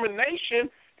determination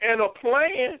and a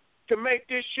plan to make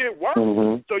this shit work.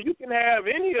 So you can have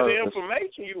any of the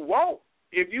information you want.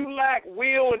 If you lack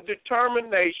will and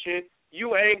determination,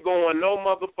 you ain't going no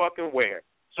motherfucking where.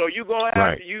 So you going to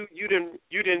have to, you done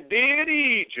did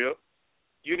Egypt.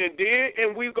 You done did,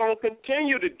 and we're going to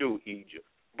continue to do Egypt.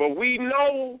 But we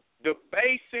know the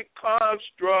basic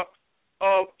construct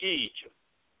of Egypt.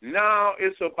 Now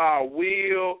it's about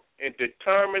will and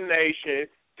determination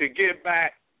to get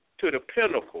back to the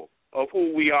pinnacle of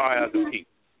who we are as a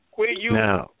people. Quit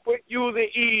using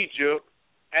Egypt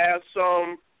as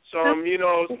some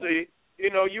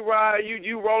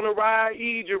you want to ride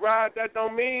Egypt, that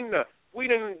don't mean nothing. We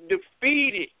done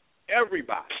defeated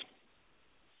everybody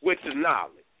with the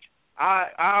knowledge.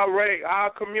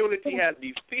 Our community has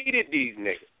defeated these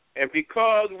niggas. And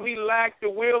because we lack the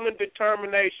will and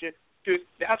determination,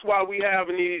 that's why we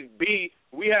having these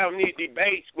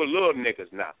debates with little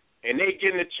niggas now. And they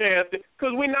getting a chance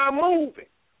because we not moving.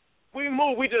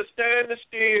 We just standing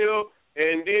still.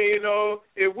 And then,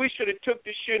 if we should have took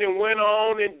the shit and went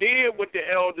on and did what the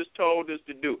elders told us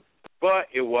to do. But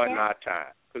it wasn't our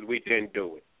time because we didn't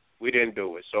do it.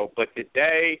 So, but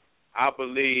today, I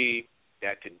believe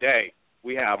that today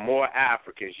we have more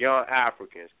Africans, young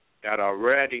Africans, that are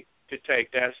ready to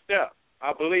take that step.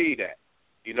 I believe that.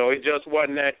 It just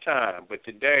wasn't that time. But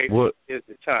today is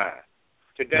the time.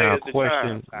 Today is the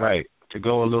time. Right. To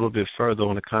go a little bit further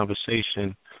on the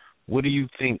conversation, what do you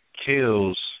think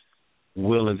kills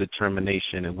will and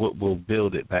determination, and what will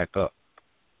build it back up?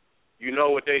 You know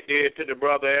what they did to the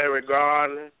brother Eric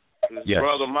Gardner, his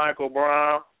brother Michael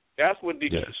Brown? That's what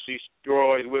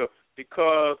destroys will,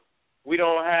 because we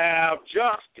don't have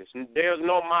justice. There's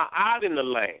no ma'at in the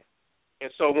land.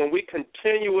 And so when we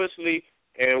continuously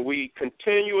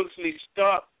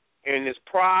stuck in this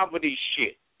poverty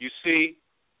shit, you see,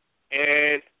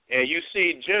 and you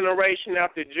see generation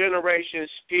after generation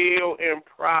still in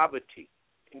poverty.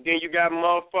 And then you got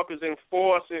motherfuckers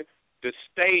enforcing the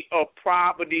state of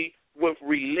poverty with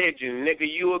religion. Nigga,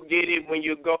 you'll get it when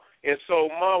you go. And so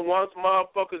once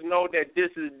motherfuckers know that this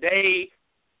is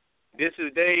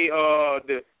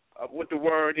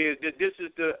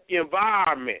the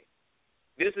environment.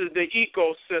 This is the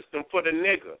ecosystem for the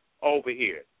nigga over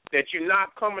here. That you're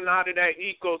not coming out of that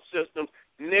ecosystem.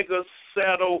 Niggas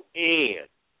settle in.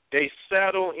 They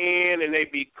settle in and they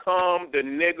become the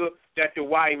nigga that the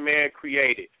white man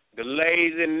created. The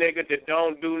lazy nigga that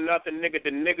don't do nothing, nigga.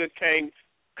 The nigga can't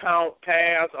count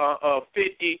past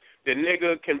 50. The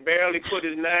nigga can barely put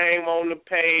his name on the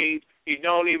page. He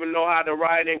don't even know how to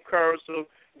write in cursive.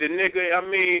 The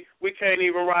nigga, we can't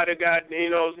even write a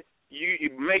you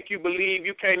make you believe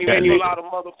you can't even do a lot of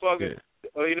motherfuckers,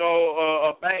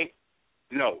 a bank.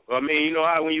 No. You know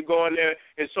how when you go in there,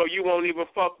 and so you won't even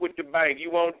fuck with the bank.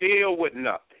 You won't deal with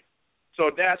nothing. So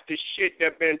that's the shit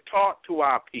that's been taught to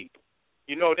our people.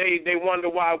 They wonder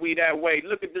why we that way.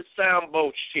 Look at the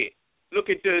Sambo shit. Look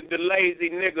at the lazy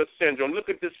nigger syndrome. Look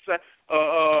at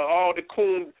all the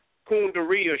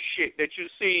Kundaria shit that you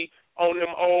see on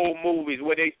them old movies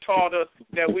where they taught us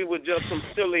that we were just some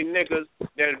silly niggas,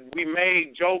 that we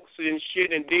made jokes and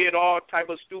shit and did all type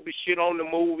of stupid shit on the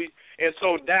movies. And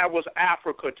so that was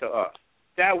Africa to us.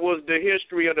 That was the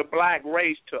history of the black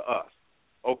race to us,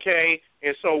 okay?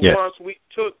 And so once we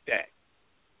took that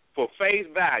for face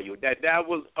value, that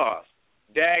was us,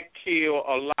 that killed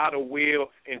a lot of will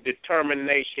and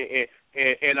determination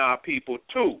in our people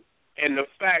too. And the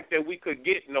fact that we could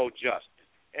get no justice.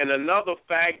 And another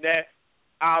fact that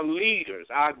our leaders,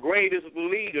 our greatest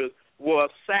leaders, were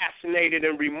assassinated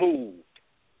and removed.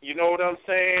 You know what I'm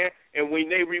saying? And when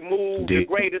they remove the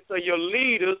greatest of your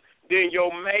leaders, then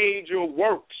your major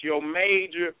works, your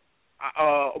major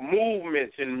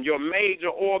movements, and your major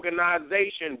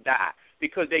organization die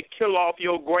because they kill off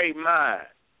your great mind.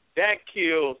 That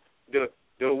kills the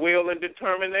will and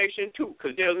determination too,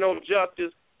 because there's no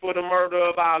justice for the murder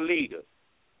of our leaders.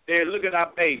 Look at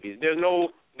our babies. There's no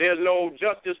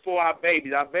justice for our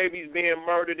babies. Our babies being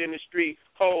murdered in the street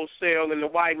wholesale, and the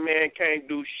white man can't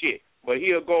do shit. But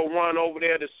he'll go run over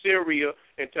there to Syria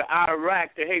and to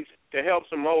Iraq to help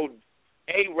some old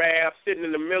Arab sitting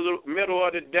in the middle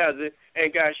of the desert,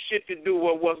 ain't got shit to do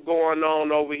with what's going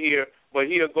on over here, but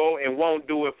he'll go and won't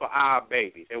do it for our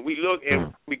babies. And we look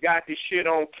and we got this shit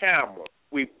on camera.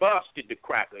 We busted the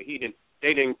cracker.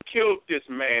 They done killed this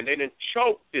man. They done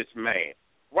choked this man.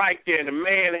 Right there, the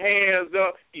man hands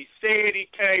up. He said he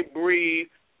can't breathe.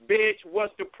 Bitch,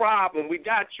 what's the problem? We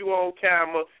got you on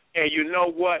camera, and you know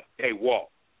what? They walk.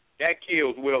 That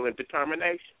kills will and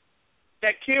determination.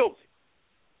 That kills it.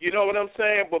 You know what I'm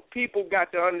saying? But people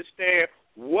got to understand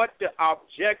what the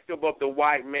objective of the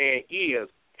white man is,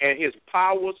 and his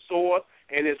power source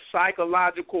and his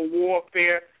psychological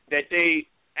warfare that they're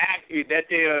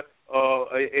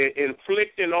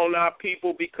inflicting on our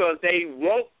people because they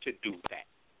want to do that.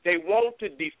 They want to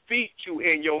defeat you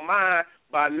in your mind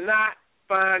by not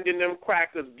finding them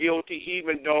crackers guilty,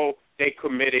 even though they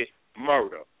committed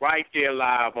murder right there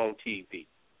live on TV.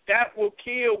 That will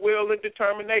kill will and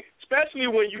determination, especially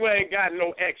when you ain't got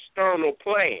no external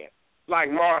plan, like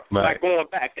going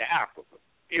back to Africa.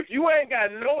 If you ain't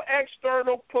got no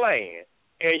external plan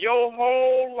and your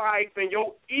whole life and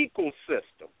your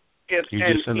ecosystem is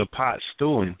just in the pot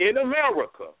stewing in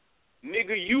America,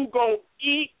 nigga, you gonna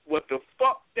eat what the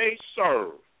fuck they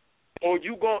serve, or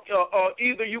you gonna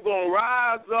either you gonna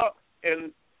rise up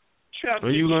and chest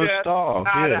or you gonna starve.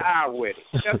 Eye to eye with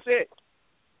it. That's it.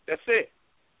 That's it.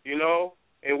 You know,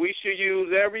 and we should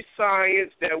use every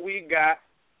science that we got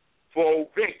for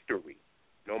victory.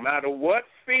 No matter what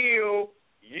field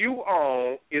you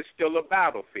own, it's still a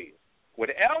battlefield.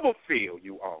 Whatever field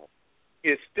you own,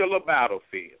 it's still a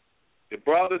battlefield. The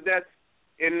brothers that's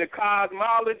in the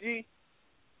cosmology,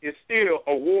 it's still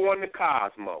a war in the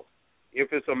cosmos.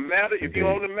 If it's if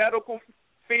you're on the medical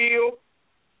field,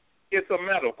 it's a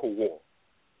medical war.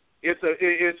 It's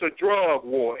a drug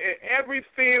war. Every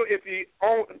field, if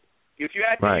you're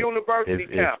at the university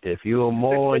campus, if you're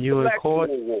more and you're in court,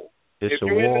 war. It's a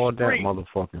war on that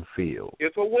motherfucking field.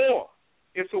 It's a war.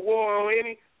 It's a war on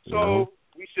any. So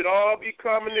we should all be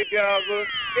coming together,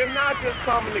 and not just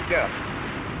coming together.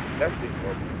 That's it,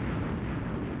 brother.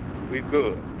 We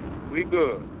good. We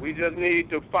good. We just need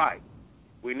to fight.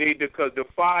 We need to, because the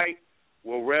fight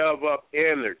will rev up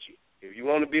energy. If you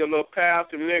want to be a little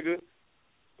passive nigga,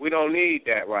 we don't need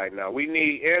that right now. We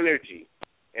need energy.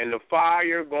 And the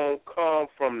fire going to come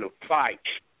from the fight.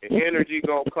 The energy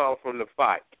going to come from the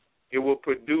fight. It will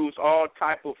produce all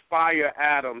type of fire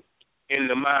atoms in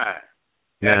the mind.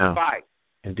 That fight.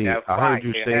 Indeed. I heard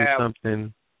you say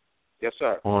something. Yes,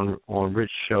 sir. On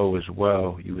Rich's show as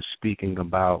well. You were speaking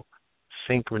about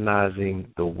synchronizing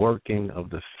the working of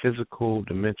the physical,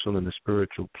 the mental, and the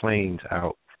spiritual planes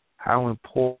out. How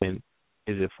important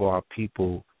is it for our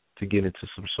people to get into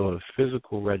some sort of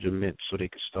physical regiment so they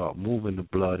can start moving the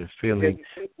blood and feeling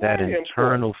that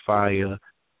internal fire?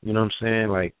 You know what I'm saying?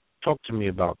 Like, talk to me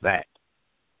about that.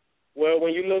 Well,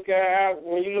 when you look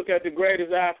at the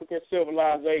greatest African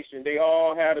civilization, they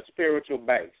all had a spiritual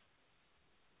base.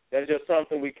 That's just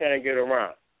something we can't get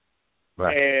around.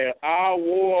 Right. And our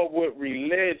war with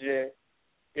religion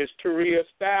is to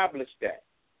reestablish that.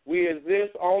 We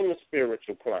exist on the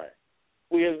spiritual plane.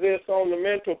 We exist on the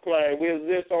mental plane. We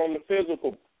exist on the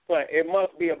physical plane. It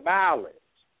must be a balance.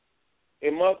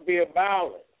 It must be a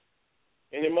balance.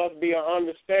 And it must be an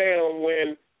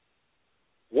understanding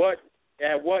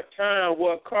at what time,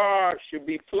 what card should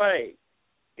be played.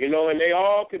 You know, and they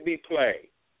all could be played.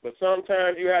 But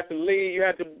sometimes you have to lead. You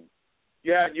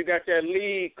got that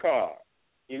lead card.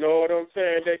 You know what I'm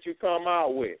saying, that you come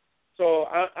out with. So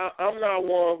I'm not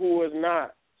one who is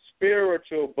not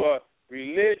spiritual, but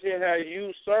religion has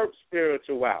usurped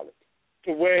spirituality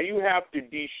to where you have to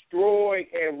destroy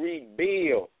and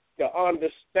rebuild the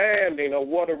understanding of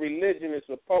what a religion is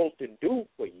supposed to do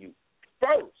for you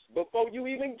first before you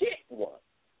even get one.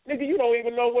 Nigga, you don't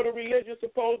even know what a religion is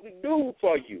supposed to do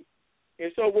for you.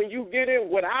 And so when you get in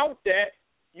without that,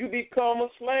 you become a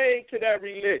slave to that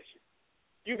religion.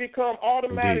 You become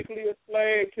automatically a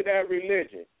slave to that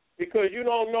religion because you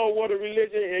don't know what a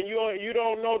religion, and you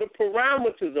don't know the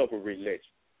parameters of a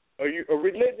religion. A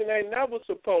religion ain't never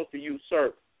supposed to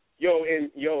usurp your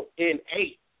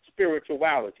innate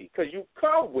spirituality because you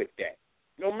come with that.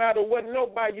 No matter what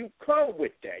nobody, you come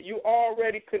with that. You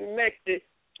already connected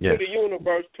to the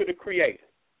universe, to the Creator.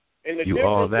 And the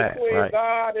difference between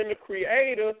God and the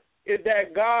Creator is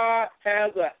that God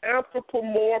has an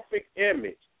anthropomorphic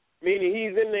image, meaning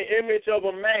he's in the image of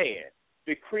a man.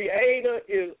 The Creator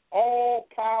is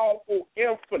all-powerful,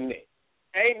 infinite.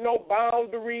 Ain't no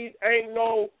boundaries, ain't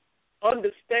no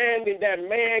understanding that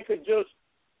man could just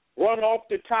run off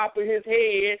the top of his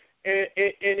head, and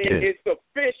it's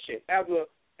sufficient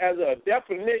as a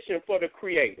definition for the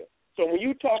Creator. So when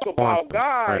you talk about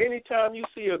God, anytime you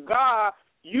see a God,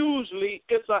 usually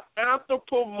it's an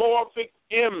anthropomorphic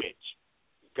image.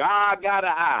 God got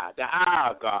an eye, the eye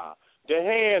of God, the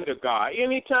hand of God.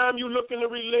 Anytime you look in the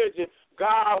religion,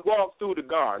 God walked through the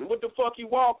garden. What the fuck he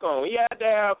walk on? He had to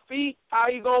have feet. How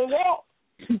he gonna walk?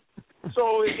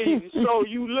 So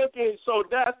you looking. So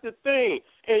that's the thing.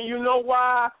 And you know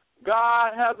why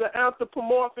God has an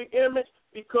anthropomorphic image?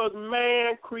 Because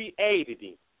man created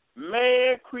him.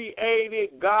 Man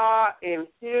created God in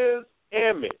his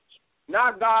image.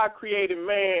 Not God created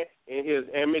man in his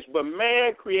image, but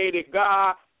man created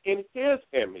God in his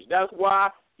image. That's why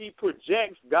he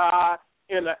projects God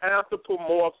in an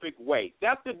anthropomorphic way.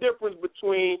 That's the difference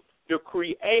between the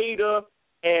Creator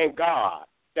and God.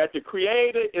 That the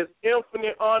Creator is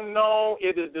infinite, unknown.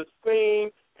 It is the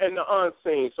seen and the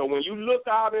unseen. So when you look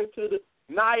out into the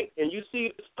night and you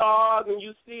see the stars and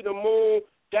you see the moon,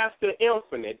 that's the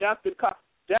infinite.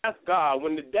 That's God.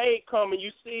 When the day comes and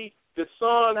you see the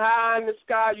sun high in the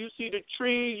sky, you see the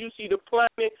trees, you see the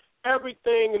planet,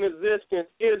 everything in existence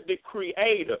is the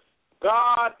Creator.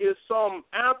 God is some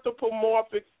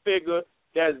anthropomorphic figure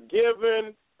that's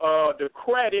given the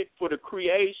credit for the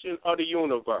creation of the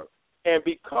universe. And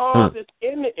because it's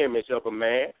in the image of a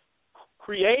man,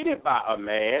 created by a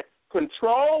man,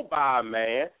 controlled by a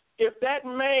man, if that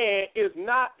man is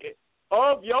not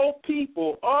of your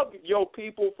people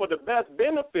for the best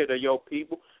benefit of your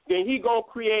people, then he going to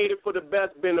create it for the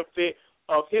best benefit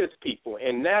of his people.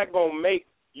 And that going to make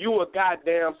you a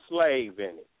goddamn slave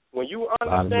in it. When you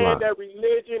understand that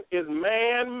religion is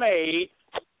man-made,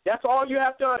 that's all you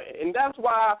have to, and that's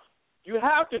why you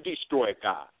have to destroy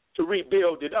God to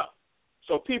rebuild it up.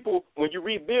 So people, when you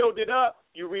rebuild it up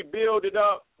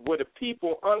where the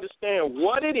people understand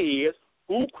what it is,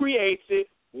 who creates it,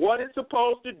 what it's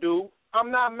supposed to do. I'm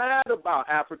not mad about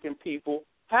African people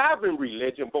having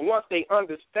religion, but once they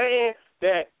understand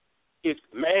that it's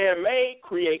man-made,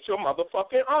 create your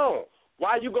motherfucking own.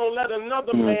 Why you going to let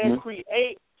another man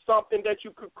create something that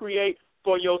you could create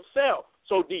for yourself?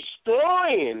 So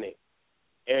destroying it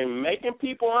and making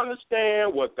people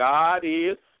understand what God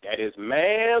is, that is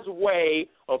man's way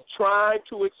of trying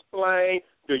to explain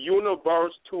the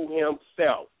universe to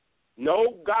himself.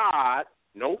 No God,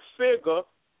 no figure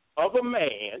of a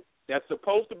man that's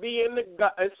supposed to be in the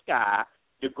sky,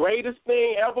 the greatest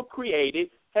thing ever created,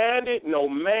 handed no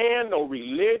man, no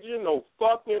religion, no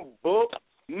fucking book,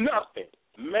 nothing.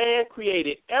 Man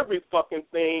created every fucking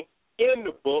thing in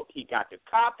the book. He got the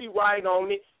copyright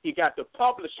on it. He got the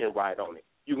publishing right on it.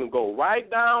 You can go right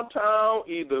downtown,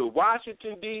 either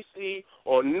Washington, D.C.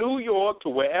 or New York, to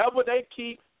wherever they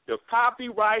keep the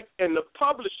copyright and the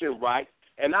publishing rights,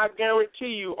 and I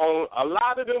guarantee you on a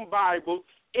lot of them Bibles,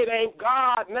 it ain't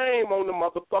God's name on the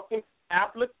motherfucking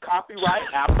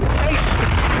copyright application.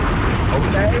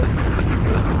 Okay?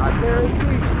 I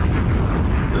guarantee you.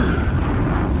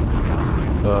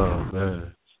 Oh,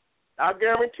 man. I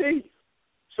guarantee you.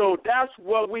 So that's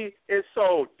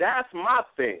that's my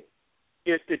thing,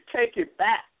 is to take it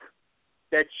back,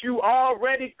 that you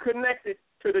already connected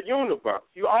to the universe.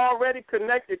 You already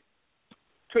connected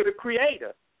to the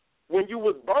Creator. When you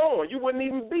was born, you wouldn't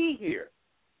even be here.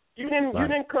 You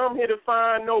didn't come here to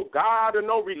find no God or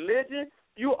no religion.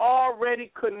 You already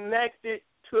connected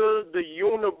to the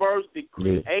universe, the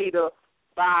Creator,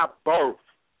 by birth.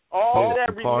 All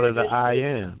that religion, part of the I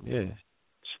am,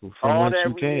 from whence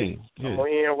you came. Come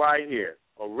in right here.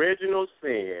 Original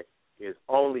sin is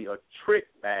only a trick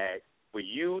bag for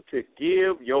you to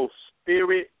give your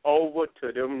spirit over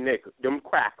to them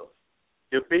crackers,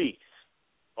 the beast.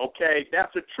 Okay,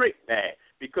 that's a trick bag.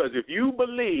 Because if you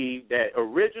believe that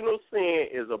original sin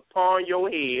is upon your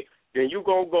head, then you're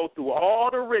going to go through all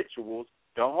the rituals,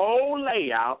 the whole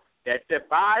layout, that the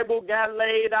Bible got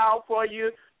laid out for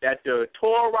you, that the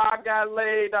Torah got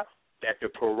laid out, that the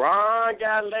Quran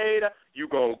got laid out. You're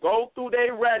going to go through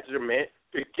their regiment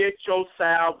to get your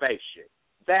salvation.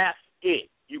 That's it.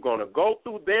 You're going to go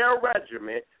through their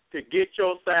regiment to get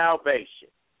your salvation.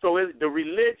 So the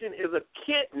religion is a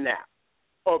kidnap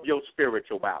of your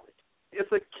spirituality.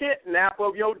 It's a kidnap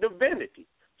of your divinity.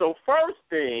 So first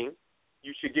thing,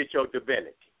 you should get your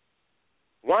divinity.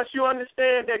 Once you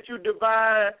understand that you're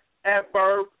divine at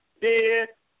birth, then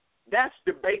that's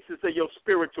the basis of your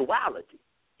spirituality.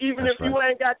 Even if you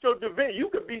ain't got your divinity, you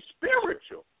could be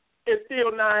spiritual and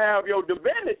still not have your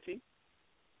divinity.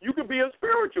 You could be a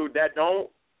spiritual that don't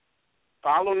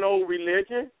follow no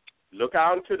religion, look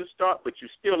out into the stars, but you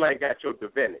still ain't got your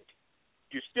divinity.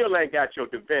 You still ain't got your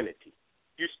divinity.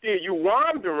 You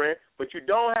wandering, but you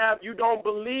don't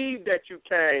believe that you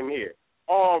came here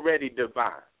already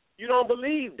divine. You don't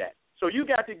believe that. So you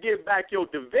got to get back your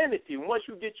divinity. Once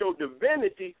you get your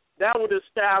divinity, that would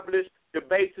establish the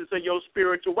basis of your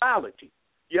spirituality.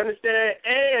 You understand?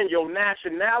 And your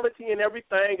nationality and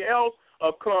everything else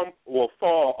will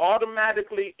fall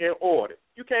automatically in order.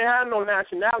 You can't have no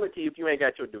nationality if you ain't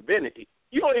got your divinity.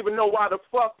 You don't even know why the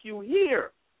fuck you here.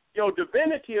 Your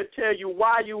divinity will tell you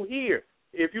why you here.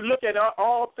 If you look at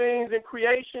all things in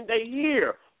creation, they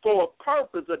here for a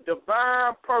purpose, a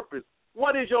divine purpose.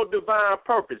 What is your divine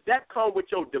purpose? That comes with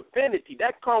your divinity.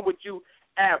 That comes with you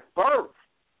at birth.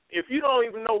 If you don't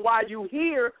even know why you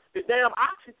here, the damn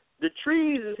oxygen, the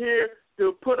trees is here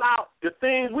to put out the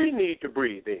things we need to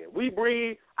breathe in. We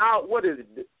breathe out, what is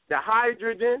it, the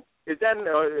hydrogen? Is that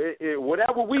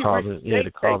whatever we breathe? Yeah,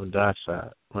 the carbon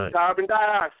dioxide. Right. Carbon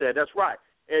dioxide, that's right.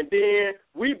 And then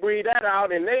we breathe that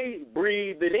out, and they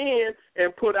breathe it in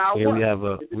and put out. Yeah, what? we have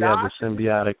a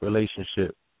symbiotic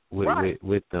relationship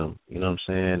with them. You know what I'm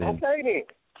saying? And okay, then.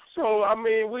 So I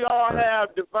mean, we all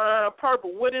have divine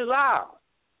purpose. What is ours?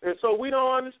 And so we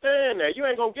don't understand that. You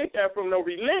ain't gonna get that from no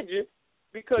religion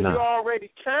because you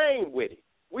already came with it.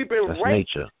 We've been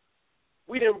raped. Nature.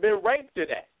 We done been raped to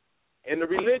that, and the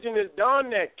religion has done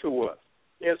that to us.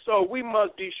 And so we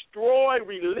must destroy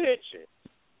religion.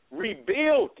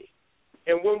 Rebuild it.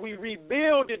 And when we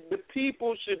rebuild it, the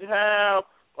people should have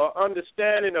an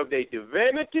understanding of their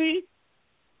divinity,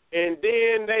 and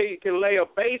then they can lay a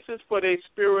basis for their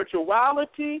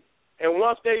spirituality. And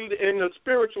once in the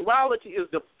spirituality is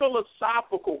the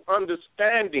philosophical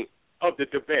understanding of the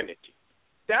divinity.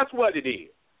 That's what it is.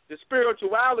 The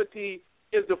spirituality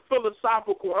is the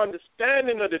philosophical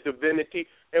understanding of the divinity.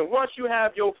 And once you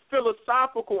have your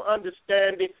philosophical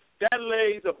understanding, that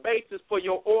lays a basis for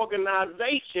your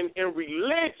organization and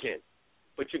religion.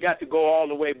 But you got to go all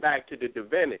the way back to the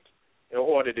divinity in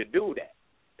order to do that.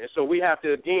 And so we have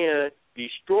to, again,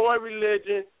 destroy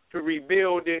religion to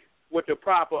rebuild it with the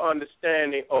proper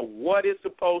understanding of what it's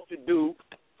supposed to do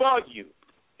for you.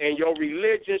 And your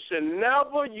religion should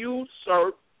never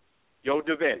usurp your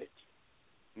divinity,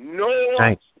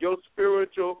 nor your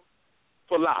spiritual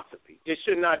philosophy. It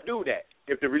should not do that.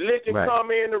 If the religion come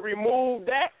in to remove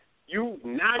that,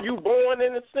 now you born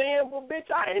in the sin, well,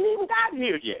 bitch, I ain't even got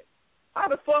here yet. How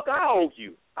the fuck I owe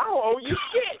you? I don't owe you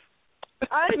shit.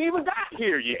 I ain't even got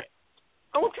here yet.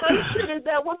 What kind of shit is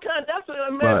that?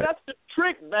 That's the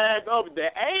trick bag of the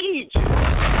age.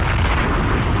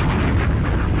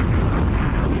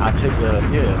 I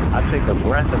take a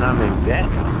breath and I'm in debt.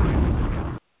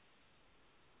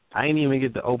 I ain't even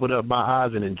get to open up my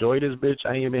eyes and enjoy this bitch.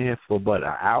 I ain't been here for but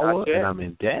an hour and I'm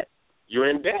in debt. You're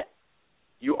in debt.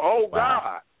 You owe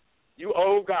God. You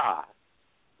owe God.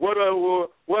 What a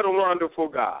wonderful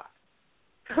God.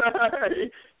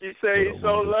 You say he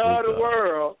so loved the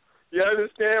world. You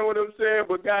understand what I'm saying?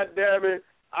 But goddamn it,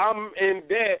 I'm in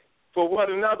debt for what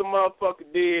another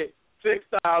motherfucker did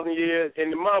 6,000 years,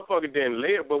 and the motherfucker didn't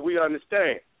live, but we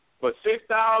understand. But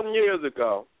 6,000 years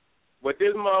ago, what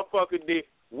this motherfucker did,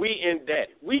 we in debt.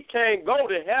 We can't go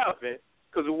to heaven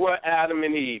because of what Adam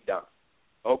and Eve done.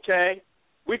 Okay?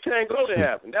 We can't go to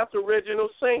heaven. That's original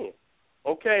sin.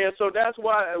 Okay, and so that's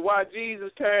why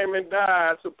Jesus came and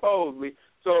died, supposedly.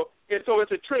 So it's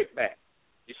a trick back.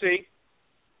 You see?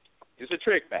 It's a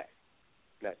trick back.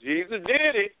 Now, Jesus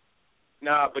did it.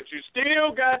 Now, but you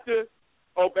still got to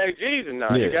obey Jesus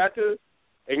now. Yeah. You got to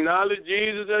acknowledge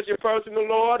Jesus as your personal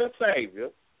Lord and Savior,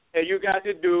 and you got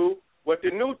to do what the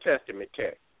New Testament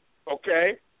tells.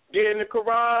 Okay? Then the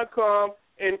Quran comes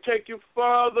and take you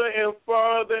further and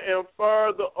further and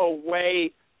further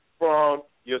away from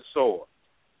your source.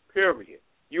 Period.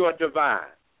 You are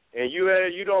divine, and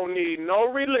you don't need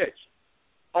no religion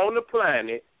on the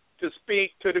planet to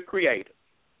speak to the Creator.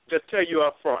 Just tell you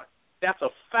up front. That's a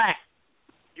fact.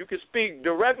 You can speak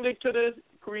directly to the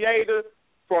Creator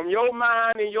from your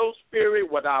mind and your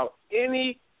spirit without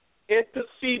any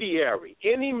intermediary,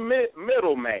 any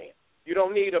middleman. You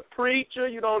don't need a preacher.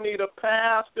 You don't need a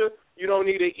pastor. You don't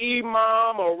need an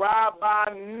imam or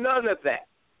rabbi, none of that.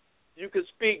 You can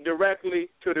speak directly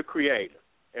to the Creator.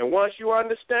 And once you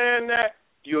understand that,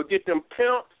 you'll get them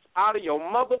pimps out of your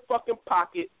motherfucking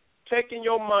pocket, taking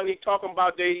your money, talking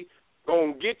about they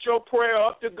going to get your prayer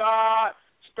up to God,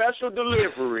 special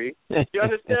delivery. You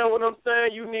understand what I'm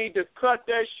saying? You need to cut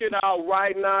that shit out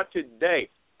right now today.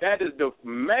 That is the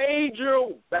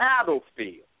major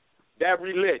battlefield, that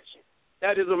religion.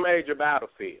 That is a major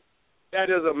battlefield. That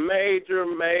is a major,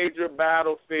 major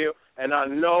battlefield, and I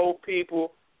know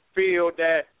people feel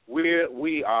that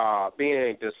we are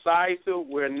being decisive.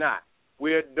 We're not.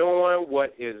 We're doing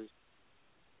what is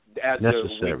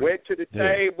necessary. We went to the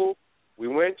table. We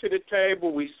went to the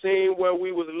table. We seen where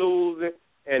we was losing,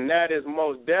 and that is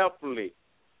most definitely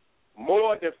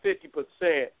more than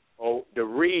 50% of the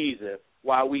reason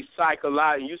why we cycle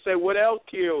out. And you say, what else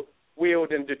kills will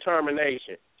and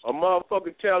determination? A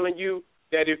motherfucker telling you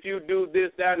that if you do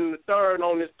this, that, and the third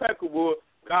on this peckerwood,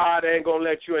 God ain't going to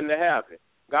let you into heaven.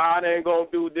 God ain't going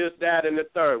to do this, that, and the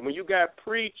third. When you got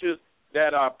preachers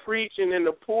that are preaching in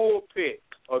the pulpit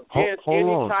against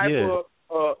type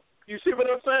of, you see what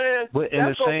I'm saying? But in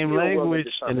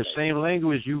the same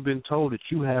language, you've been told that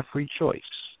you have free choice.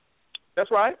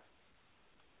 That's right.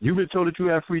 You've been told that you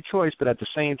have free choice, but at the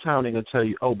same time, they're going to tell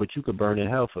you, oh, but you could burn in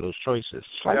hell for those choices.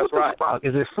 Like, that's right. Fuck?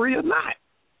 Is it free or not?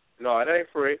 No, it ain't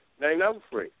free. It ain't never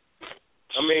free.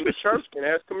 I mean, the church can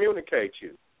excommunicate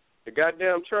you. The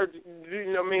goddamn church,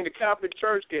 the Catholic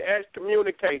Church can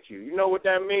excommunicate you. You know what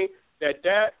that means?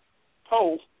 That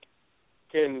Pope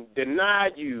can deny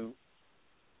you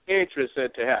entrance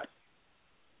into heaven.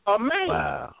 Amazing.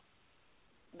 Wow.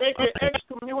 They can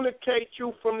excommunicate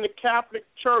you from the Catholic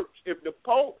Church. If the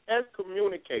Pope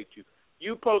excommunicates you,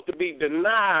 you're supposed to be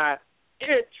denied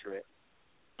entrance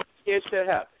into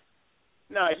heaven.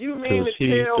 Now, you mean to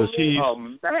tell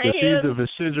me, because he's the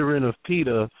vicegerent of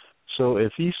Peter, so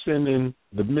if he's sending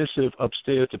the missive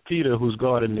upstairs to Peter, who's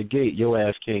guarding the gate, your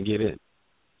ass can't get in.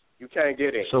 You can't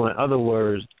get in. So in other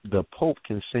words, the Pope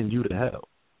can send you to hell.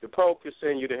 The Pope can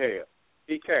send you to hell.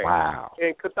 He can. Wow.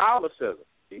 In Catholicism,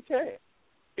 he can.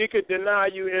 He could deny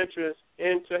you entrance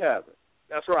into heaven.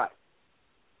 That's right.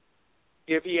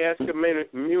 If he has to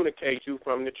communicate you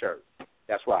from the church.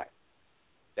 That's right.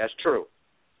 That's true.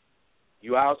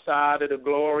 You outside of the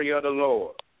glory of the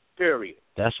Lord. Period.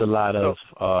 That's a lot of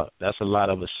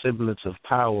a semblance of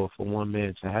power for one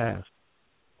man to have.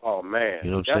 Oh man.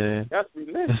 You know what I'm saying? That's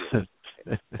religion.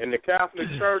 And the Catholic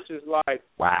Church is like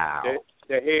wow.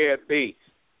 The head beast.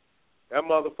 That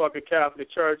motherfucking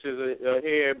Catholic Church is a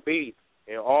head beast.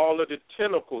 And all of the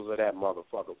tentacles of that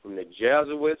motherfucker, from the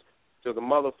Jesuits to the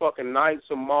motherfucking Knights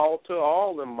of Malta,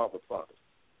 all them motherfuckers.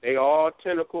 They all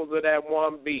tentacles of that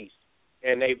one beast.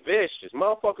 And they vicious.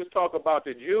 Motherfuckers talk about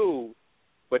the Jews,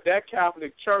 but that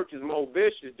Catholic Church is more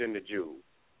vicious than the Jews.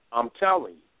 I'm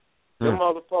telling you. Them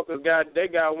motherfuckers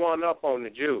got one up on the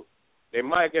Jews. They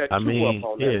might get two up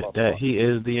on that he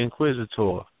is the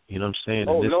Inquisitor. You know what I'm saying?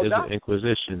 Oh, and this no is doubt. an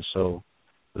Inquisition, so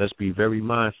let's be very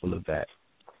mindful of that.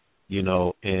 You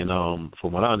know, and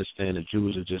from what I understand, the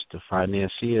Jews are just the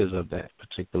financiers of that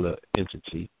particular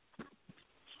entity.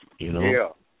 You know? Yeah.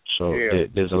 So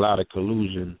there's a lot of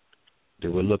collusion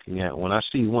that we're looking at. When I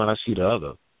see one, I see the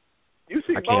other. You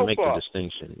see I can't make the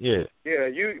distinction. Yeah. Yeah,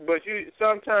 but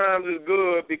sometimes it's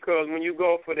good because when you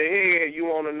go for the head, you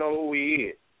want to know who he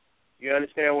is. You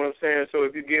understand what I'm saying? So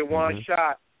if you get one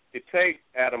shot to take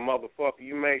at a motherfucker,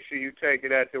 you make sure you take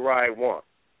it at the right one.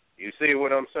 You see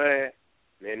what I'm saying?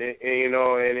 And they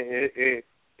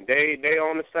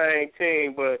on the same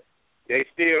team, but they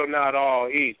still not all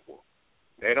equal.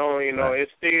 They don't,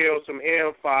 it's still some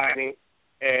infighting,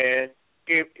 and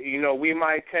if we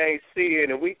might can't see it,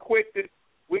 and we quick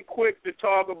to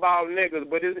talk about niggas,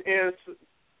 but it's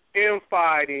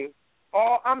infighting.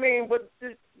 But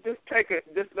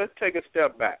let's take a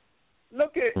step back.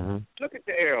 Look at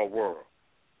the Arab world.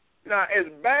 Now, as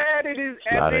bad as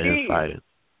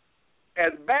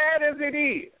it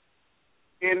is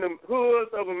in the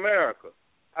hoods of America,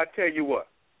 I tell you what,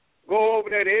 go over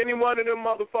there to any one of them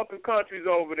motherfucking countries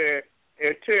over there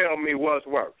and tell me what's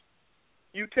worse.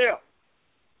 You tell.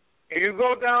 And you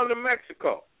go down to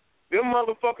Mexico, them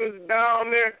motherfuckers down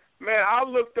there, Man, I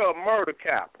looked up murder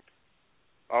capital.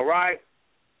 All right?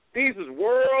 These is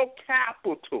world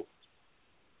capitals.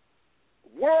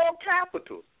 World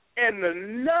capitals. And the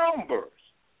numbers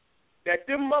that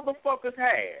them motherfuckers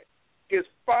had as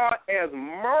far as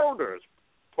murders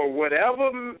for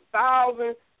whatever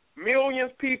thousand,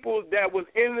 millions people that was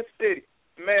in the city,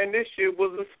 man, this shit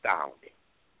was astounding.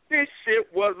 This shit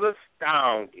was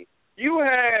astounding. You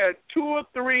had 2 or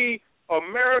 3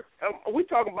 we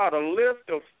talking about a list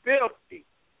of 50.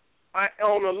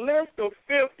 On a list of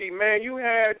 50, man, you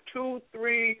had 2,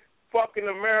 3 fucking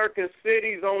American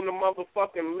cities on the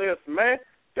motherfucking list, man.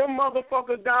 Them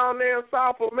motherfuckers down there in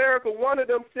South America, one of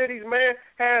them cities, man,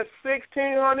 has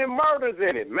 1,600 murders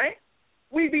in it, man.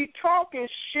 We be talking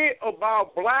shit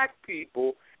about black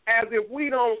people as if we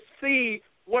don't see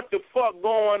what the fuck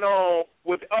going on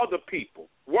with other people.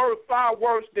 Far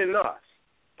worse than us.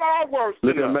 Far worse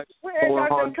than us. We ain't got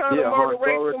them kind of murder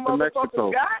rates them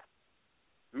motherfuckers got.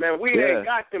 Man, we ain't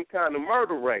got them kind of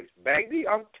murder rates, baby.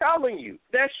 I'm telling you.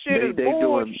 That shit is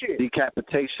bullshit. Doing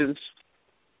decapitations.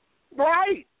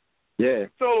 Right. Yeah.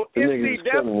 So, that's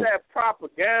that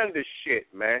propaganda shit,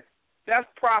 man. That's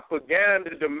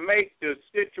propaganda to make the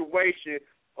situation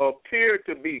appear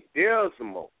to be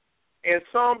dismal. And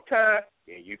sometimes,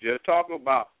 and you just talking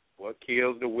about what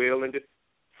kills the will and the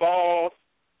false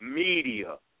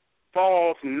media,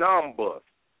 false numbers.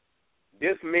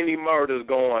 This many murders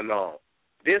going on.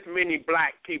 This many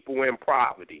black people in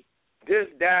poverty. This,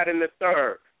 that, and the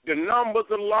third. The numbers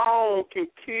alone can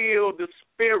kill the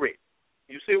spirit.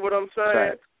 You see what I'm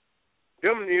saying?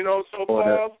 Them, so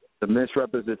far. The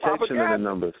misrepresentation of the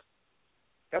numbers.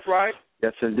 That's right.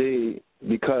 Yes, indeed.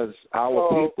 Because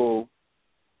our people,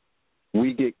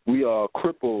 we are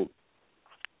crippled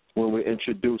when we're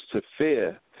introduced to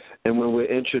fear, and when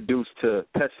we're introduced to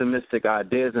pessimistic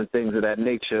ideas and things of that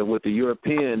nature. What the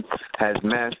European has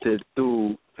mastered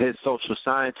through his social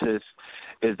scientists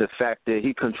is the fact that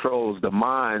he controls the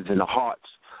minds and the hearts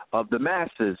of the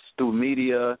masses through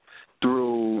media,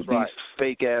 through these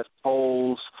fake-ass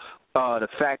polls, the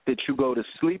fact that you go to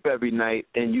sleep every night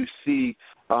and you see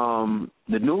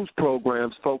the news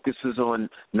programs focuses on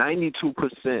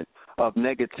 92% of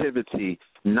negativity.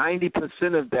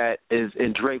 90% of that is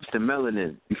drapes in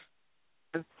melanin.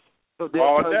 So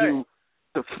they'll tell you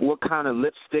what kind of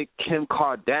lipstick Kim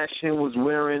Kardashian was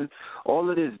wearing, all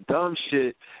of this dumb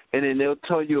shit, and then they'll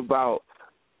tell you about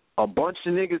a bunch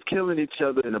of niggas killing each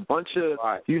other and a bunch of,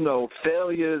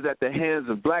 failures at the hands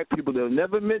of black people. They'll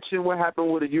never mention what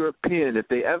happened with a European. If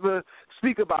they ever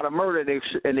speak about a murder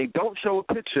and they don't show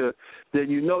a picture, then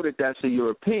you know that that's a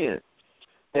European.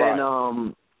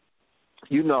 And,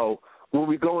 when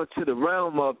we go into the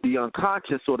realm of the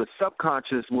unconscious or the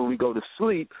subconscious, when we go to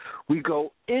sleep, we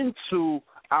go into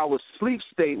our sleep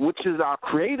state, which is our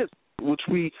creative, which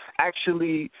we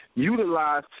actually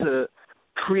utilize to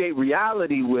create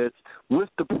reality with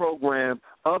the program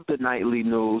of the nightly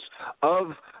news, of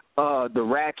the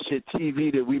ratchet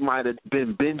TV that we might have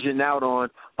been binging out on,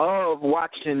 of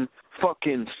watching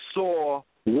fucking Saw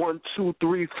 1, 2,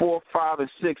 3, 4, 5, and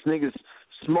 6 niggas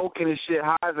smoking and shit,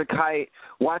 high as a kite,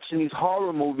 watching these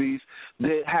horror movies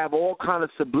that have all kind of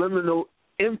subliminal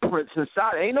imprints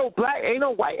inside. Ain't no black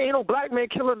man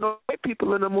killing no white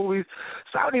people in the movies,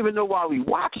 so I don't even know why we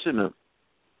watching them.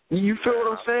 You feel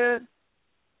what I'm saying?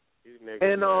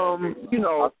 And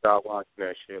I stopped watching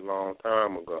that shit a long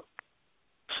time ago.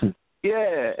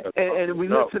 Yeah, and we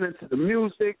listening to the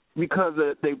music because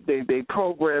they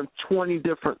programmed 20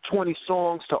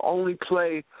 songs to only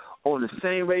play on the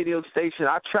same radio station.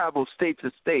 I travel state to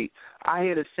state. I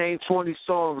hear the same 20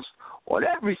 songs on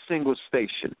every single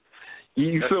station.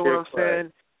 You feel what I'm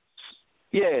saying?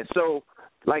 Yeah, so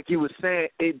like you were saying,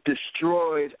 it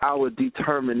destroys our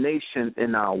determination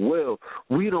and our will.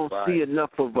 We don't see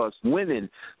enough of us winning.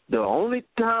 The only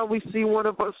time we see one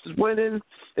of us winning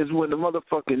is when the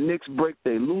motherfucking Knicks break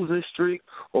their losing streak,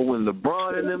 or when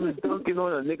LeBron and them is dunking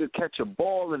on a nigga, catch a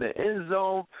ball in the end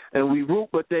zone, and we root.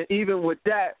 But then even with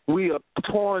that, we are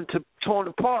torn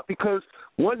apart because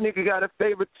one nigga got a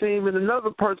favorite team and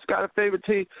another person got a favorite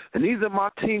team, and these are my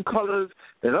team colors.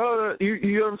 And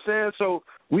you know what I'm saying? So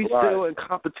we still in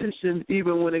competition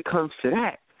even when it comes to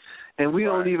that. And we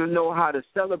don't even know how to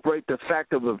celebrate the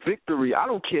fact of a victory. I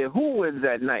don't care who wins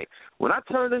that night. When I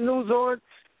turn the news on,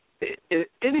 if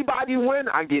anybody win,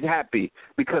 I get happy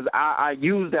because I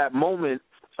use that moment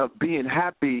of being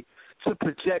happy to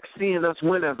project seeing us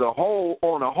win as a whole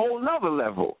on a whole nother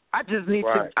level. I just need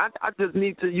I just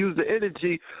need to use the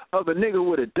energy of a nigga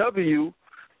with a W,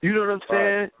 you know what I'm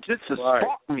saying, just to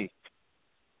spark me,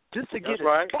 just to get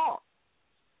a spark.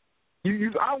 I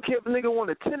don't care if a nigga want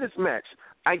a tennis match.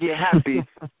 I get happy.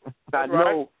 I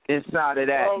know inside of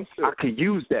that I could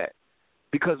use that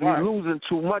because we're losing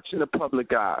too much in the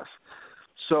public eyes.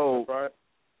 So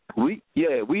we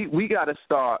got to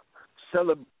start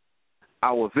celebrating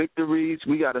our victories.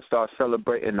 We got to start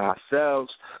celebrating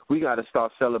ourselves. We got to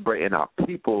start celebrating our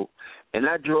people. And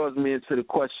that draws me into the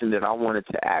question that I wanted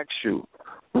to ask you.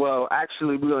 Well,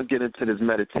 actually, we're going to get into this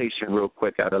meditation real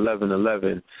quick at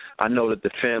 11:11. I know that the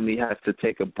family has to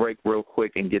take a break real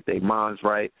quick and get their minds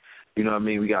right. You know what I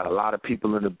mean? We got a lot of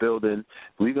people in the building.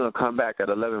 We're going to come back at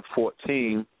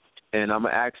 11:14, and I'm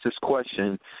going to ask this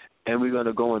question, and we're going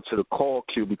to go into the call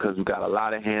queue because we got a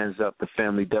lot of hands up. The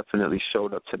family definitely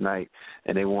showed up tonight,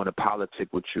 and they want to politic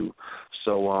with you.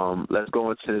 So let's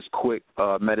go into this quick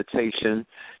meditation,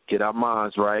 get our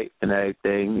minds right and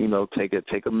everything, you know, take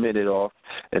a minute off,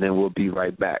 and then we'll be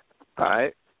right back. All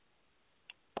right?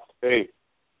 Hey.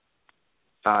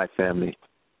 All right, family.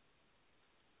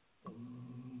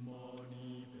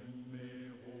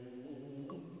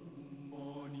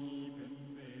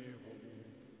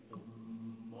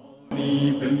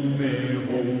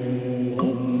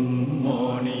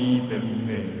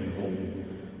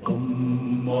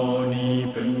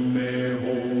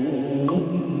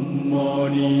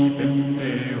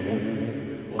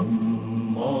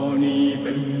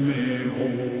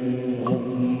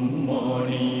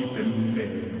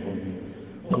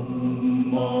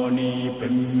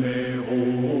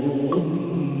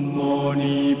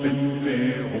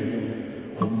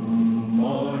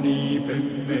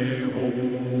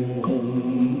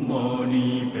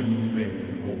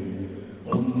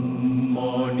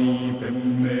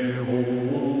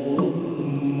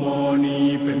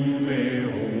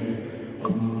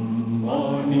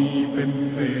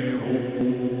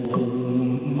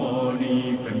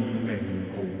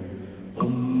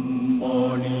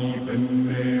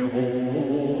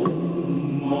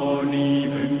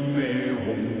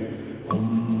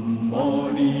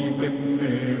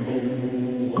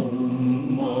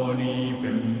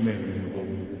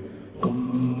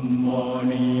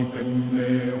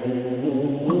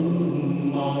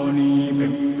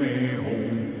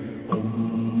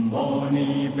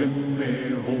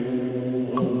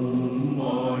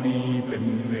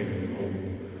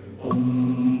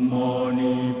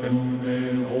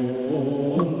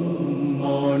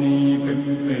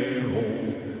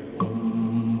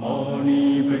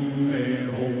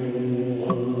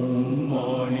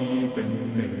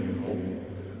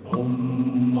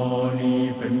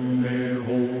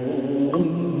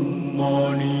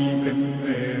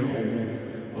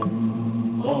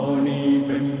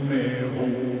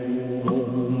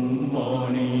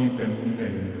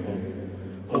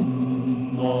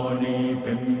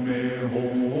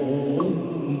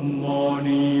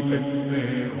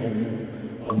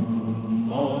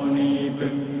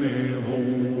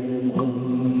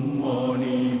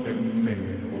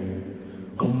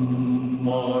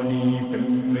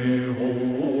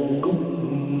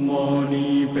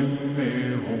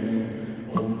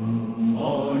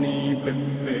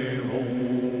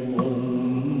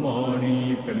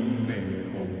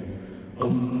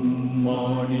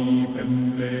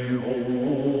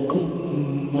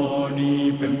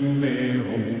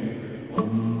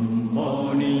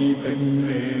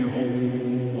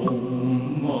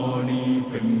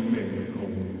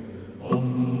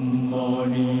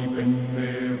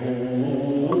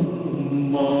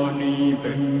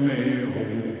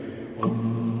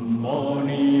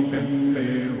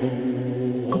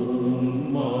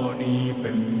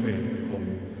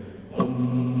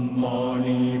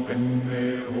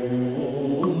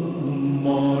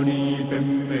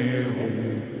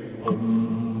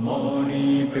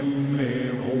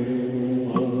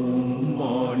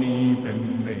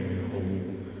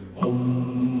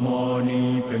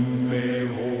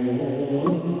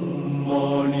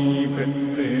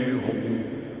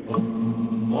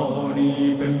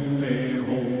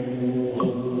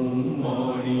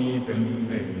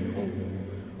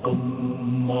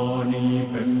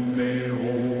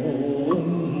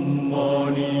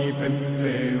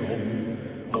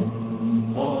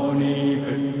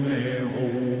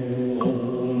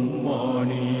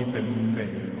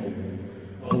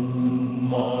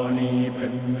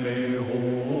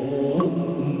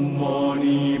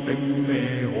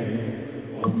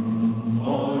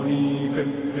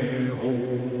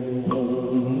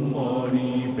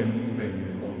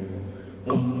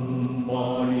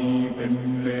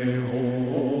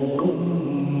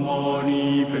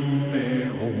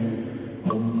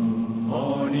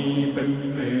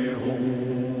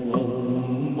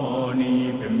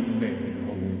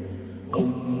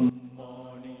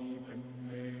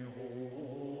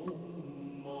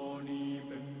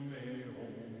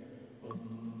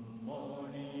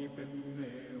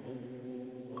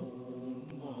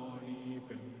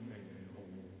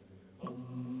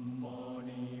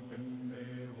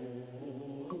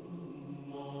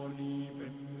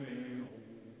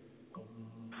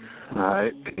 All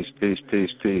right. Peace, peace, peace,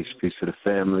 peace. Peace to the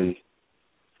family.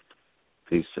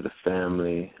 Peace to the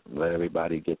family. Let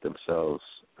everybody get themselves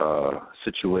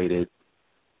situated,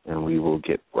 and we will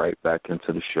get right back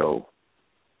into the show.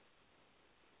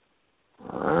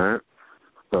 All right.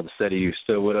 Brother Seti, you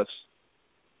still with us?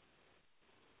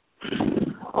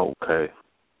 Okay.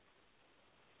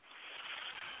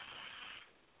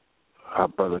 Our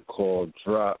brother call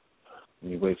dropped.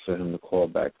 We wait for him to call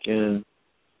back in.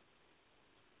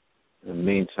 In the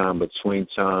meantime, between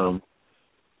time,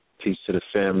 peace to the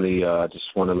family. I just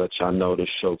want to let y'all know the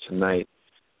show tonight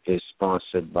is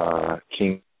sponsored by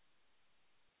King.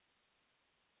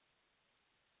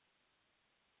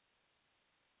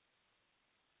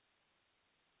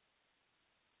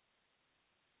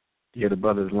 Yeah, the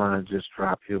brother's line just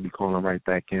dropped. He'll be calling right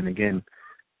back in. Again,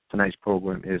 tonight's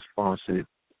program is sponsored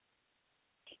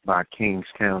by Kings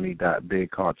County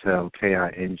Big Cartel,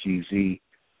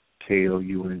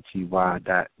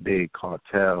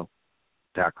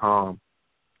 KINGZKOUNTY.BigCartel.com,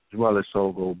 as well as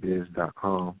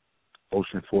SogoBiz.com,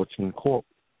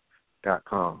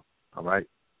 Ocean14Corp.com. All right?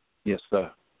 Yes,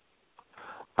 sir.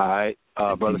 All right.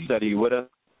 Brother Seti, you with us?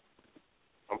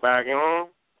 I'm back on.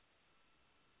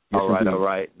 All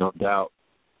right, no doubt.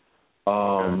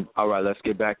 All right, let's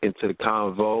get back into the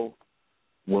convo.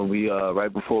 When we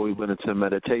right before we went into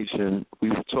meditation, we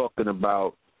were talking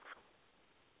about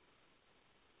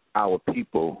our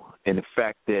people and the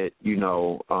fact that, you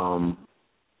know,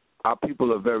 our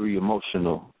people are very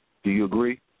emotional. Do you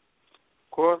agree?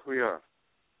 Of course we are.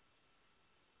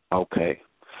 Okay.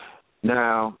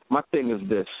 Now, my thing is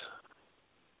this.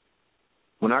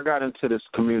 When I got into this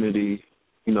community,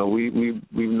 you know, we've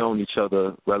known each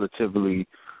other relatively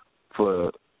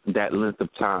for that length of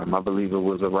time. I believe it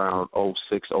was around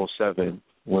 06, 07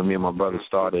 when me and my brother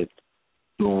started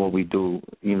doing what we do,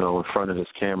 you know, in front of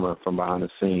this camera from behind the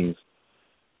scenes.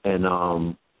 And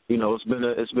you know, it's been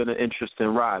an interesting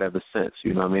ride ever since.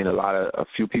 You know what I mean? A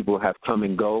few people have come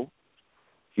and go,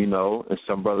 you know, and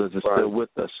some brothers are still with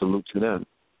us. Salute to them.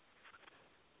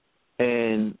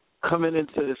 And coming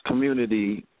into this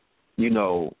community, you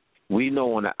know, we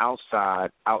know on the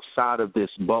outside of this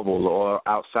bubble or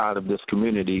outside of this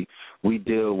community, we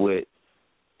deal with,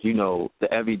 you know, the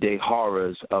everyday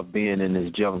horrors of being in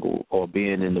this jungle or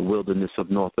being in the wilderness of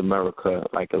North America,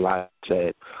 like Elijah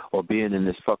said, or being in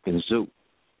this fucking zoo,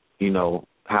 you know,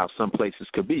 how some places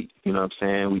could be. You know what I'm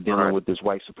saying? We dealing with this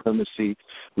white supremacy.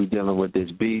 We dealing with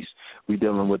this beast. We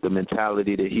dealing with the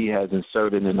mentality that he has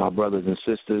inserted in our brothers and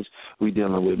sisters. We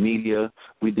dealing with media.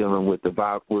 We dealing with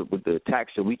the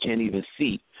attacks that we can't even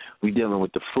see. We dealing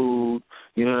with the food.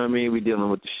 You know what I mean? We dealing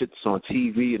with the shit that's on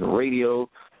TV and the radio.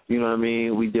 You know what I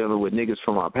mean? We dealing with niggas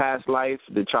from our past life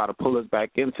that try to pull us back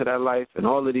into that life and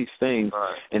all of these things.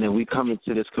 And then we come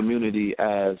into this community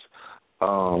as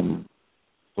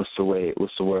what's the word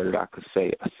that I could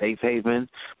say, a safe haven,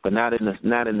 but not in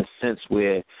the sense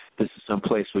where this is some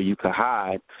place where you could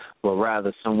hide, but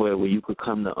rather somewhere where you could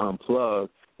come to unplug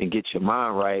and get your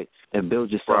mind right and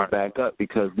build yourself back up,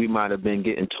 because we might have been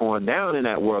getting torn down in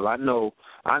that world. I know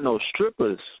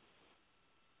strippers.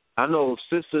 I know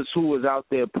sisters who was out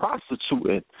there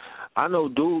prostituting. I know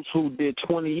dudes who did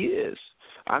 20 years.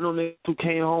 I know niggas who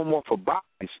came home off of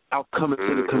bodies out coming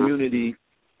to the community,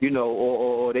 you know,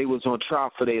 or they was on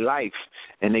trial for their life,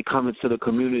 and they come into the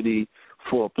community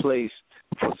for a place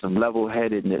for some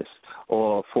level-headedness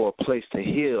or for a place to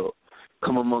heal,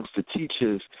 come amongst the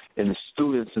teachers and the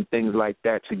students and things like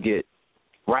that to get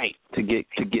right, to get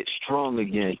strong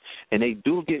again. And they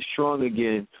do get strong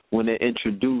again when they're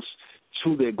introduced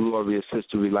to their glorious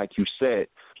history, like you said,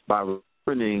 by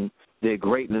returning their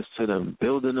greatness to them,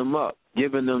 building them up,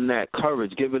 giving them that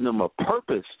courage, giving them a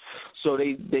purpose so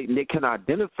they can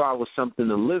identify with something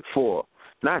to live for,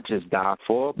 not just die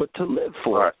for, but to live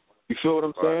for. You feel what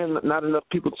I'm saying? Not enough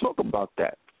people talk about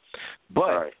that.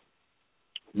 But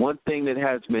one thing that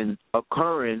has been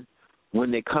occurring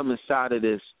when they come inside of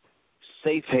this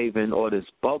safe haven or this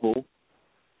bubble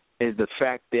is the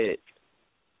fact that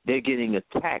they're getting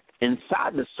attacked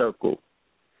inside the circle.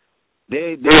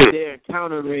 They're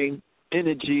encountering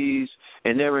energies,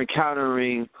 and they're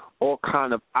encountering all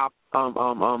kind of ops,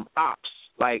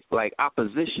 like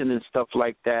opposition and stuff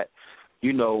like that.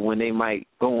 You know, when they might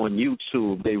go on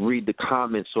YouTube, they read the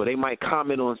comments, or they might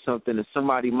comment on something and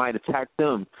somebody might attack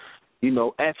them. You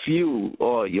know, F you,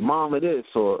 or your mama this,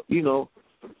 or, you know,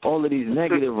 all of these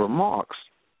negative remarks.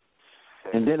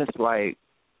 And then it's like,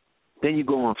 then you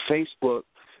go on Facebook,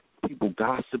 people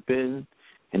gossiping,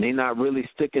 and they're not really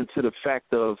sticking to the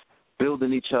fact of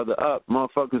building each other up.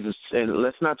 Motherfuckers, and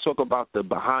let's not talk about the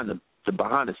behind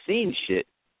the scenes shit.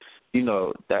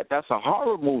 that's a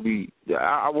horror movie.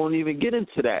 I won't even get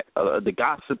into that. The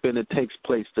gossiping that takes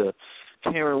place, the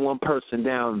tearing one person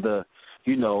down,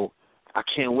 I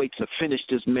can't wait to finish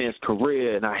this man's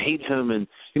career and I hate him, and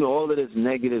all of this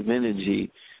negative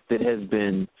energy that has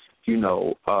been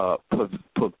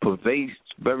pervasive,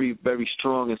 very, very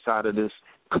strong inside of this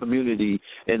community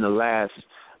in the last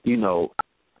 9,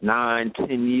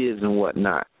 10 years and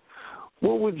whatnot.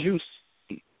 What would you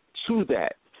say to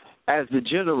that as the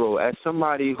general, as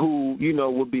somebody who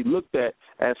would be looked at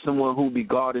as someone who be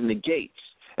guarding the gates,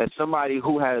 as somebody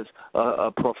who has a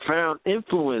profound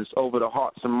influence over the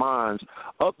hearts and minds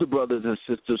of the brothers and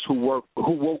sisters who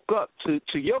woke up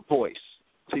to your voice,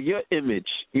 to your image,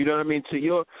 you know what I mean, to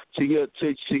your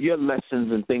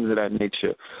lessons and things of that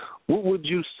nature? What would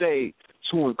you say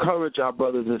to encourage our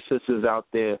brothers and sisters out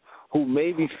there who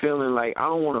may be feeling like, I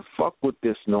don't want to fuck with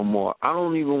this no more. I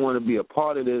don't even want to be a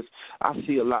part of this. I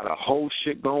see a lot of whole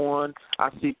shit going on. I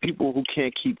see people who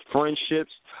can't keep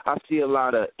friendships. I see a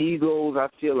lot of egos. I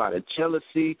see a lot of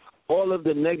jealousy. All of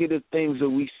the negative things that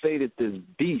we say that this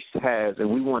beast has and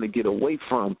we want to get away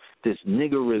from, this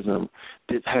niggerism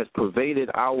that has pervaded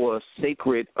our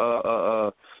sacred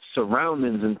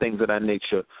surroundings and things of that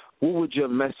nature. What would your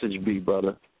message be,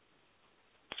 brother?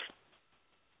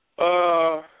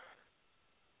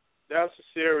 That's a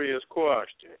serious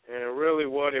question, and really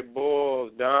what it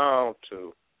boils down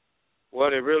to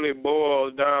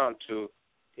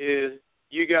is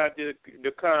you got the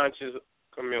conscious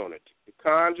community. The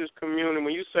conscious community,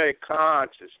 when you say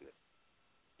consciousness,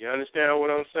 you understand what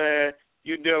I'm saying?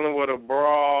 You're dealing with a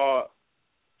broad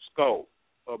scope,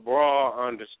 a broad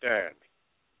understanding,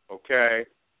 okay?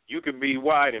 You could be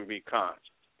white and be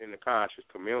conscious in the conscious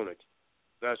community.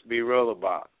 Let's be real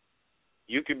about it.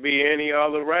 You could be any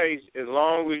other race as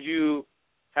long as you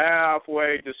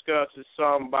halfway discusses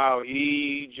something about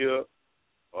Egypt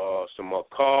or some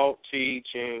occult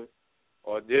teaching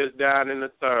or this, that, and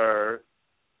the third.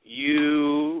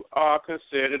 You are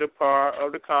considered a part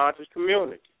of the conscious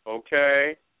community,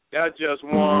 okay? That's just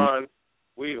one.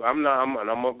 I'm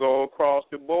gonna go across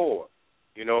the board.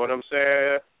 You know what I'm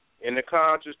saying? In the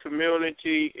conscious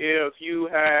community, if you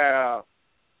have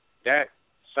that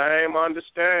same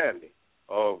understanding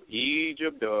of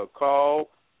Egypt, the occult,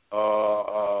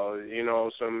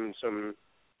 some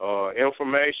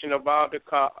information about the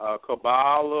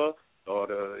Kabbalah or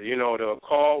the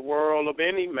occult world of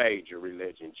any major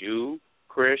religion, Jew,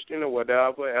 Christian, or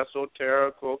whatever,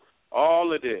 esoterical,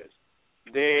 all of this,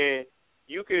 then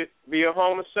you could be a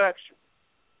homosexual,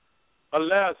 a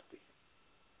lesbian,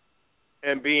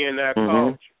 and be in that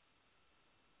culture.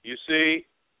 You see?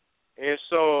 And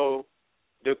so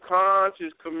the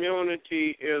conscious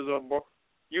community is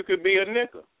you could be a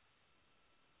nigger.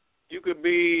 You could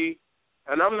be,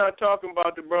 and I'm not talking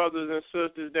about the brothers and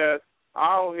sisters that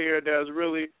out here that's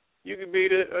really, you could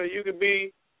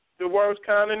be the worst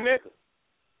kind of nigger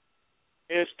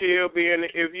and still be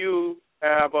if you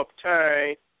have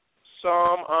obtained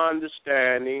some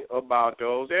understanding about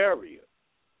those areas.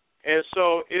 And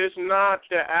so it's not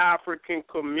the African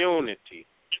community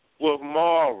with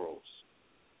morals,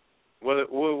 with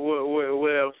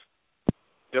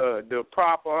the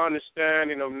proper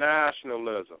understanding of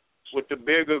nationalism, with the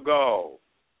bigger goal.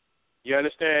 You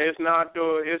understand? It's not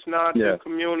the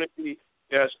community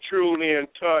that's truly in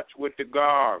touch with the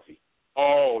Garvey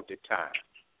all the time.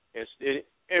 And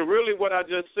really what I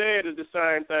just said is the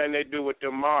same thing they do with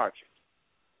the marching.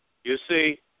 You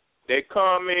see, they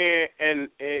come in and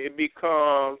it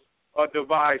becomes a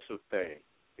divisive thing.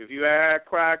 If you add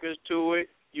crackers to it,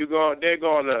 they're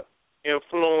going to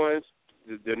influence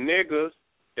the niggas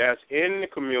that's in the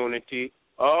community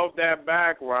of that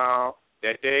background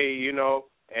that they,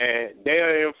 and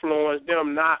they'll influence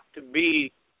them not to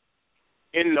be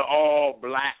in the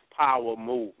all-black power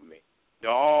movement, the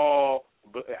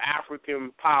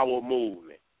all-African power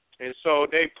movement. And so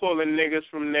they pulling niggas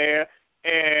from there,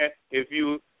 and if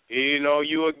you'll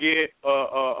get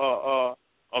a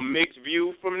mixed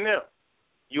view from them.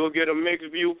 You'll get a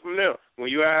mixed view from them. When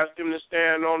you ask them to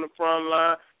stand on the front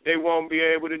line, they won't be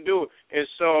able to do it. And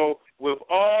so with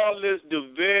all this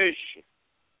division,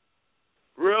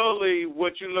 really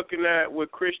what you're looking at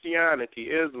with Christianity,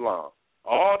 Islam,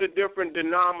 all the different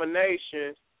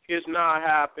denominations is not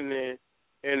happening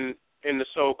in the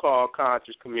so-called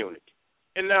conscious community.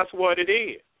 And that's what it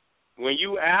is. When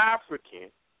you African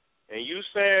and you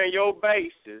saying your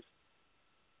basis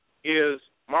is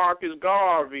Marcus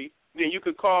Garvey, then you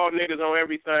could call niggas on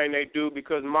everything they do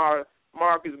because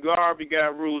Marcus Garvey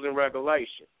got rules and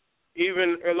regulations.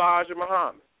 Even Elijah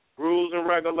Muhammad, rules and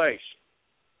regulations.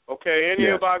 Okay, any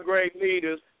of our great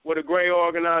leaders with a great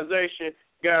organization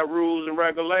got rules and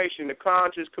regulations. The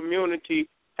conscious community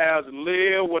has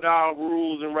lived without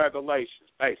rules and regulations,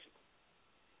 basically.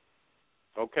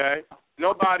 Okay?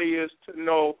 Nobody is to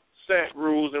know set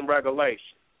rules and regulations.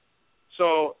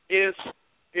 So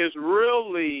it's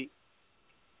really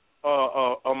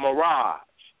a mirage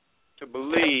to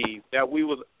believe that we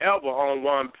was ever on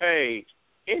one page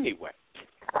anyway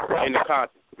in the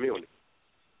conscious community.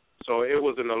 So it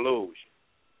was an illusion.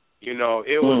 You know,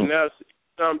 it was necessary.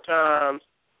 Sometimes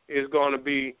it's going to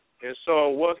be, and so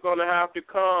what's going to have to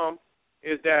come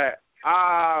is that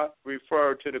I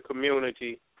refer to the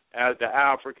community as the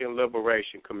African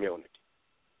liberation community.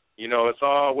 You know, it's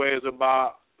always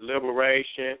about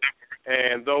liberation,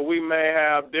 and though we may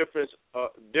have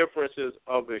differences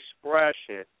of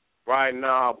expression right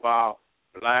now about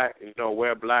black, you know,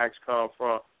 where blacks come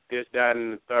from, this, that,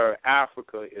 and the third,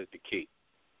 Africa is the key.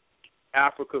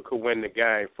 Africa could win the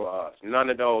game for us. None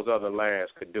of those other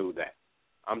lands could do that.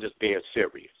 I'm just being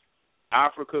serious.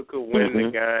 Africa could win the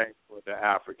game with the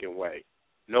African way.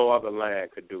 No other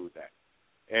land could do that.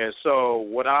 And so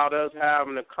without us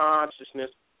having the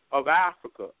consciousness of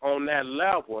Africa on that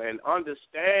level and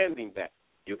understanding that,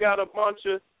 you got a bunch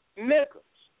of niggers,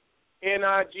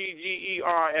 Niggers,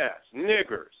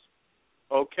 niggers,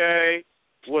 okay,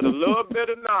 with a little bit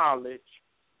of knowledge,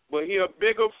 but he a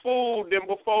bigger fool than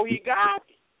before he got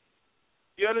it.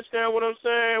 You understand what I'm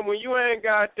saying? When you ain't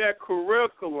got that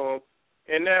curriculum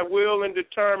and that will and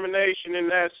determination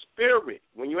and that spirit,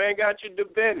 when you ain't got your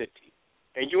divinity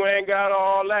and you ain't got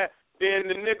all that, then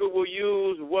the nigga will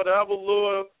use whatever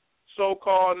little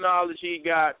so-called knowledge he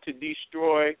got to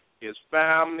destroy his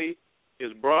family,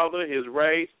 his brother, his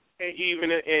race, and even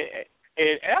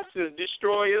in essence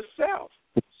destroy himself.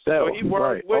 So he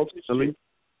works with the shit.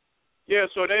 Yeah,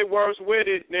 so they worse with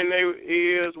it than they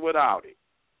is without it.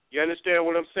 You understand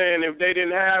what I'm saying? If they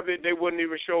didn't have it, they wouldn't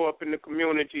even show up in the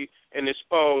community and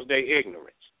expose their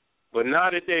ignorance. But now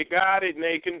that they got it,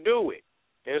 they can do it.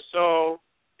 And so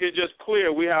it's just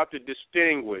clear we have to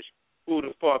distinguish who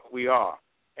the fuck we are.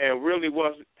 And really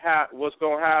what's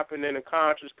going to happen in the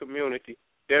conscious community,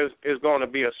 there's going to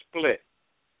be a split.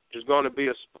 There's going to be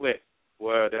a split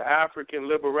where the African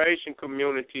liberation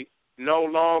community no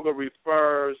longer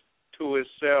refers to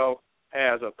itself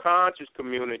as a conscious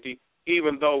community,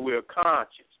 even though we're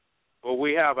conscious. But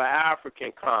we have an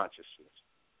African consciousness.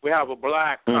 We have a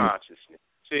black consciousness.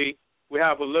 See, we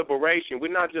have a liberation.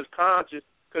 We're not just conscious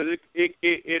because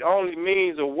it only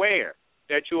means aware,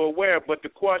 that you're aware. But the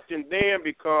question then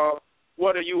becomes,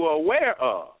 what are you aware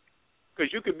of?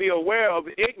 Because you could be aware of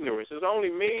ignorance. It only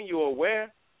means you're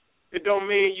aware. It don't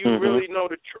mean you really know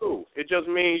the truth. It just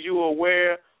means you're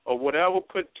aware of whatever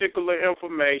particular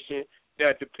information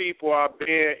that the people are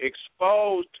being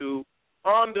exposed to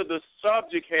under the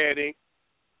subject heading,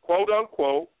 quote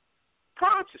unquote,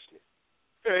 consciousness.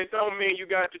 It don't mean you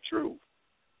got the truth.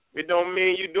 It don't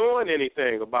mean you're doing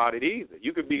anything about it either.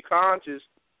 You could be conscious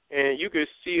and you could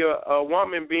see a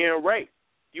woman being raped.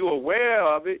 You're aware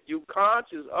of it. You're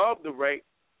conscious of the rape,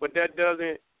 but that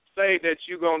doesn't say that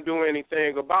you're going to do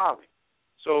anything about it.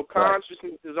 So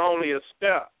consciousness is only a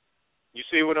step. You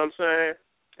see what I'm saying?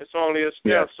 It's only a step.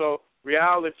 Yeah. So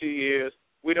reality is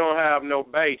we don't have no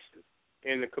basis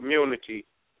in the community,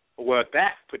 well,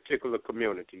 that particular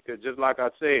community. Because just like I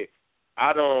said,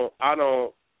 I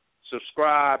don't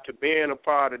subscribe to being a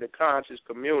part of the conscious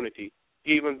community,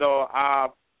 even though I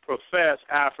profess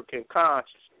African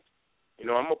consciousness. You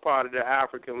know, I'm a part of the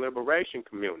African liberation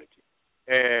community.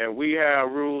 And we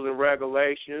have rules and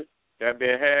regulations that have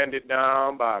been handed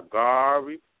down by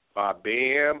Garvey, by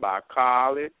Ben, by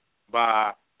Collin,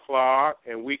 by Clark,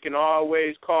 and we can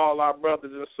always call our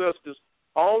brothers and sisters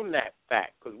on that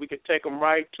fact because we can take them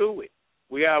right to it.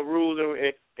 We have rules,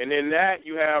 and in that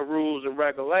you have rules and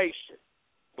regulations.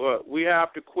 But we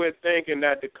have to quit thinking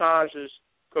that the conscious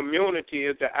community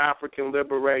is the African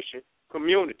liberation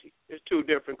community. It's two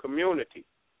different communities,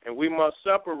 and we must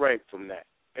separate from that.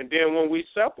 And then when we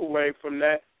separate from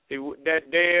that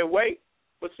dead weight,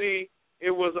 but see,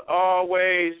 it was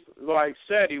always like,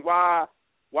 Seti, why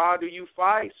do you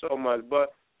fight so much?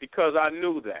 But because I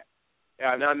knew that.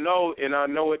 And I know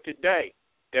it today,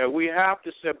 that we have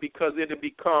to set because it'll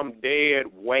become dead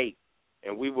weight.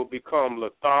 And we will become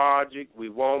lethargic. We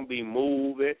won't be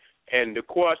moving. And the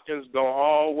question's going to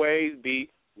always be,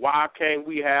 why can't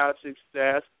we have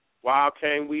success? Why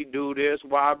can't we do this?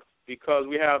 Why? Because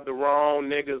we have the wrong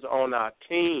niggas on our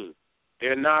team.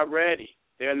 They're not ready.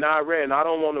 They're not ready. And I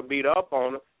don't want to beat up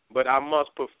on them, but I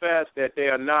must profess that they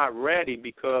are not ready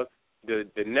because the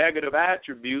negative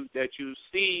attributes that you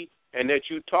see and that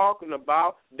you're talking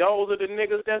about, those are the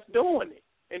niggas that's doing it.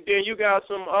 And then you got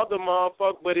some other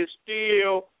motherfuckers, but it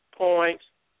still points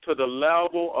to the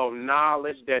level of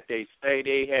knowledge that they say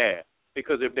they have.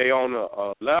 Because if they on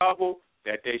a level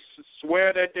that they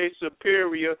swear that they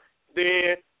superior,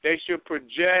 then they should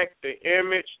project the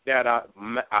image that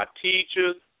our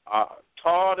teachers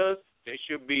taught us. They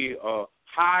should be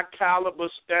high caliber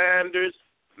standards,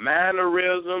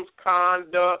 mannerisms,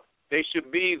 conduct. They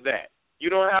should be that. You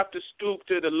don't have to stoop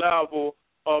to the level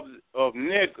of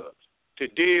niggas to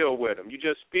deal with them. You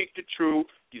just speak the truth.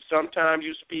 Sometimes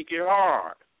you speak it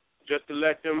hard, just to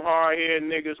let them hard-headed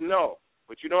niggas know.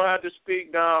 But you don't have to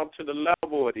speak down to the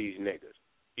level of these niggas.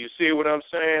 You see what I'm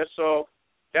saying? So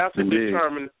that's a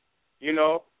determinant, you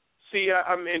know. See,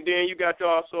 I mean, then you got to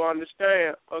also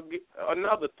understand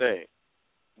another thing,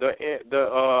 the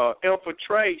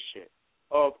infiltration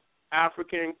of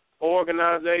African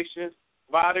organizations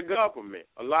by the government.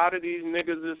 A lot of these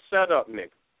niggas is set-up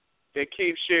niggas. They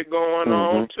keep shit going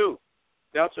on, too.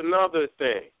 That's another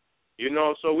thing. You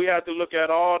know, so we have to look at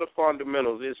all the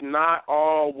fundamentals. It's not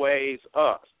always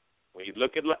us. When you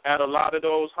look at a lot of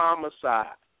those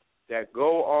homicides that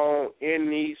go on in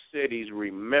these cities,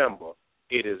 remember,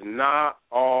 it is not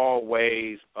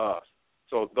always us.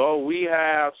 So though we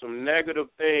have some negative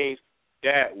things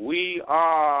that we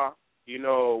are, you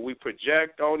know, we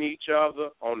project on each other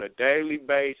on a daily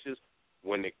basis,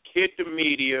 when it hit the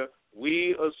media,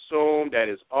 we assume that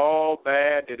it's all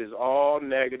bad, that it's all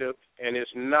negative, and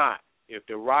it's not. If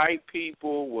the right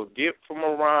people will get from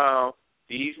around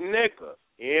these niggas,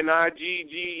 Niggers,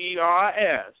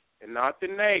 and not the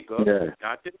nigger,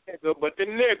 not the nigger, but the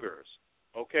niggers.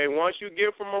 Okay, once you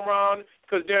get from around,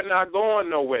 because they're not going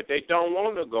nowhere. They don't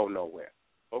want to go nowhere.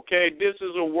 Okay, this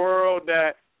is a world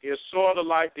that is sort of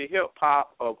like the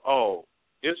hip-hop of old.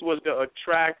 This was the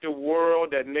attractive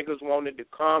world that niggas wanted to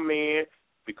come in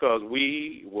because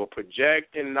we were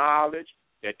projecting knowledge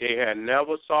that they had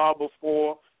never saw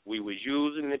before. We was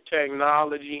using the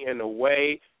technology in a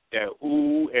way that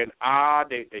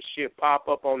that shit pop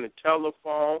up on the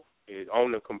telephone,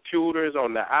 on the computers,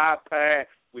 on the iPad.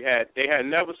 They had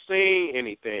never seen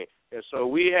anything. And so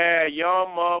we had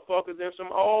young motherfuckers and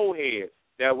some old heads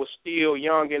that was still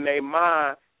young in their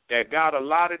mind that got a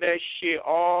lot of that shit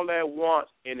all at once,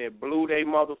 and it blew their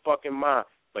motherfucking mind.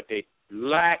 But they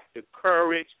lacked the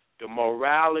courage, the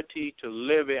morality to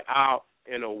live it out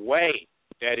in a way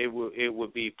that it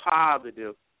would be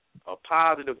positive, a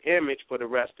positive image for the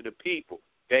rest of the people.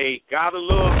 They got a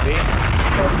little bit.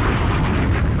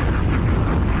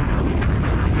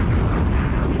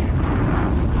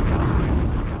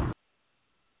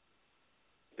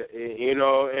 You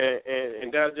know,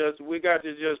 and that we got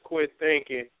to just quit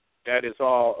thinking that it's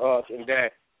all us, and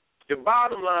that the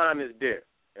bottom line is this.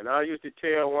 And I used to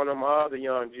tell one of my other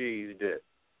young G's this.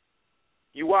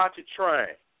 You watch a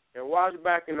train, and watch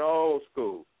back in the old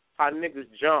school how niggas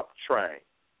jump train.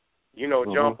 You know,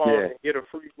 jump on it and get a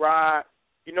free ride.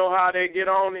 You know how they get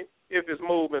on it? If it's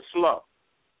moving slow.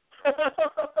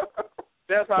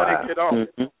 That's how they get on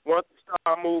it. Once it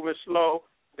start moving slow,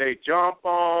 they jump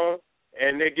on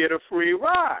and they get a free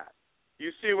ride.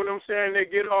 You see what I'm saying? They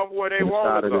get off where they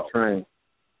want to go. The train.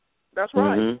 That's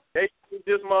right. They use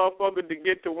this motherfucker to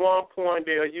get to one point.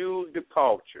 They'll use the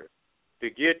culture to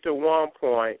get to one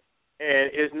point,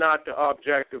 and it's not the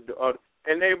objective.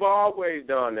 And they've always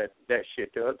done that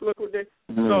shit to us. Look what they.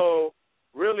 So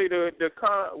really,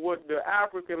 what the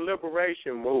African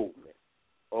liberation movement,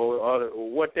 or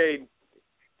what they,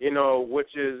 you know,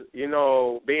 which is, you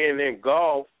know, being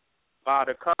engulfed by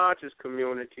the conscious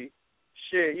community,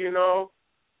 shit, you know,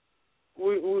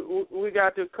 we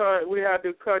got to cut. We had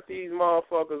to cut these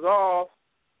motherfuckers off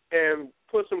and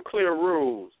put some clear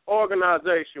rules.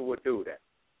 Organization would do that.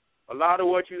 A lot of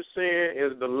what you're seeing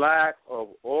is the lack of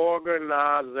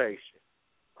organization.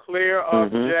 Clear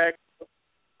objectives,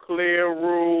 clear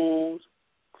rules,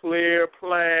 clear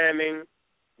planning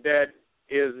that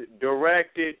is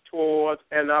directed towards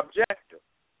an objective.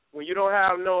 When you don't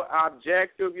have no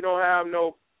objective, you don't have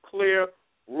no clear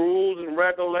rules and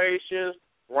regulations,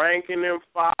 ranking and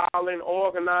filing,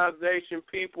 organization,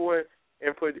 people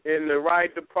in the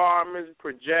right departments,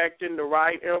 projecting the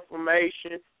right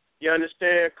information. You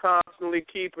understand? Constantly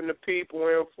keeping the people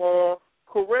informed.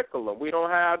 Curriculum. We don't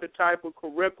have the type of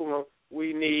curriculum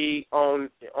we need on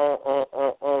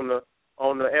the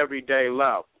everyday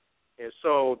level. And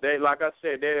so they, like I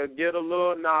said, they'll get a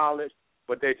little knowledge,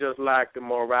 but they just lack the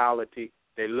morality.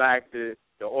 They lack the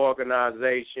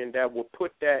organization that will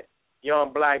put that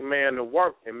young black man to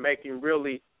work and make him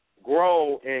really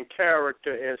grow in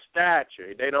character and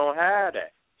stature. They don't have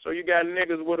that. So you got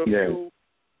niggas with a few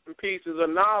pieces of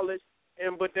knowledge,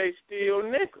 but they still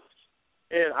niggas.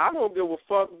 And I don't give a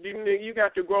fuck. You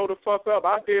got to grow the fuck up.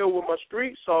 I deal with my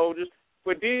street soldiers,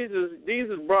 but these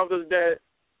is brothers that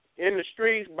in the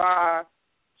streets by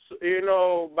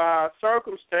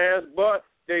circumstance, but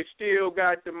they still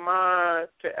got the mind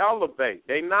to elevate.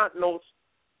 They not no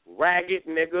ragged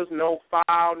niggas, no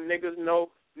foul niggas, no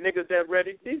niggas that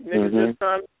ready. These niggas just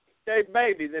trying to they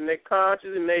babies and they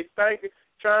conscious and they thinking,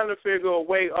 trying to figure a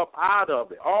way up out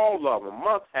of it. All of them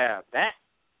must have that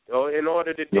in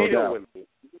order to deal with me.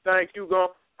 You think you going?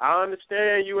 I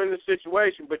understand you in the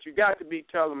situation, but you got to be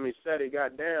telling me, Seti,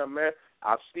 goddamn man,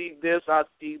 I see this, I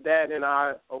see that, and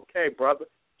okay, brother,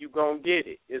 you gonna get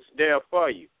it. It's there for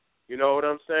you. You know what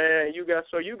I'm saying? You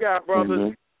got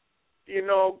brothers, in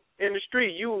the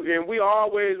street. And we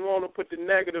always want to put the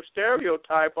negative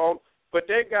stereotype on, but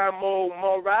they got more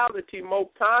morality, more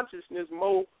consciousness,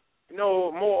 more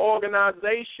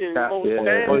organization, more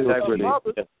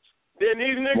standards than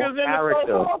these niggas in the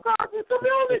so-called conscious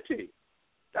community.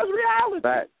 That's reality.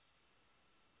 Right.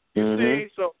 You see,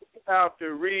 so we have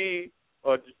to read,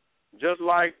 just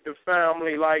like the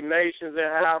family, like nations in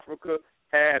Africa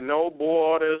had no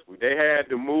borders. They had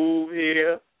to move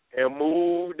here and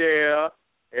move there,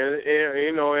 and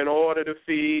in order to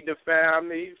feed the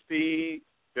family, feed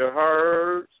the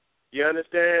herds. You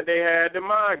understand? They had to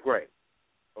migrate.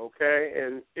 Okay,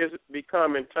 and it's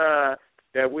becoming time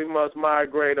that we must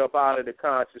migrate up out of the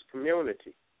conscious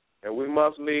community, and we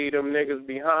must leave them niggas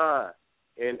behind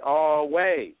in all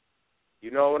ways.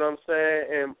 You know what I'm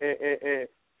saying?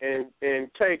 And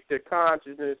take the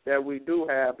consciousness that we do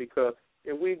have, because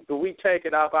if we take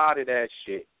it up out of that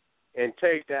shit and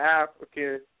take the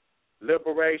African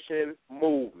liberation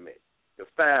movement, the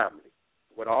family,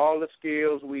 with all the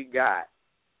skills we got,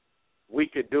 we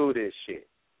could do this shit.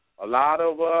 A lot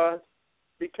of us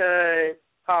became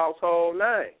household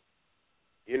names,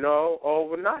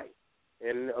 overnight.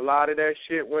 And a lot of that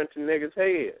shit went to niggas'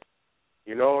 heads.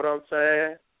 You know what I'm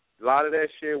saying? A lot of that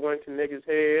shit went to niggas'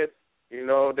 heads.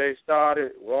 They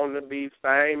started wanting to be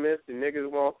famous. The niggas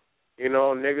want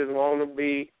to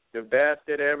be the best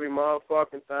at every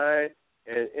motherfucking thing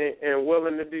and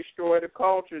willing to destroy the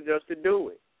culture just to do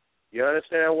it. You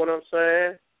understand what I'm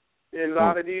saying? And a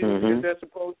lot of these niggas that's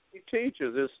supposed to be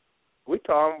teachers. We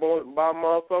talking about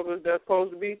motherfuckers that's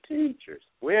supposed to be teachers.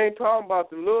 We ain't talking about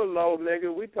the little old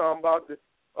niggas. We talking about the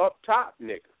up top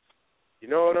niggas. You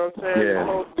know what I'm saying? They're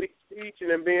supposed to be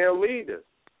teaching and being leaders.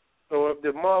 So if the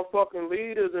motherfucking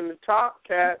leaders and the top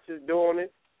cats is doing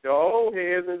it, the old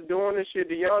heads is doing the shit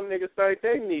the young niggas think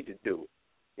they need to do.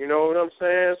 You know what I'm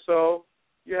saying? So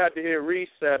you have to hit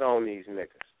reset on these niggas.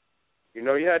 You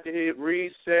have to hit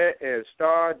reset and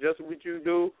start just what you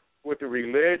do with the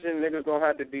religion. Niggas gonna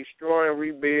have to destroy and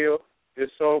rebuild this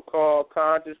so-called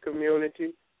conscious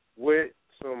community with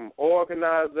some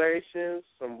organizations,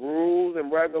 some rules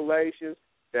and regulations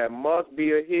that must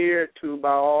be adhered to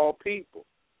by all people.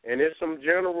 And there's some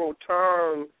general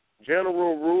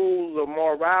rules of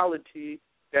morality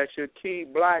that should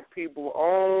keep black people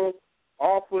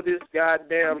off of this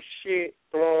goddamn shit,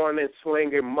 throwing and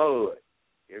slinging mud.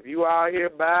 If you out here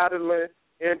battling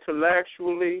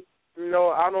intellectually,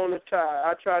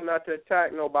 I try not to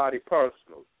attack nobody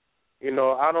personally.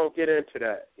 I don't get into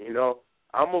that.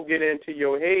 I'm going to get into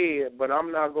your head, but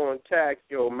I'm not going to attack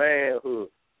your manhood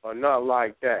or nothing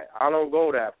like that. I don't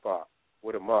go that far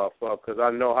with a motherfucker because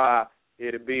I know how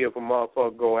it'll be if a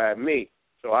motherfucker go at me.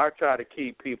 So I try to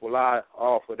keep people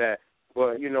off of that.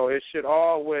 But, it should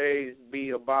always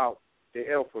be about the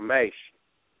information.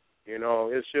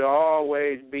 It should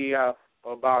always be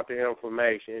about the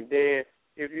information. And then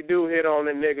if you do hit on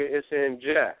a nigga, it's in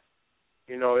jest.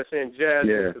 It's in jest.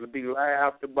 It'll be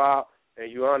laughed about,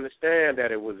 and you understand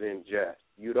that it was in jest.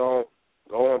 You don't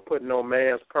go and put no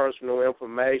man's personal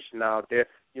information out there.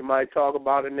 You might talk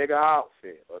about a nigga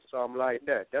outfit or something like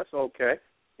that. That's okay,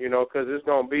 because it's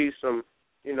gonna be some,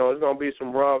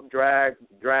 rough drag,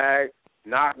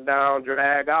 knock down,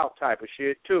 drag out type of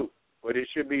shit too. But it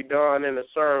should be done in a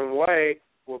certain way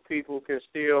where people can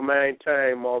still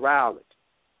maintain morality.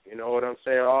 You know what I'm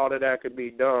saying? All of that could be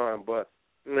done, but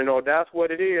that's what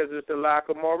it is. It's the lack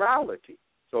of morality.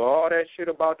 So all that shit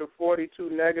about the 42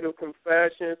 negative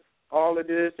confessions, all of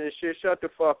this and shit, shut the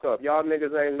fuck up. Y'all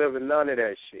niggas ain't living none of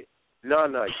that shit.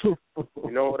 None of you.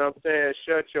 You know what I'm saying?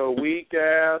 Shut your weak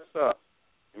ass up.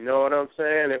 You know what I'm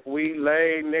saying? If we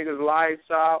laid niggas'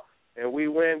 lights out and we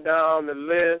went down the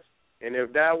list, and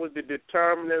if that was the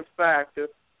determining factor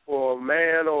for a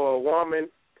man or a woman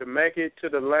to make it to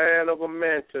the land of a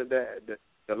mentor,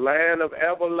 the land of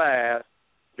everlast,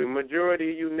 the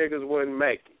majority of you niggas wouldn't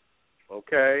make it,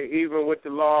 okay, even with the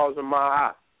laws of my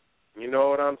eye. You know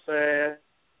what I'm saying?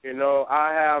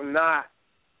 I have not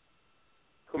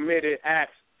committed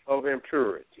acts of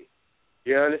impurity.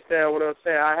 You understand what I'm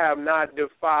saying? I have not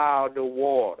defiled the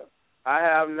water. I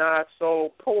have not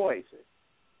sold poison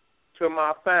to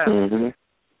my family. Mm-hmm.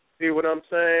 See what I'm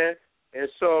saying? And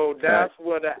so that's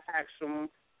what the action,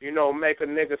 make a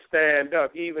nigga stand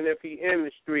up. Even if he in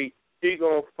the street, he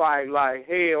gonna fight like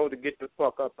hell to get the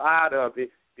fuck up out of it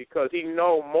because he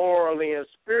know morally and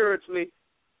spiritually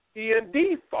he in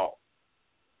default.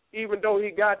 Even though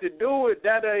he got to do it,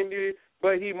 that ain't it,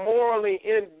 but he morally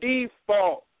in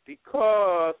default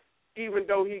because even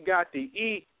though he got to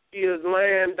eat, he is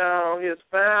laying down his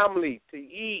family to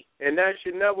eat, and that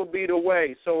should never be the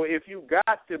way. So if you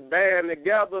got to band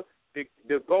together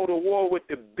to go to war with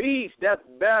the beast, that's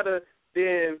better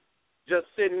than just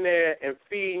sitting there and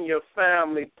feeding your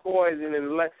family poison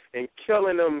and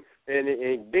killing them, and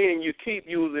then you keep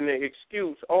using the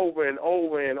excuse over and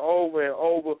over and over and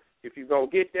over. If you're going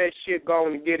to get that shit, go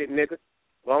on and get it, nigga.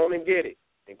 Go on and get it.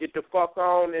 And get the fuck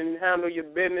on and handle your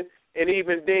business. And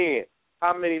even then,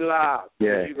 how many lives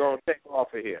are you going to take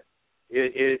off of here?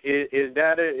 Is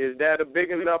that a big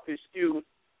enough excuse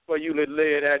for you to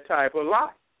live that type of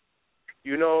life?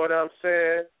 You know what I'm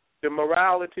saying? The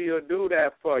morality will do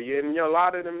that for you. And a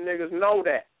lot of them niggas know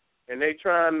that. And they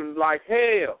trying like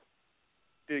hell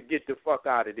to get the fuck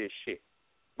out of this shit.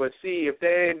 But see, if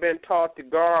they ain't been taught to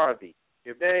guard thee,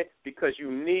 because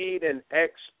you need an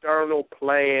external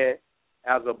plan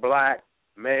as a black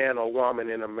man or woman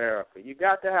in America. You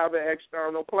got to have an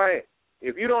external plan.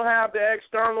 If you don't have the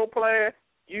external plan,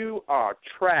 you are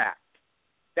trapped.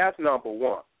 That's number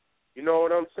one. You know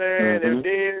what I'm saying? Mm-hmm. And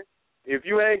then if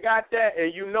you ain't got that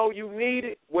and you know you need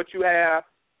it, what you have,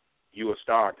 you will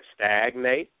start to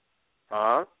stagnate.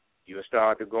 You will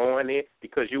start to go in it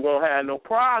because you won't have no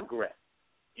progress.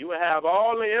 You will have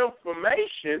all the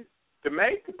information to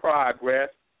make the progress,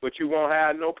 but you won't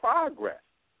have no progress.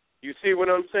 You see what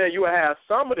I'm saying? You will have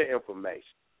some of the information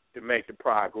to make the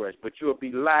progress, but you'll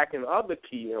be lacking other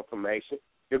key information,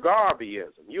 the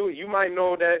Garveyism. You might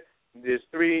know that there's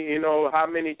how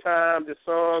many times the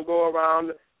sun go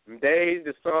around, days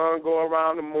the sun go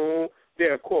around the moon.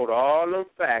 They'll quote all them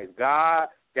facts. God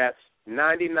got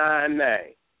 99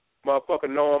 names. Motherfucker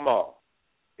know them all.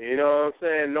 You know what I'm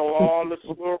saying? Know all the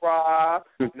surah,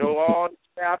 know all the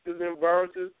chapters and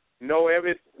verses, know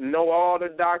all the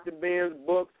Dr. Ben's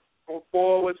books,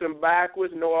 forwards and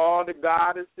backwards, know all the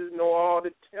goddesses, know all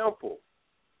the temples.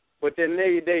 But then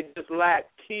they just lack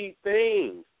key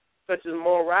things, such as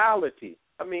morality.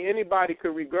 I mean, anybody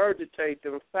could regurgitate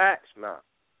them facts now.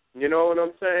 You know what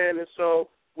I'm saying? And so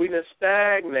we done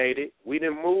stagnated. We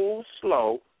done moved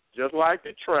slow, just like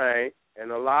the train,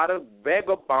 and a lot of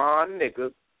vagabond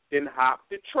niggas didn't hop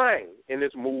the train, and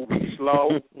it's moving slow,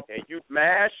 and you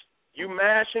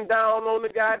mashing down on the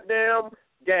goddamn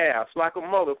gas like a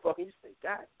motherfucker. You say,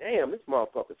 God damn, this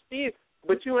motherfucker still.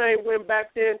 But you ain't went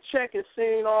back there and checked and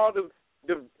seen all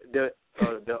the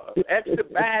extra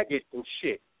baggage and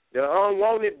shit, the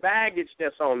unwanted baggage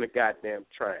that's on the goddamn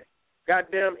train.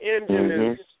 Goddamn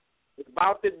engine is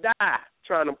about to die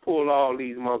trying to pull all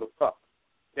these motherfuckers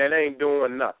that ain't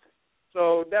doing nothing.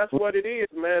 So that's what it is,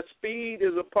 man. Speed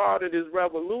is a part of this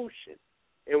revolution.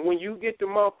 And when you get the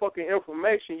motherfucking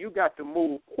information, you got to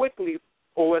move quickly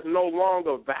or it's no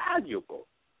longer valuable.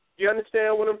 You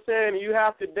understand what I'm saying? You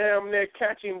have to damn near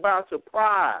catch him by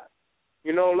surprise.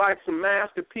 Like some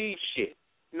Master P shit.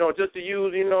 Just to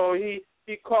use,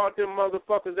 he caught them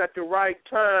motherfuckers at the right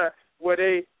time where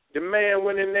the man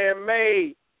went in there and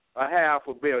made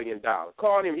 $500 million.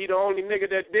 Caught him. He the only nigga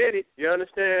that did it. You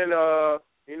understand? I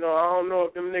don't know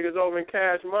if them niggas over in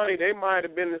Cash Money, they might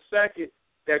have been the second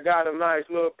that got a nice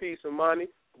little piece of money.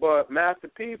 But Master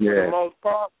P, for the most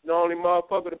part, the only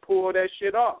motherfucker to pull that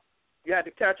shit off. You had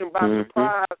to catch them by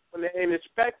surprise when they ain't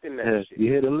expecting that shit.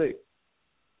 You hit a lick.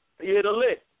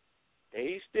 And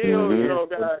he still,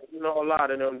 got, a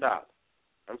lot of them dollars.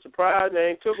 I'm surprised they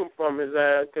ain't took him from his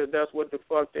ass because that's what the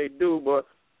fuck they do. But,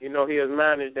 he has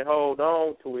managed to hold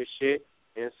on to his shit.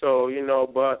 And so,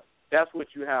 but that's what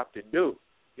you have to do.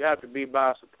 You have to be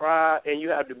by surprise, and you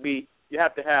have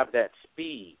to have that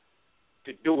speed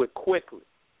to do it quickly,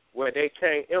 where they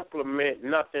can't implement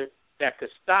nothing that could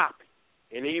stop it.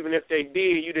 And even if they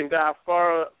did, you done got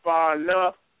far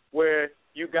enough where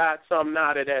you got something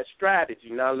out of that strategy.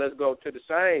 Now let's go to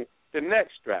the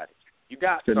next strategy. You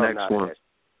got the something next out one. of that.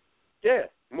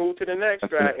 Yeah, move to the next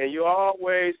strategy, and you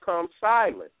always come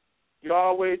silent. You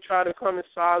always try to come in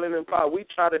silent and power. We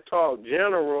try to talk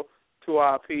general to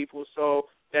our people so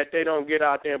that they don't get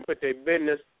out there and put their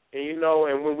business. And,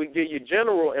 and when we give you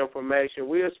general information,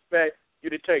 we expect you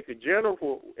to take the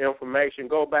general information,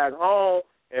 go back home,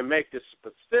 and make the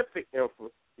specific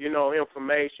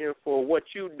information for what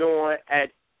you doing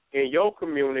in your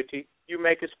community. You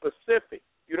make it specific.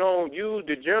 You don't use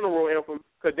the general info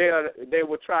because they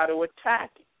will try to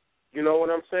attack it. You know what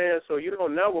I'm saying? So you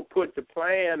don't never put the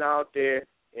plan out there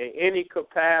in any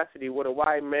capacity where the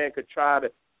white man could try to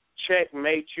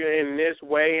checkmate you in this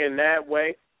way and that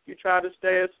way. You try to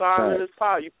stay as silent as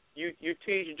possible. You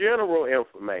teach general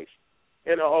information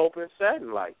in an open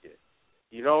setting like this.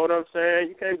 You know what I'm saying?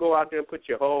 You can't go out there and put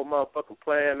your whole motherfucking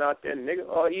plan out there, nigga,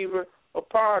 or even a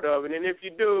part of it. And if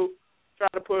you do, try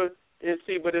to put and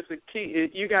see, but it's a key.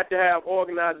 You got to have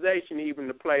organization even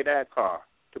to play that card,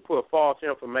 to put false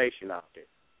information out there.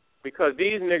 Because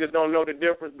these niggas don't know the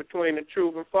difference between the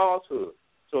truth and falsehood.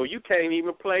 So you can't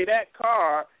even play that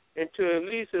card until at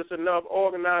least it's enough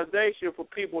organization for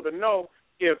people to know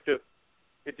if the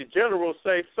general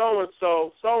say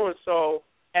so-and-so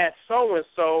at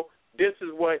so-and-so, this is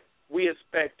what we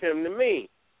expect him to mean.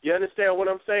 You understand what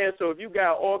I'm saying? So if you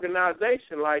got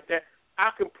organization like that, I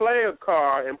can play a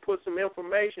card and put some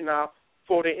information out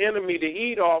for the enemy to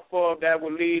eat off of that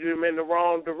will lead them in the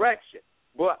wrong direction.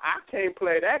 But I can't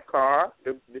play that card.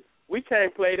 We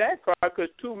can't play that card because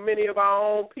too many of our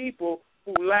own people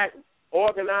who lack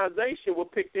organization will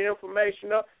pick the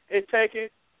information up and take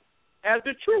it as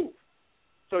the truth.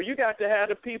 So you got to have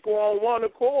the people on one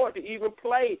accord to even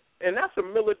play, and that's a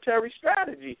military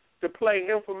strategy, to play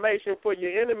information for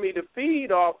your enemy to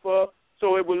feed off of,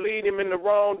 so it will lead him in the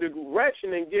wrong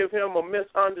direction and give him a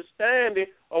misunderstanding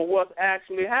of what's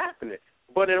actually happening.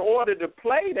 But in order to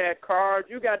play that card,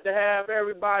 you got to have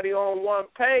everybody on one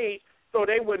page so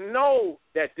they would know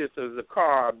that this is a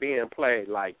card being played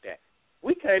like that.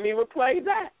 We can't even play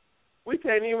that. We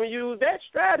can't even use that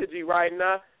strategy right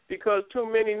now because too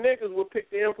many niggas will pick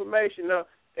the information up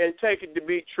and take it to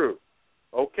be true,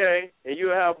 okay? And you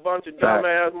have a bunch of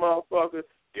dumbass motherfuckers,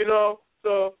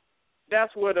 so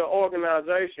that's where the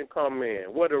organization come in,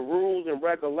 where the rules and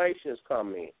regulations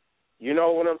come in. You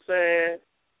know what I'm saying?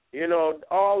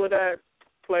 All of that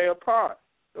play a part.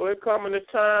 So it coming a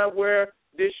time where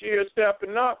this year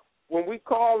stepping up, when we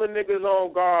calling niggas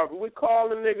on guard, when we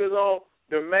calling niggas on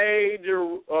the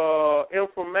major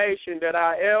information that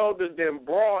our elders then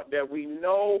brought that we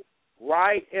know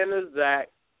right and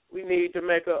exact, we need to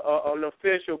make an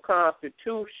official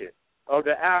constitution of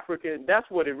the African. That's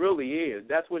what it really is.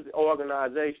 That's what the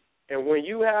organization. And when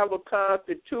you have a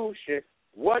constitution,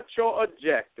 what's your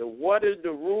objective? What is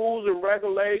the rules and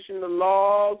regulations, the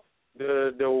laws,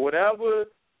 the whatever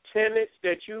tenets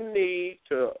that you need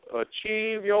to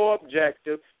achieve your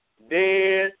objective?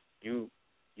 Then you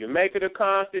make it a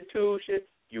constitution.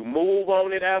 You move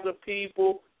on it as a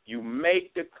people. You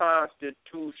make the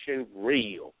constitution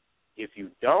real. If you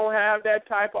don't have that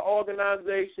type of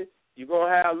organization, you're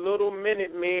going to have little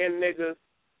Minutemen niggas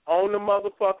on the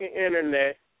motherfucking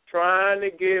internet trying to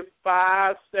get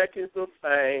 5 seconds of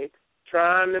fame,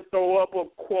 trying to throw up a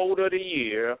quote of the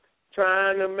year,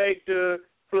 trying to make the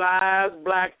fly's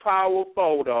Black Power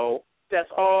photo. That's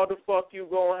all the fuck you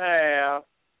going to have.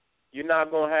 You're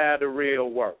not going to have the real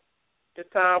work.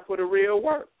 It's time for the real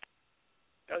work.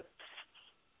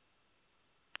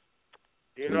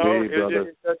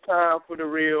 It's just time for the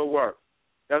real work.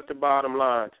 That's the bottom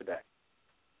line today.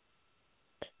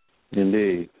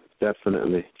 Indeed,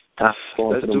 definitely.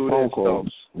 Let's do this, though.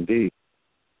 Indeed.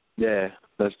 Yeah,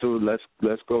 let's go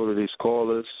to these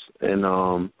callers and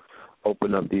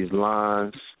open up these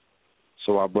lines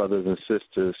so our brothers and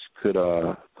sisters could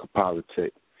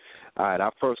politic. All right,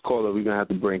 our first caller, we're going to have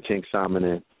to bring King Simon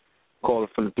in. Caller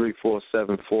from the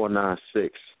 347-496.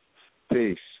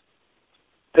 Peace.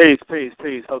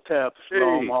 Peace. Hotel,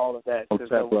 Shalom, all of that.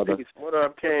 Hotel, brother. What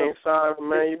up, King Simon,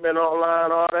 man? You been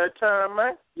online all that time,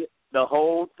 man? Yeah, the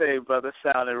whole thing, brother,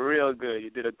 sounded real good. You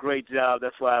did a great job.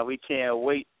 That's why we can't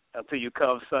wait until you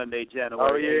come Sunday, January.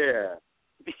 Oh, yeah.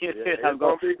 It's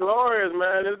going to be glorious,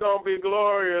 man. It's going to be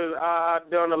glorious. I've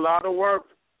done a lot of work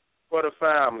for the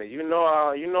family. You know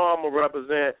I'm going to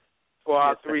represent for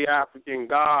our three African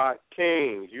God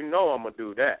kings. You know I'm going to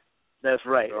do that. That's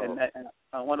right. So, and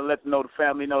I want to let the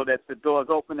family know that the doors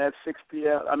open at 7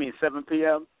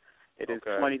 p.m. It is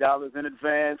 $20 in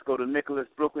advance. Go to Nicholas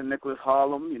Brooklyn, Nicholas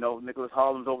Harlem. Nicholas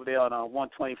Harlem's over there on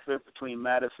 125th between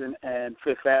Madison and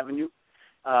 5th Avenue.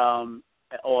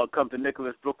 Or come to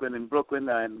Nicholas Brooklyn in Brooklyn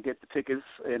and get the tickets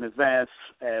in advance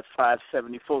at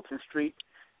 570 Fulton Street.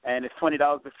 And it's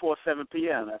 $20 before 7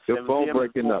 p.m. That's your phone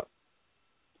breaking up.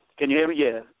 Can you hear me?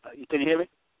 Yeah. Can you hear me?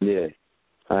 Yeah.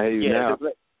 I hear you now.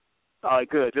 All right,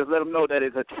 good. Just let them know that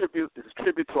it's a tribute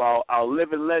to our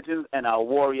living legends and our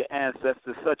warrior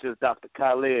ancestors, such as Dr.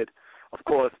 Khalid, of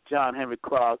course, John Henry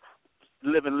Clark,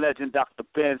 living legend Dr.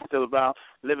 Ben's still around.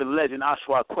 Living legend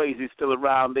Ashwa Kwesi's still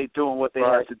around. They doing what they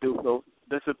have to do. So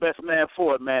that's the best man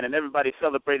for it, man. And everybody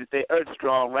celebrated their Earth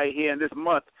Strong right here in this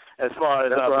month. As far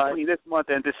as between this month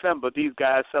and December, these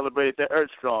guys celebrated their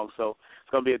Earth Strong. So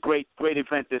it's going to be a great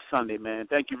event this Sunday, man.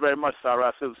 Thank you very much,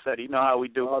 Sara Suten Seti. You know how we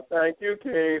do. Oh, thank you,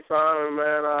 King Simon,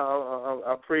 man. I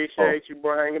appreciate you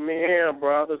bringing me in,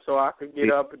 brother, so I could get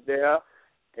up there.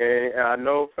 And I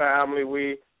know, family,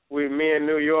 we me in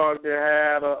New York, they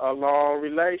had a long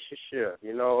relationship.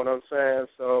 You know what I'm saying?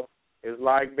 So it's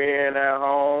like being at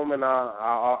home, and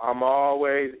I'm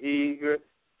always eager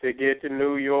to get to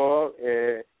New York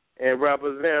and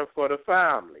represent for the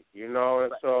family. You know,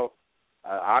 and so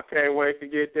I can't wait to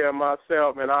get there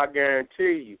myself, and I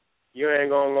guarantee you ain't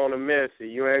going to want to miss it.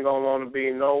 You ain't going to want to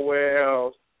be nowhere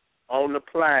else on the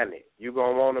planet. You're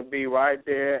going to want to be right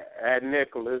there at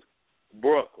Nicholas,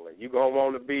 Brooklyn. You're going to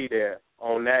want to be there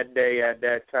on that day at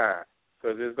that time,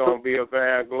 because it's going to be a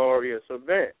very glorious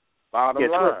event. Bottom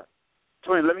line.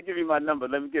 Twin, let me give you my number.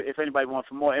 If anybody wants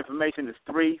some more information, it's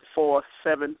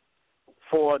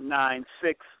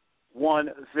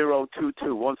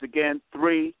 347-496-1022. Once again,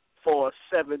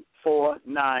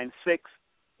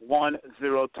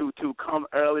 347-496-1022. Come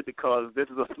early because this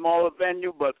is a smaller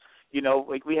venue, but, you know,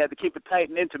 we had to keep it tight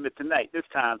and intimate tonight this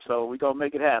time, so we're going to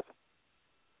make it happen.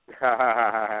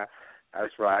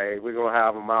 That's right. We're going to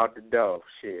have them out the door.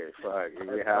 Shit, fuck.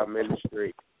 We have them in the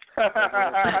street. We're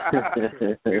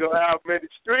going to have them in the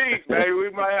street, baby. We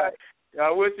might have,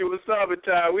 I wish it was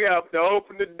summertime. We have to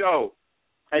open the door.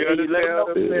 Hey, let them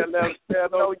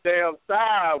know damn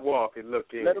sidewalk and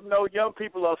look in. Let them know young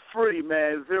people are free,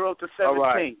 man, 0 to 17.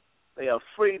 Right. They are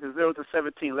free to 0 to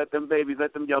 17. Let them babies,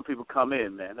 let them young people come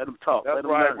in, man. Let them talk. That's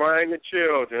right. Bring the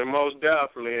children, most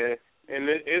definitely. And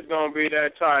it's going to be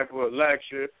that type of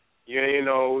lecture. You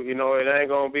know, it ain't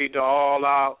going to be the all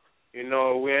out. You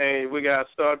know, we got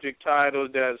subject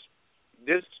titles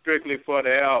this strictly for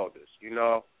the elders, you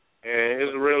know. And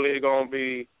it's really going to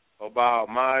be about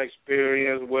my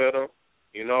experience with them,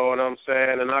 you know what I'm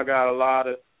saying? And I got a lot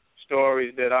of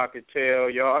stories that I could tell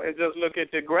y'all. And just look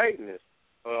at the greatness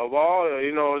of all,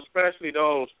 you know, especially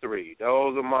those three.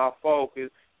 Those are my focus.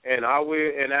 And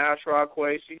Ashra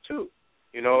Kwesi too.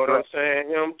 You know what I'm saying?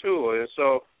 Him too. And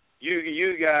so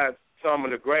you got some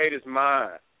of the greatest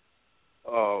minds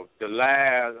of the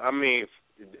last, I mean,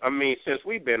 since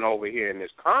we've been over here in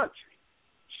this country.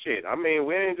 Shit, I mean,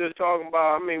 we ain't just talking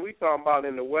about, we talking about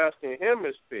in the Western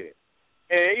Hemisphere.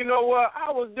 And you know what? I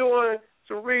was doing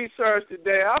some research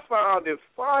today. I found it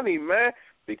funny, man,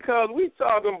 because we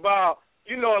talking about,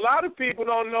 you know, a lot of people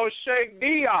don't know Sheikh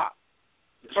Diop.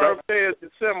 His birthday is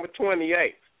December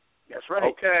 28th. That's right.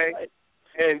 Okay? Right.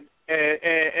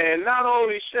 And not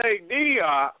only Sheikh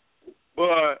Diop,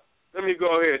 but let me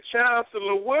go here.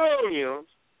 Chancellor Williams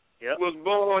was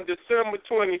born December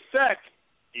 22nd.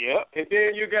 Yep. And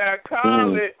then you got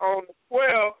Khaled on the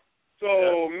 12th.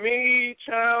 So me,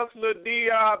 Chancellor,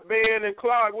 Diop, Ben, and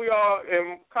Clark, we all,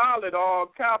 and Khaled all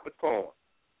Capricorn.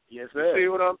 Yes, sir. You see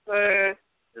what I'm saying?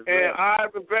 Yes, and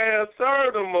Ivan Van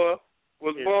Sertima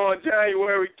was born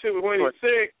January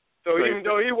 26th. So even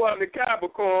though he wasn't a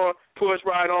Capricorn, pushed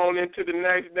right on into the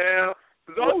next down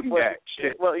zodiac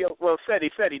shit. Well, Seti,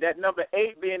 that number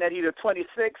 8 being that he's a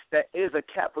 26, that is a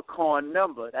Capricorn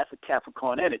number. That's a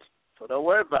Capricorn energy. So don't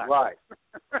worry about it. Right.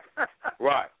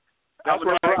 That's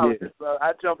right.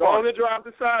 I jump on. Don't drop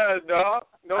the signs, dog.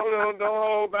 Don't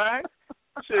hold back.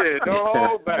 Shit, don't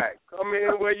hold back. Come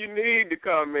in where you need to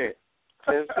come in.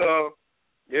 And so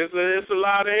it's a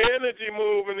lot of energy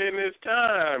moving in this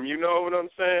time. You know what I'm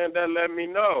saying? That let me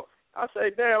know. I say,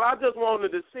 damn, I just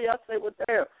wanted to see. I say, well,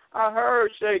 damn, I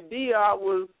heard Sheikh Diop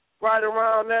was right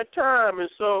around that time. And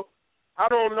so I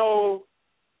don't know.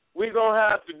 We're going to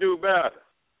have to do better.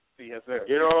 Yes, sir.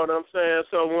 You know what I'm saying?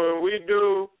 So when we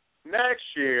do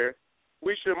next year,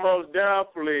 we should most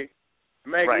definitely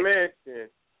make mention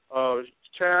of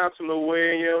Chancellor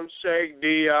Williams, Sheikh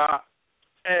Diop,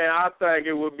 and I think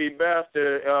it would be best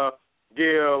to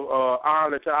give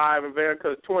honor to Ivan Van,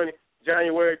 because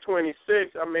January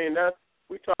 26th,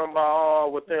 we talking about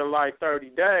all within like 30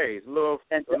 days, a little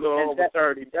over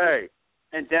 30 days.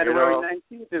 And January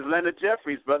 19th is Leonard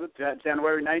Jeffries, brother.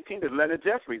 January 19th is Leonard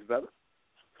Jeffries, brother.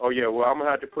 Oh, yeah, well, I'm going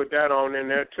to have to put that on in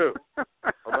there, too.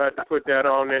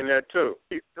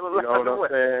 You know what I'm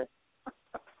saying?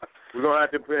 We're going to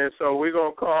have to put, so we're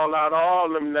going to call out all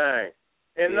them names.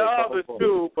 And the others,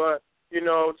 too, but, you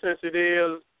know, since it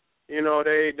is, you know,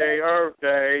 they Earth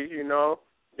Day, you know,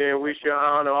 then we should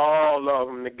honor all of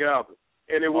them together.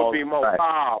 And it will be more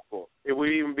powerful. It will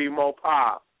even be more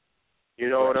powerful. You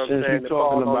know what I'm saying? Since we're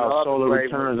talking about solar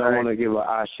returns, I want to give an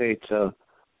ashe to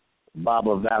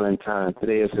Baba Valentine.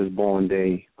 Today is his born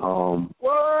day.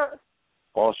 What?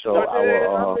 Also,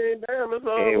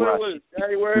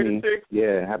 January 6th.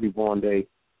 Yeah, happy born day.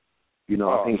 You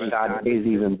know, I think Sade is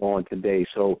even born today.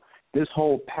 So this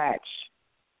whole patch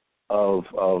of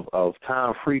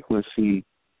time frequency,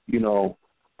 you know,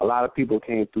 a lot of people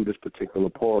came through this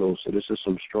particular portal. So this is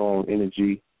some strong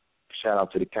energy. Shout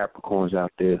out to the Capricorns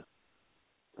out there.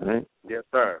 All right? Yes,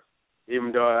 sir.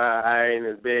 Even though I ain't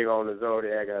as big on the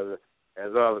zodiac as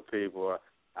other people,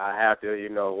 I have to, you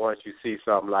know, once you see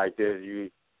something like this, you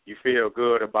feel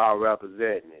good about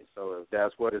representing it. So if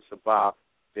that's what it's about,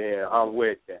 then I'm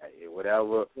with that.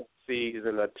 Whatever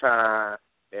season or time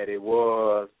that it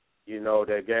was, you know,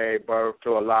 that gave birth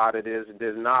to a lot of this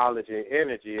knowledge and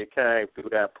energy, it came through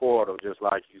that portal, just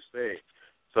like you said.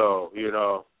 So, you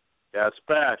know, that's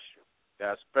special.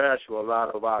 That's special. A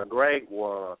lot of our great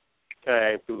ones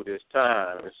came through this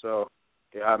time. And so,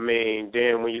 I mean,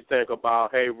 then when you think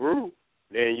about Heru,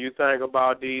 then you think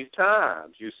about these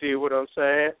times. You see what I'm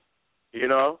saying? You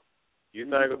know? You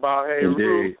think about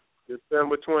Heru,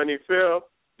 December 25th,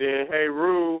 then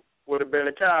Heru would have been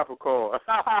a Capricorn.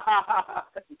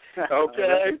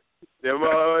 Okay? He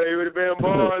would have been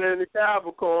born in the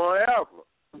Capricorn ever.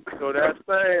 So that's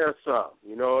saying something.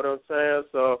 You know what I'm saying?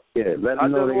 So yeah, I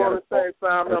just want to say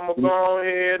something. I'm going to go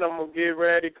ahead. I'm going to get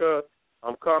ready because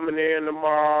I'm coming in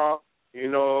tomorrow. You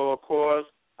know, of course,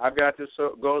 I got to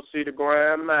go see the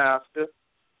Grand Master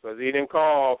because he didn't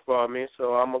call for me.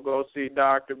 So I'm going to go see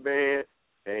Dr. Ben,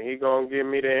 and he going to give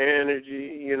me the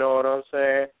energy, you know what I'm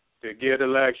saying, to get a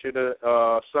lecture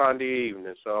Sunday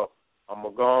evening. So I'm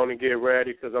going to go on and get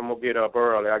ready because I'm going to get up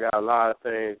early. I got a lot of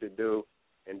things to do.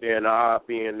 And then I'll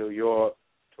be in New York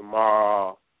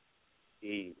tomorrow,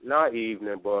 not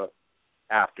evening, but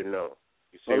afternoon.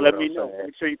 You see well, what let me I'm know. saying?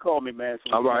 Make sure you call me, man.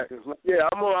 All right. Yeah,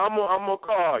 I'm gonna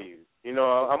call you. You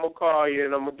know, I'm gonna call you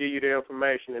and I'm gonna give you the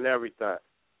information and everything.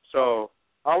 So,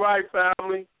 all right,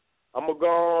 family. I'm gonna go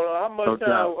on. How much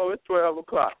time? Oh, it's 12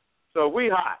 o'clock. So we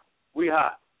hot.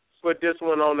 Put this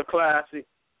one on the classic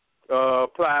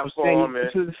platform.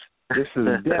 This is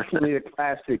definitely a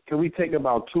classic. Can we take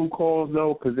about 2 calls,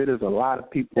 though? Because it is a lot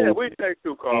of people. Yeah, we take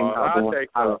 2 calls. I'll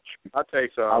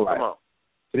take some. All right. Come on.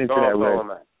 Get into that,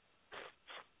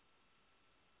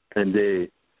 Ray.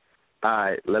 Indeed. All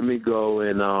right, let me go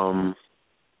in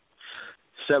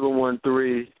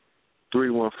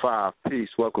 713-315. Peace.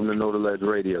 Welcome to Know the Ledge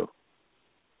Radio.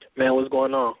 Man, what's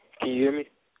going on? Can you hear me?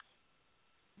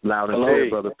 Loud and clear,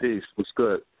 brother. Peace. What's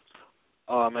good?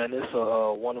 Man, it's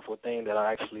a wonderful thing that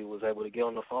I actually was able to get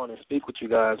on the phone and speak with you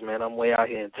guys, man. I'm way out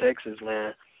here in Texas,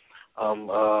 man. I'm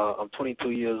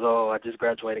 22 years old. I just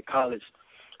graduated college.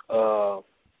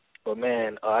 But,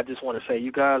 man, I just want to say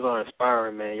you guys are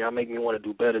inspiring, man. Y'all make me want to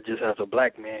do better just as a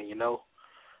black man, you know.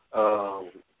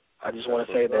 I just want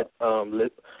to say that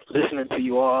listening to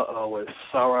you all, what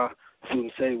Sara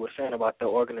Suten Seti was saying about the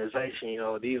organization, you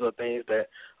know, these are things that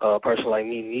a person like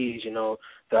me needs, you know,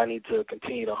 that I need to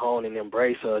continue to hone and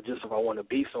embrace just if I want to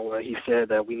be somewhere. He said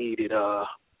that we needed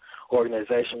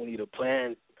organization, we need a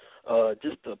plan.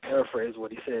 Just to paraphrase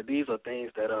what he said, these are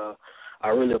things that I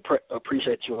really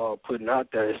appreciate you all putting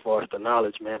out there as far as the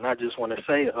knowledge, man. And I just want to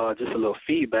say just a little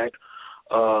feedback.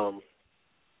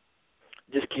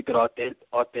 Just keep it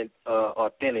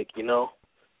authentic, you know.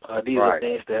 These are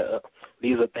things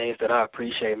that I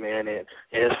appreciate, man. And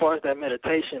as far as that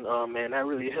meditation, man, that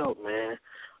really helped, man.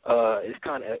 I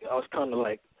was kind of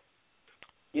like,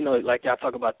 you know, like y'all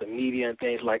talk about the media and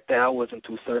things like that. I wasn't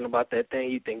too certain about that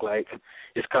thing. You think like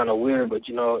it's kind of weird, but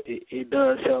you know, it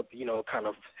does help. You know, kind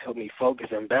of help me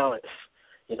focus and balance.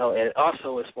 You know, and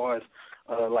also as far as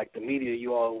like the media,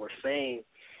 you all were saying.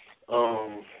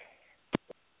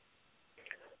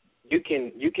 You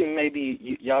can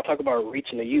maybe y'all talk about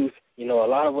reaching the youth. You know, a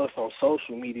lot of us on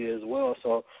social media as well.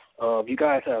 So if you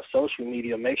guys have social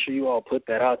media, make sure you all put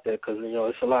that out there because, you know,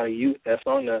 it's a lot of youth that's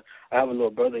on there. I have a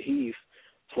little brother. He's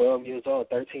 12 years old,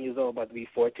 13 years old, about to be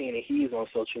 14, and he's on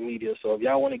social media. So if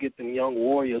y'all want to get them young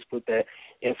warriors, put that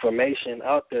information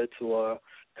out there to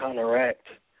counteract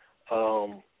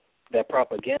that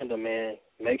propaganda, man.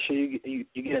 Make sure you get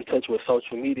in touch with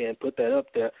social media and put that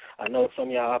up there. I know some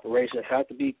of y'all operations have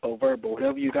to be covert, but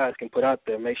whatever you guys can put out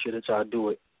there, make sure that y'all do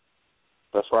it.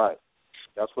 That's right.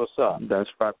 That's what's up. That's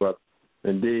right, brother.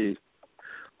 Indeed.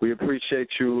 We appreciate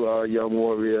you, young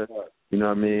warrior. You know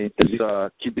what I mean? Just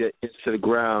keep your ears to the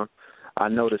ground. I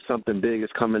know that something big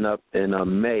is coming up in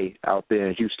May out there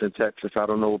in Houston, Texas. I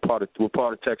don't know what part of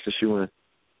Texas you in.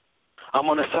 I'm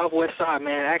on the southwest side,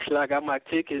 man. Actually, I got my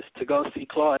tickets to go see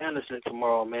Claude Anderson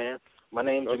tomorrow, man. My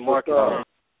name's Marcus.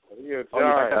 You're a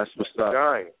giant. That's what's up.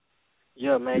 Giant.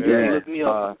 Yeah, man. You can look me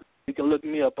up. You can look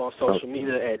me up on social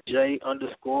media at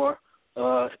J_SIVERAND,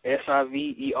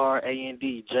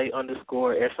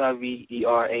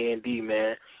 J_SIVERAND,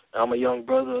 man. I'm a young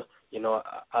brother. You know,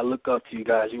 I look up to you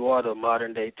guys. You are the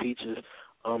modern day teachers.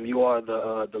 You are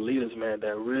the leaders, man,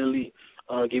 that really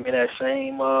give me that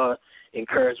same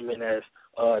encouragement as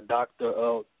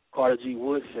Dr. Carter G.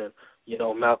 Woodson, you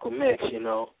know, Malcolm X, you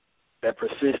know, that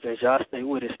persistence. Y'all stay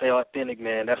with it, stay authentic,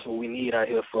 man. That's what we need out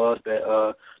here for us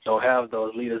that don't have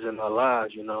those leaders in our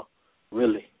lives, you know,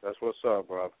 really. That's what's up,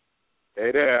 brother.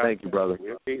 Stay there. Thank you, brother.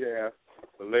 We'll be there.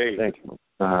 Believe. Thank you.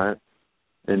 All right.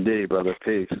 Indeed, brother.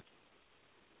 Peace.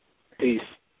 Peace.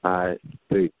 All right.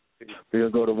 Peace. We're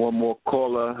going to go to one more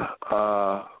caller.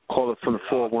 Caller from the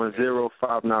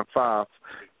 410-595.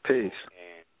 Peace.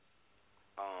 And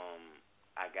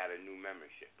I got a new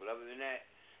membership. But other than that,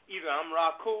 either I'm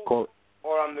Raku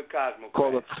or I'm the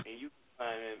Cosmocrat. And you can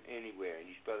find him anywhere. And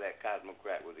you spell that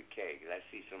Cosmocrat with a K. Because I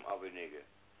see some other nigga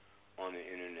on the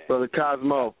internet. Brother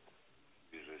Cosmo.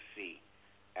 There's a C.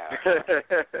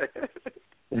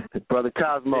 Brother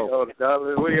Cosmo.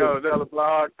 We on another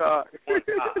blog talk.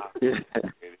 Yeah.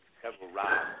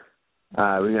 All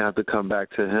right, we're going to have to come back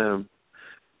to him.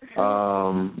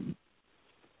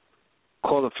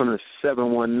 Caller from the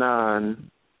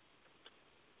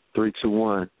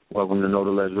 719-321. Welcome to Know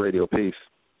the Less Radio. Peace.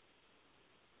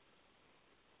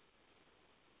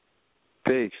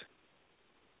 Peace.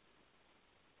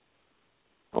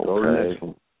 Okay.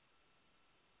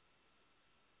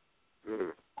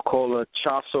 Caller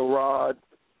Chasso Rod.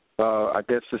 I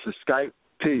guess this is Skype.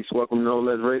 Peace. Welcome to Know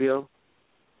the Less Radio.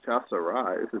 Chasso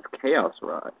Rod. This is Chaos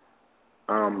Rod.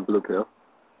 Blue Pill.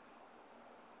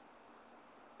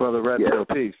 Brother Red Pill,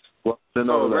 peace. Welcome to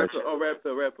Know the Less. Red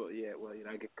Pill. Yeah, well, you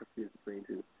know, I get confused between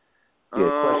two.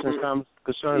 Questions, comments,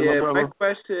 concerns, my brother? My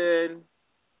question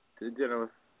to the general,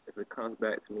 if it comes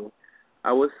back to me,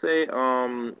 I would say,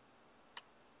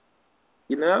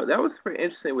 you know, that was pretty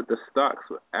interesting with the stocks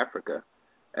with Africa.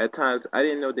 At times, I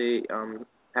didn't know they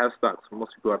have stocks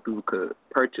most people could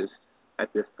purchase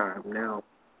at this time now.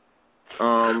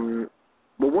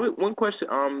 But one question,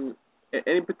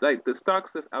 any like the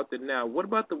stocks that's out there now, what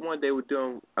about the one they were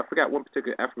doing? I forgot one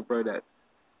particular African brother that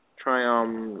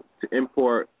trying to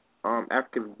import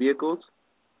African vehicles,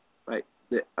 like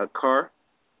a car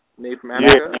made from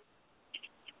Africa. Yeah.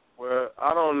 Well,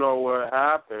 I don't know what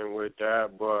happened with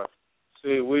that, but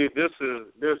see, this is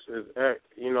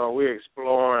you know, we're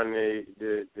exploring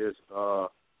this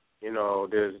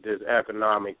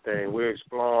economic thing. We're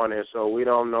exploring it, so we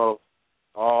don't know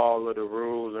all of the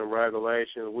rules and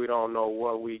regulations. We don't know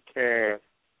what we can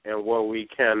and what we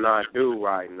cannot do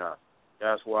right now.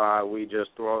 That's why we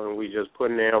just putting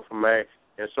the information.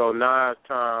 And so now it's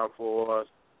time for us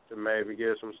to maybe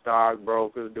get some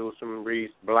stockbrokers, do some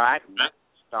black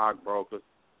stockbrokers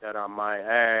that I might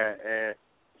add, and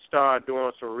start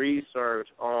doing some research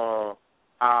on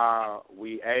how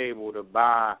we able to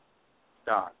buy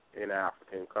stock in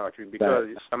African countries.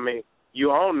 Because, I mean,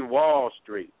 you own Wall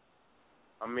Street.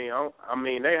 I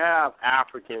mean, they have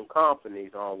African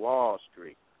companies on Wall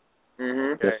Street.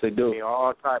 Mm-hmm. Okay? Yes, they do. I mean,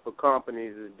 all type of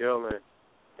companies is dealing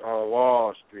on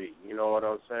Wall Street. You know what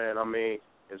I'm saying? I mean,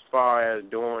 as far as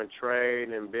doing trade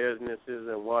and businesses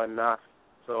and whatnot.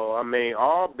 So, I mean,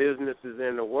 all businesses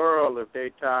in the world, if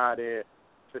they tied in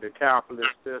to the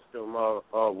capitalist system of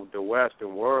the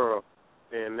Western world,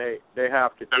 then they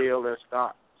have to deal in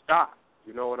stock.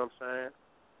 You know what I'm saying?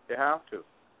 They have to.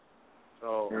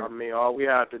 So, I mean, all we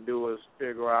have to do is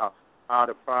figure out how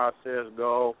the process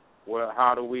go,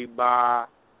 how do we buy,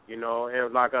 you know,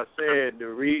 and like I said, the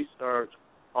research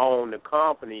on the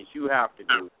companies you have to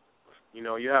do. You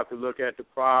know, you have to look at the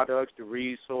products, the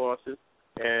resources,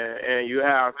 and you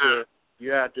have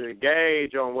to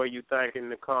engage on where you thinking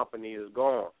the company is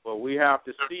going. But we have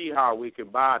to see how we can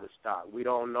buy the stock. We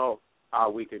don't know how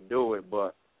we could do it,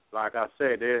 but like I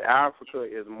said, Africa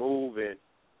is moving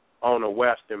on a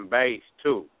Western base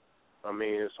too. I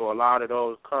mean, so a lot of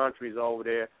those countries over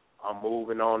there are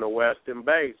moving on the Western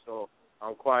base. So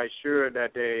I'm quite sure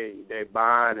that they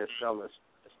buying and selling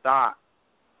stock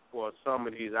for some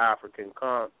of these African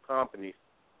companies,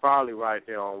 probably right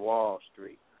there on Wall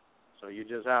Street. So you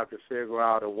just have to figure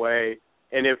out a way.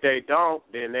 And if they don't,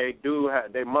 then they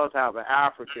must have an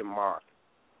African market.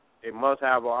 They must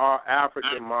have an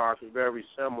African market very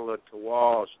similar to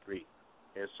Wall Street.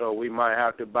 And so we might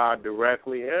have to buy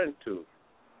directly into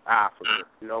Africa.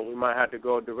 You know, we might have to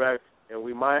go direct, and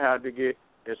we might have to get,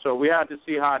 and so we have to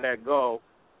see how that goes,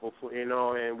 before, you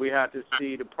know, and we have to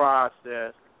see the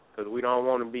process, because we don't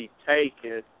want to be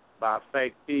taken by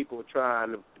fake people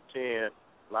trying to pretend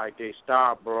like they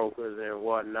stockbrokers and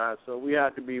whatnot. So we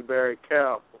have to be very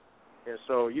careful. And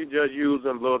so you just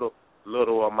using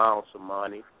little amounts of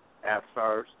money at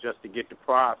first just to get the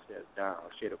process down.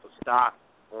 Shit, if a stock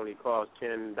only costs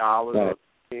 $10 or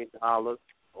 $15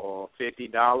 or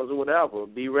 $50 or whatever,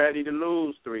 be ready to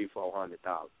lose $300-400.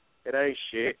 It ain't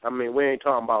shit. I mean, we ain't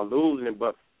talking about losing it,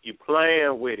 but you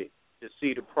playing with it to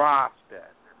see the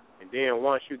process. And then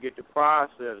once you get the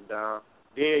process down,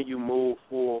 then you move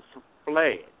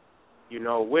full-fledged,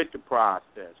 with the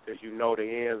process, because you know the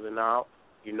ins and outs.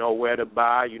 You know where to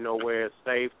buy. You know where it's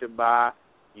safe to buy.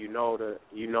 You know the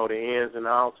ins and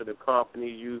outs of the company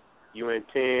you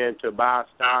intend to buy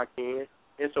stock in.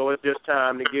 And so it's just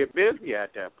time to get busy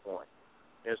at that point.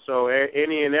 And so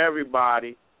any and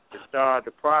everybody to start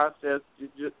the process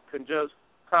can just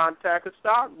contact a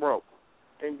stockbroker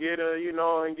and get a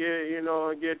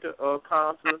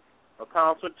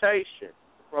consultation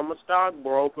from a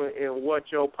stockbroker in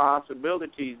what your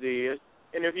possibilities is.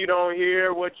 And if you don't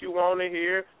hear what you want to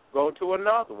hear, go to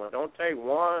another one. Don't take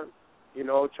one.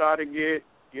 Try to get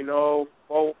 4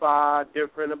 or 5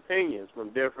 different opinions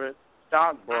from different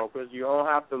stockbrokers. You don't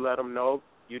have to let them know.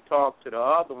 You talk to the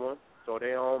other one so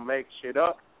they don't make shit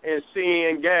up and see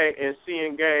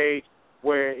engage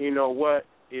where what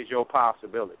is your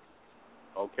possibility.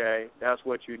 Okay, that's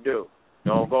what you do.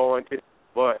 Don't go into,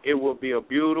 but it will be a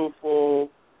beautiful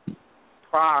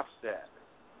process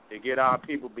to get our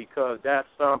people, because that's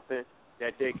something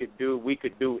that we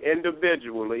could do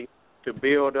individually to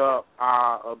build up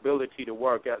our ability to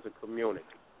work as a community.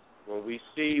 When we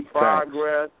see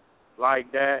progress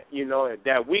like that,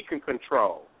 that we can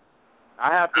control.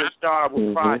 I have to start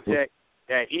with projects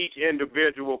that each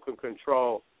individual can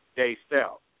control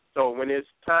themselves. So when it's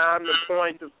time to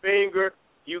point the finger,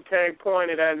 you can't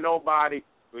point it at nobody.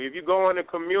 If you go in the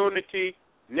community,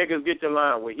 niggas get the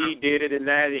line where he did it and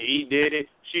that, he did it,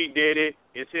 she did it,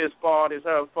 it's his fault, it's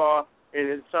her fault, and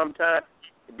it's sometimes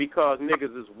because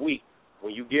niggas is weak.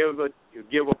 When you give a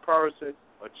person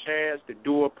a chance to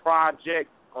do a project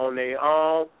on their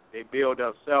own, they build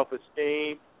up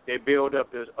self-esteem, they build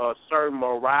up a certain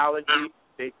morality,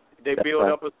 they build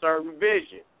up a certain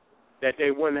vision that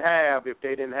they wouldn't have if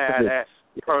they didn't have that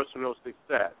personal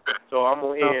success. So I'm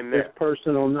going to end there. It's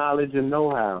personal knowledge and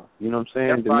know-how, you know what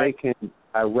I'm saying? They can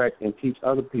direct and teach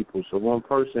other people. So one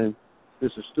person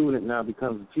that's a student now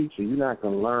becomes a teacher. You're not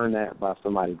going to learn that by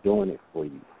somebody doing it for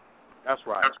you. That's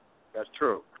right. That's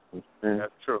true. Mm-hmm.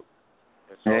 That's true.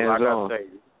 And so, like I say,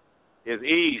 it's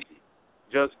easy.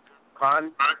 Just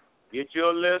get you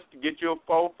a list, get you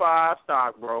 4 or 5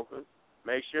 stockbrokers,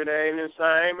 make sure they're in the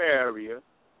same area,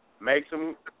 make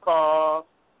some calls,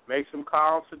 make some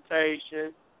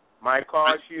consultation. Might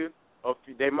cost you,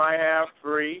 they might have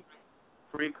free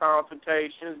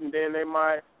consultations, and then it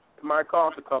might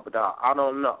cost a couple $. I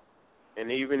don't know.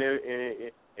 And even if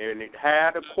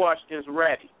have the questions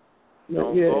ready.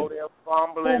 Don't go there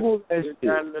fumbling, this,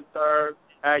 that, and the third.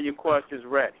 Have your questions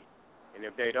ready. And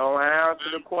if they don't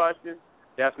answer the questions,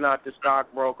 that's not the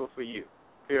stockbroker for you.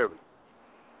 Period.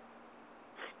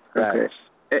 Right.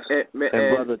 And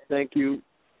brother, thank you.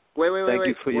 Wait. Thank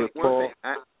you for your call.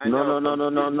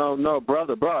 No,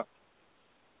 brother.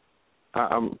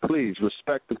 Please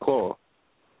respect the call.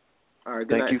 All right.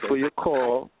 Thank you for your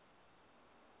call.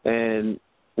 And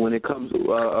when it comes,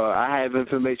 I have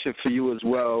information for you as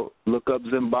well. Look up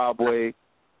Zimbabwe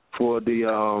for the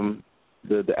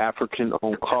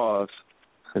African-owned cars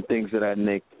and things of that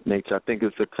nature. I think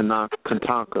it's the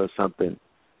Kantanka or something,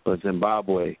 but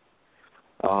Zimbabwe.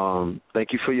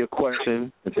 Thank you for your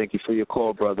question, and thank you for your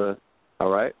call, brother.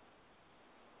 All right?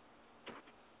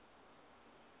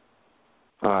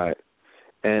 All right.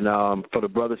 And for the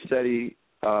brother Seti,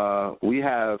 we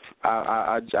have,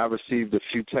 I received a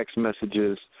few text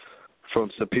messages from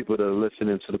some people that are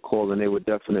listening to the call, and they would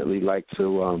definitely like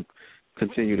to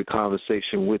continue the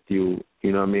conversation with you,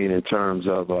 you know what I mean, in terms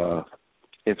of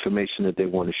information that they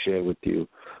want to share with you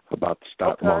about the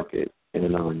stock market. And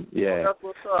that's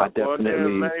what's up. I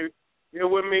definitely. Well, get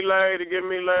with me later,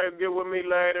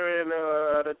 and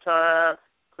at a time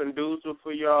conducive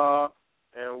for y'all,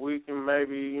 and we can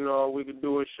maybe, we could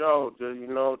do a show, just,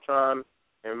 trying,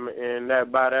 and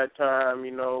that by that time,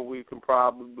 we can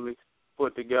probably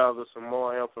put together some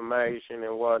more information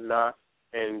and whatnot,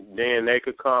 and then they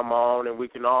could come on, and we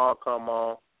can all come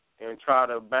on and try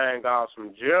to bang out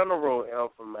some general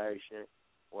information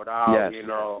without,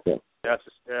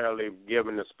 necessarily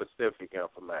giving the specific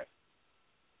information.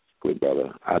 Good,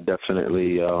 brother. I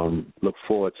definitely look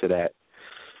forward to that.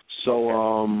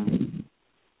 So,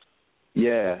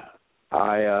 you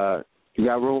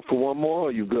got room for one more,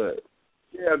 or you good?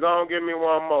 Yeah, go and give me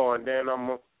one more, and then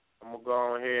I'm gonna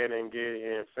go ahead and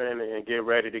get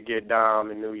ready to get down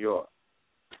to New York.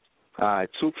 All right,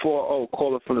 240,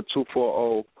 caller from the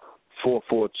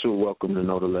 240-442. Welcome to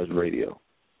Know the Less Radio.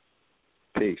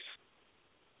 Peace.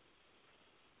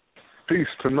 Peace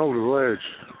to Know the Ledge.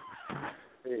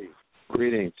 Peace.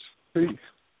 Greetings. Peace.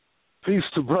 Peace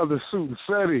to Brother Suten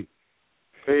Seti.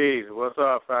 Peace. What's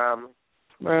up, family?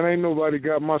 Man, ain't nobody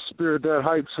got my spirit that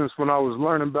hype since when I was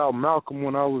learning about Malcolm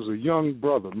when I was a young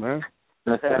brother, man.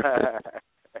 Hey,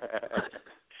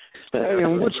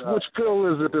 and which pill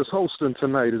is it that's hosting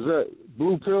tonight? Is that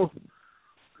Blue Pill?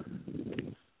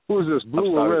 Who is this,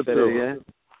 Blue or Red Pill? Again?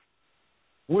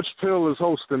 Which pill is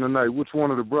hosting tonight? Which one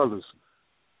of the brothers?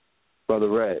 Brother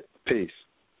Red. Peace.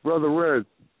 Brother Red.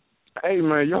 Hey,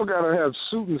 man, y'all got to have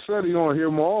Suten Seti on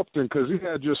here more often because he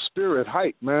had your spirit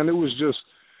hype, man.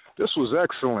 This was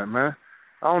excellent, man.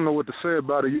 I don't know what to say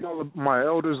about it. Y'all are my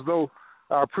elders, though.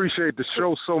 I appreciate the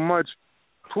show so much.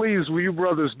 Please, will you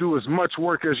brothers do as much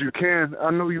work as you can?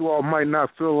 I know you all might not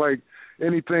feel like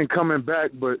anything coming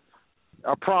back, but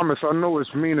I promise I know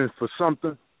it's meaning for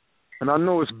something, and I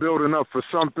know it's building up for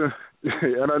something,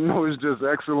 and I know it's just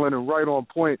excellent and right on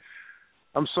point.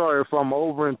 I'm sorry if I'm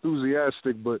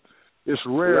over-enthusiastic, but it's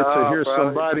rare to hear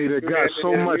somebody that got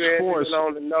so much force.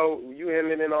 You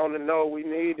ended it on the note we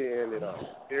need to end it on.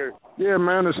 Here. Yeah,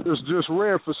 man, it's just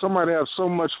rare for somebody to have so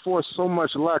much force, so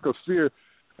much lack of fear,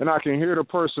 and I can hear the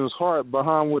person's heart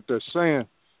behind what they're saying.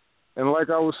 And like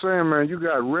I was saying, man, you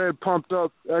got Red pumped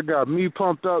up, that got me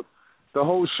pumped up. The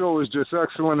whole show is just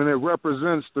excellent, and it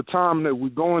represents the time that we're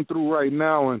going through right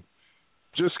now, and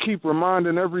just keep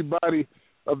reminding everybody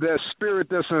of that spirit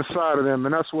that's inside of them,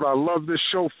 and that's what I love this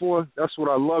show for. That's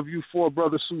what I love you for,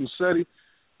 Brother Suten Seti,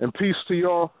 and peace to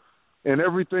y'all and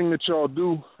everything that y'all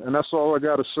do, and that's all I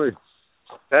got to say.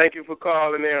 Thank you for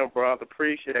calling in, brother.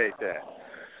 Appreciate that.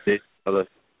 Yeah, brother.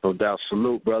 No doubt.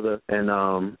 Salute, brother, and,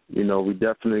 we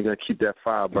definitely going to keep that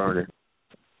fire burning.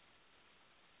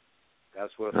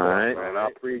 That's what's up, right, man. I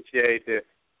appreciate it.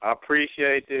 I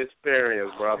appreciate the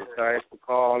experience, brother. Thanks for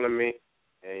calling me.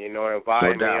 And,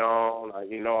 invite me on.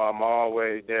 I'm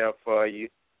always there for you.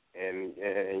 And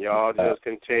y'all just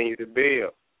continue to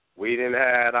build. We didn't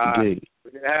have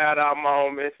our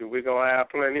moments, and we're going to have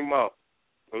plenty more.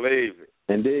 Believe it.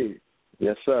 Indeed.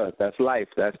 Yes, sir. That's life.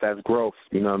 That's growth.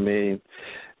 You know what I mean?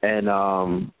 And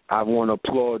I want to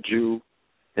applaud you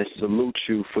and salute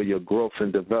you for your growth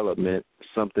and development,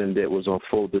 something that was on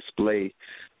full display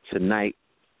tonight.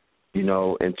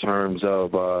 In terms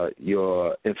of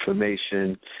your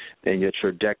information and your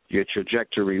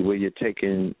trajectory, where you're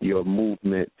taking your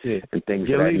movement and things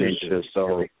of that nature.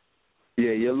 So,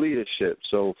 your leadership.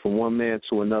 So, from one man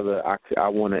to another, I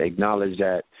want to acknowledge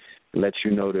that, let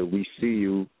you know that we see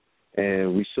you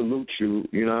and we salute you.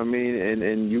 You know what I mean?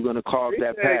 And you're gonna carve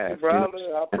that path, you,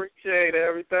 brother. I appreciate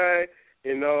everything.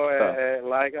 And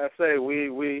like I say,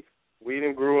 we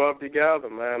done grew up together,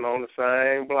 man, on the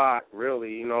same block,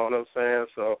 really, you know what I'm saying?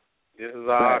 So this is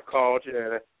our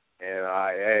culture,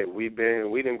 and we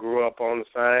done grew up on the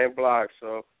same block,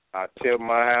 so I tip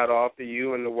my hat off to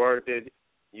you and the work that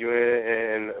you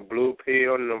and Blue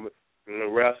Pill and the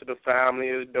rest of the family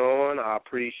is doing. I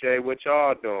appreciate what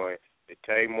y'all doing. It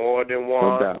take more than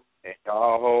one, and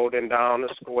y'all holding down the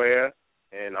square,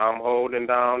 and I'm holding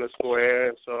down the square,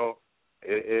 and so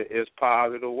it's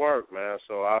positive work, man.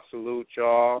 So I salute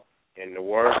y'all and the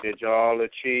work that y'all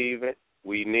achieving.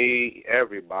 We need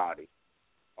everybody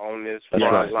on this front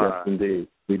line. Yes, indeed.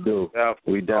 We do.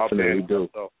 We definitely do.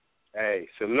 So, hey,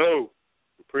 salute.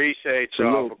 Appreciate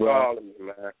y'all for calling me,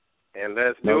 man. And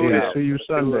let's do this. See you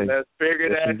Sunday. Let's figure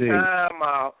that time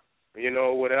out.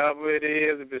 Whatever it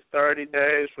is, if it's 30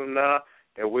 days from now,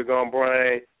 and we're going to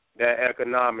bring that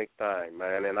economic thing,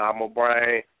 man. And I'm going to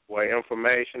bring what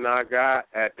information I got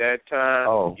at that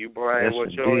time. You bring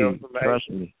what your information. Trust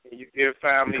me. And you give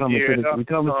family geared up. We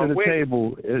coming to the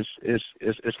table.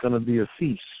 It's going to be a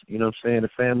feast. You know what I'm saying? The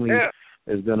family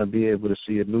is going to be able to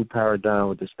see a new paradigm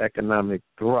with this economic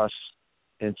thrust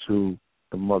into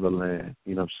the motherland.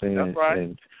 You know what I'm saying? That's right.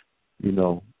 And,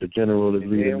 the general is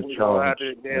leading the charge.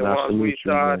 Then once we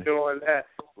start doing that,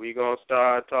 we're going to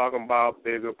start talking about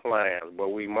bigger plans. But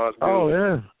we must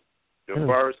do the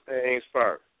first things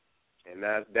first. And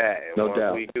that's that. And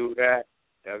once we do that,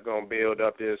 that's going to build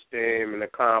up the esteem and the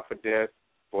confidence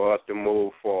for us to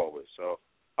move forward. So,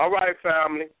 all right,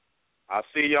 family. I'll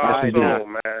see y'all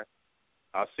soon, man.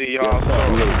 I'll see y'all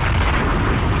soon.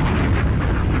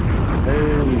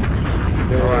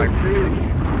 Hey. All right, peace.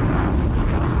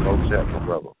 What's up, my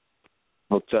brother?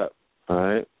 What's up? All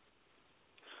right.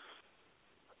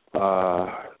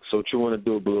 So what you want to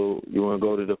do, Blue? You want to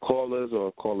go to the callers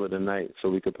or call it a night so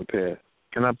we can prepare?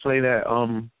 Can I play that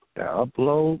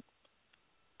upload?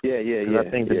 Yeah. I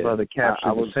think the brother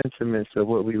captured the sentiments of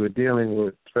what we were dealing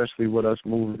with, especially with us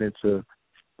moving into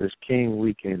this King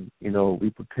weekend. You know, we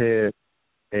prepared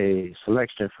a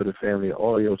selection for the family, an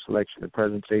audio selection, a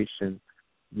presentation,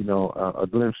 you know, a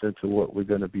glimpse into what we're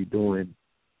going to be doing,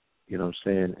 you know what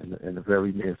I'm saying, in the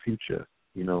very near future,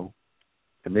 you know.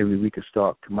 And maybe we could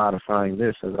start commodifying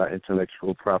this as our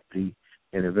intellectual property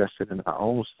and invest it in our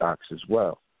own stocks as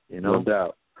well, you know. No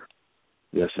doubt.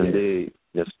 Yes, indeed.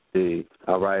 Yes, indeed.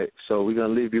 All right. So we're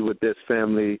going to leave you with this,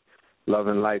 family. Love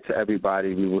and light to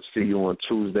everybody. We will see you on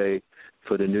Tuesday.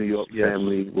 For the New York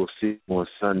family, we'll see you on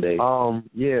Sunday.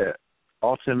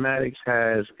 Automatics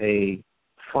has a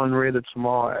fundraiser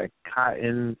tomorrow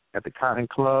at the Cotton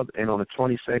Club, and on the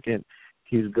 22nd,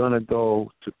 he's going to go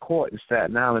to court in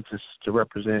Staten Island to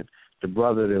represent the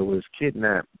brother that was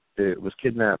kidnapped. That was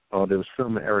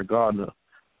filming Eric Gardner.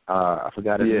 I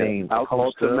forgot his name.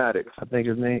 Automatics. I think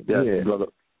his name. Yes, brother.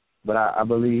 But I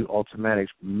believe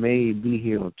Automatics may be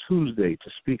here on Tuesday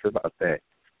to speak about that.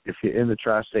 If you're in the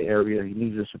tri-state area, he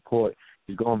needs your support.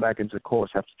 He's going back into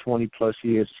courts after 20-plus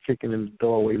years. He's kicking in the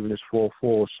door, waving his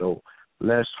 4-4. So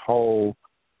let's hold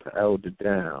the elder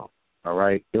down, all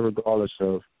right? Irregardless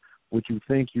of what you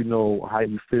think, you know, how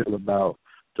you feel about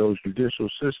those judicial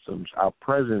systems, our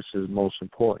presence is most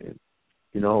important.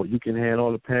 You know, you can hand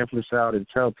all the pamphlets out and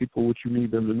tell people what you need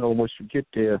them to know once you get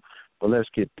there, but let's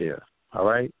get there, all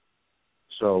right?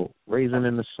 So raising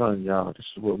in the sun, y'all, this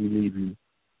is what we leave you.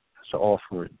 It's an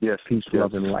offering. Yes, peace,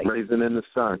 love, and light. Raising in the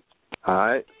sun. All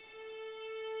right.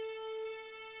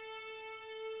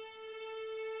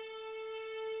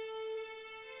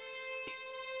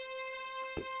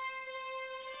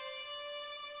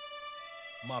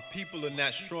 My people are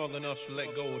not strong enough to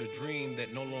let go of the dream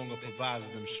that no longer provides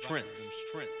them strength.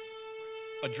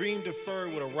 A dream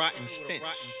deferred with a rotten stench.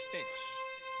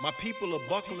 My people are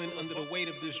buckling under the weight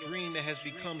of this dream that has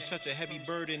become such a heavy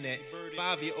burden that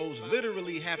 5-year-olds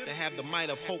literally have to have the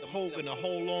might of Hulk Hogan to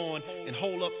hold on and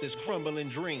hold up this crumbling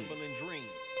dream.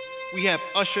 We have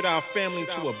ushered our family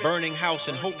to a burning house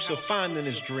in hopes of finding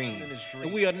this dream.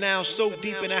 And we are now so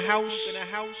deep in a house,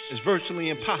 it's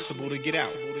virtually impossible to get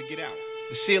out.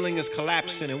 The ceiling is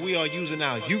collapsing, and we are using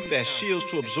our youth as shields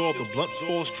to absorb the blunt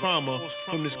force trauma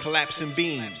from this collapsing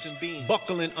beam.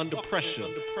 Buckling under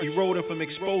pressure, eroding from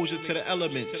exposure to the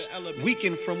elements,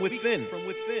 weakened from within.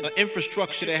 An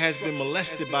infrastructure that has been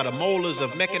molested by the molars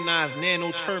of mechanized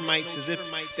nano termites as if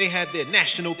they had their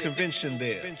national convention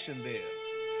there.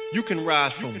 You can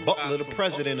rise from Butler, the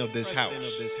president of this house.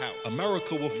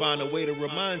 America will find a way to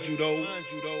remind you, though,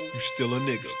 you still a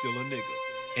nigga.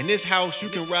 In this house, you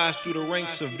can rise through the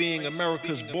ranks of being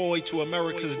America's boy to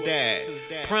America's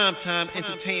dad. Primetime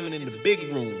entertainment in the big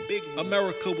room.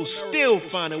 America will still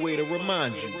find a way to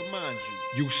remind you,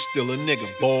 you still a nigga,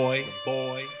 boy.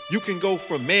 You can go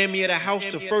from mammy of the house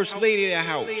to first lady of the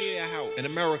house. And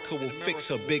America will fix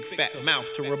her big fat mouth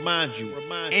to remind you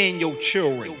and your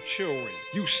children,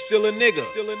 you still a nigga.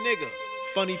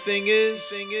 Funny thing is,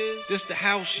 this the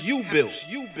house you built.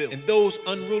 And those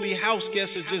unruly house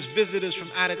guests are just visitors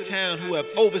from out of town who have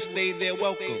overstayed their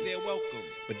welcome.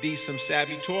 But these some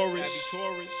savvy tourists,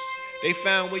 they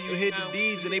found where you hid the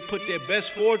deeds and they put their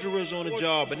best forgerers on the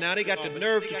job. But now they got the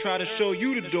nerve to try to show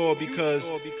you the door because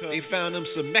they found them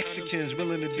some Mexicans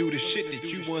willing to do the shit that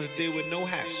you once did with no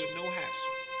hassle.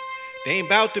 They ain't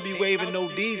about to be waving no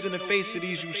deeds in the face of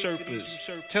these usurpers,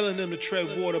 telling them to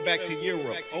tread water back to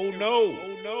Europe. Oh no.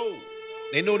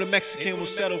 They know the Mexican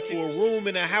will settle for a room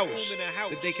in a house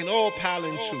that they can all pile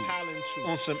into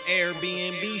on some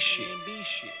Airbnb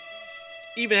shit.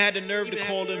 Even had the nerve to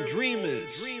call them dreamers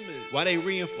while they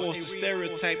reinforce the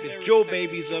stereotype that Joe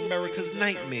babies are America's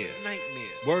nightmare,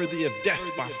 worthy of death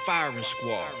by firing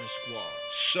squad.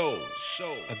 So,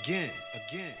 again,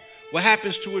 what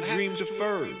happens to a dream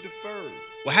deferred?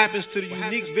 What happens to the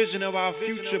unique vision of our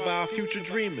future by our future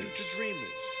dreamers?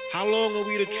 How long are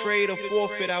we to trade or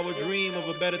forfeit our dream of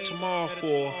a better tomorrow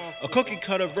for a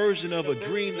cookie-cutter version of a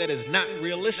dream that is not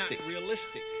realistic?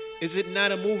 Is it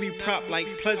not a movie prop like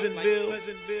Pleasantville?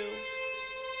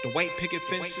 The white picket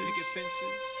fences?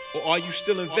 Or are you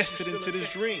still invested into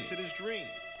this dream?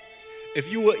 If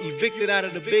you were evicted out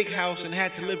of the big house and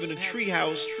had to live in a tree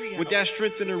house, would that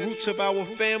strengthen the roots of our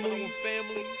family?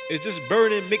 Is this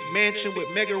burning McMansion with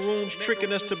mega rooms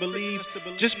tricking us to believe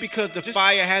just because the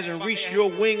fire hasn't reached your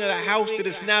wing of the house that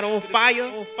it's not on fire?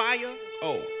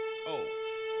 Oh,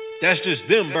 that's just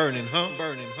them burning, huh?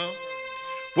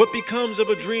 What becomes of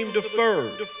a dream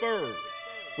deferred?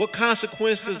 What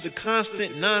consequence does the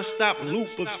constant, non-stop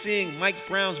loop of seeing Mike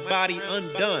Brown's body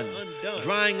undone,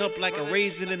 drying up like a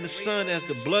raisin in the sun as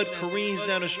the blood careens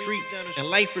down the street and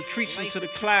life retreats into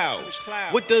the clouds?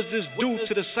 What does this do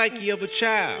to the psyche of a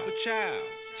child?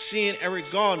 Seeing Eric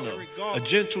Garner, a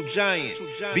gentle giant,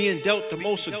 being dealt the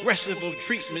most aggressive of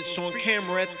treatments on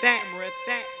camera at that,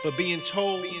 but being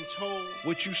told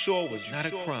what you saw was not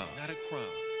a crime.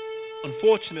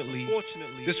 Unfortunately,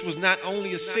 this was not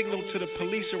only a signal to the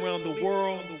police around the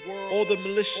world, or the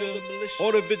militia,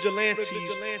 or the vigilantes,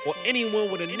 or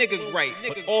anyone with a nigga gripe,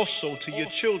 but also to your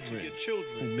children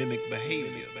who mimic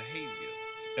behavior.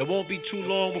 It won't be too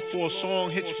long before a song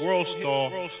hits World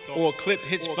Star or a clip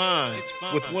hits Vine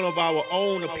with one of our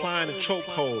own applying a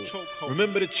chokehold.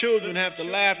 Remember, the children have to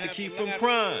laugh to keep from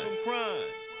crying.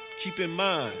 Keep in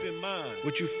mind,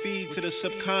 what you feed to the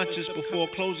subconscious before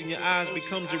closing your eyes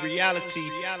becomes a reality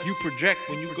you project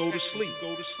when you go to sleep.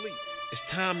 It's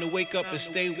time to wake up and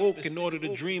stay woke in order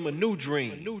to dream a new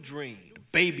dream. The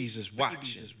babies is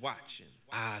watching.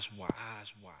 Eyes wide.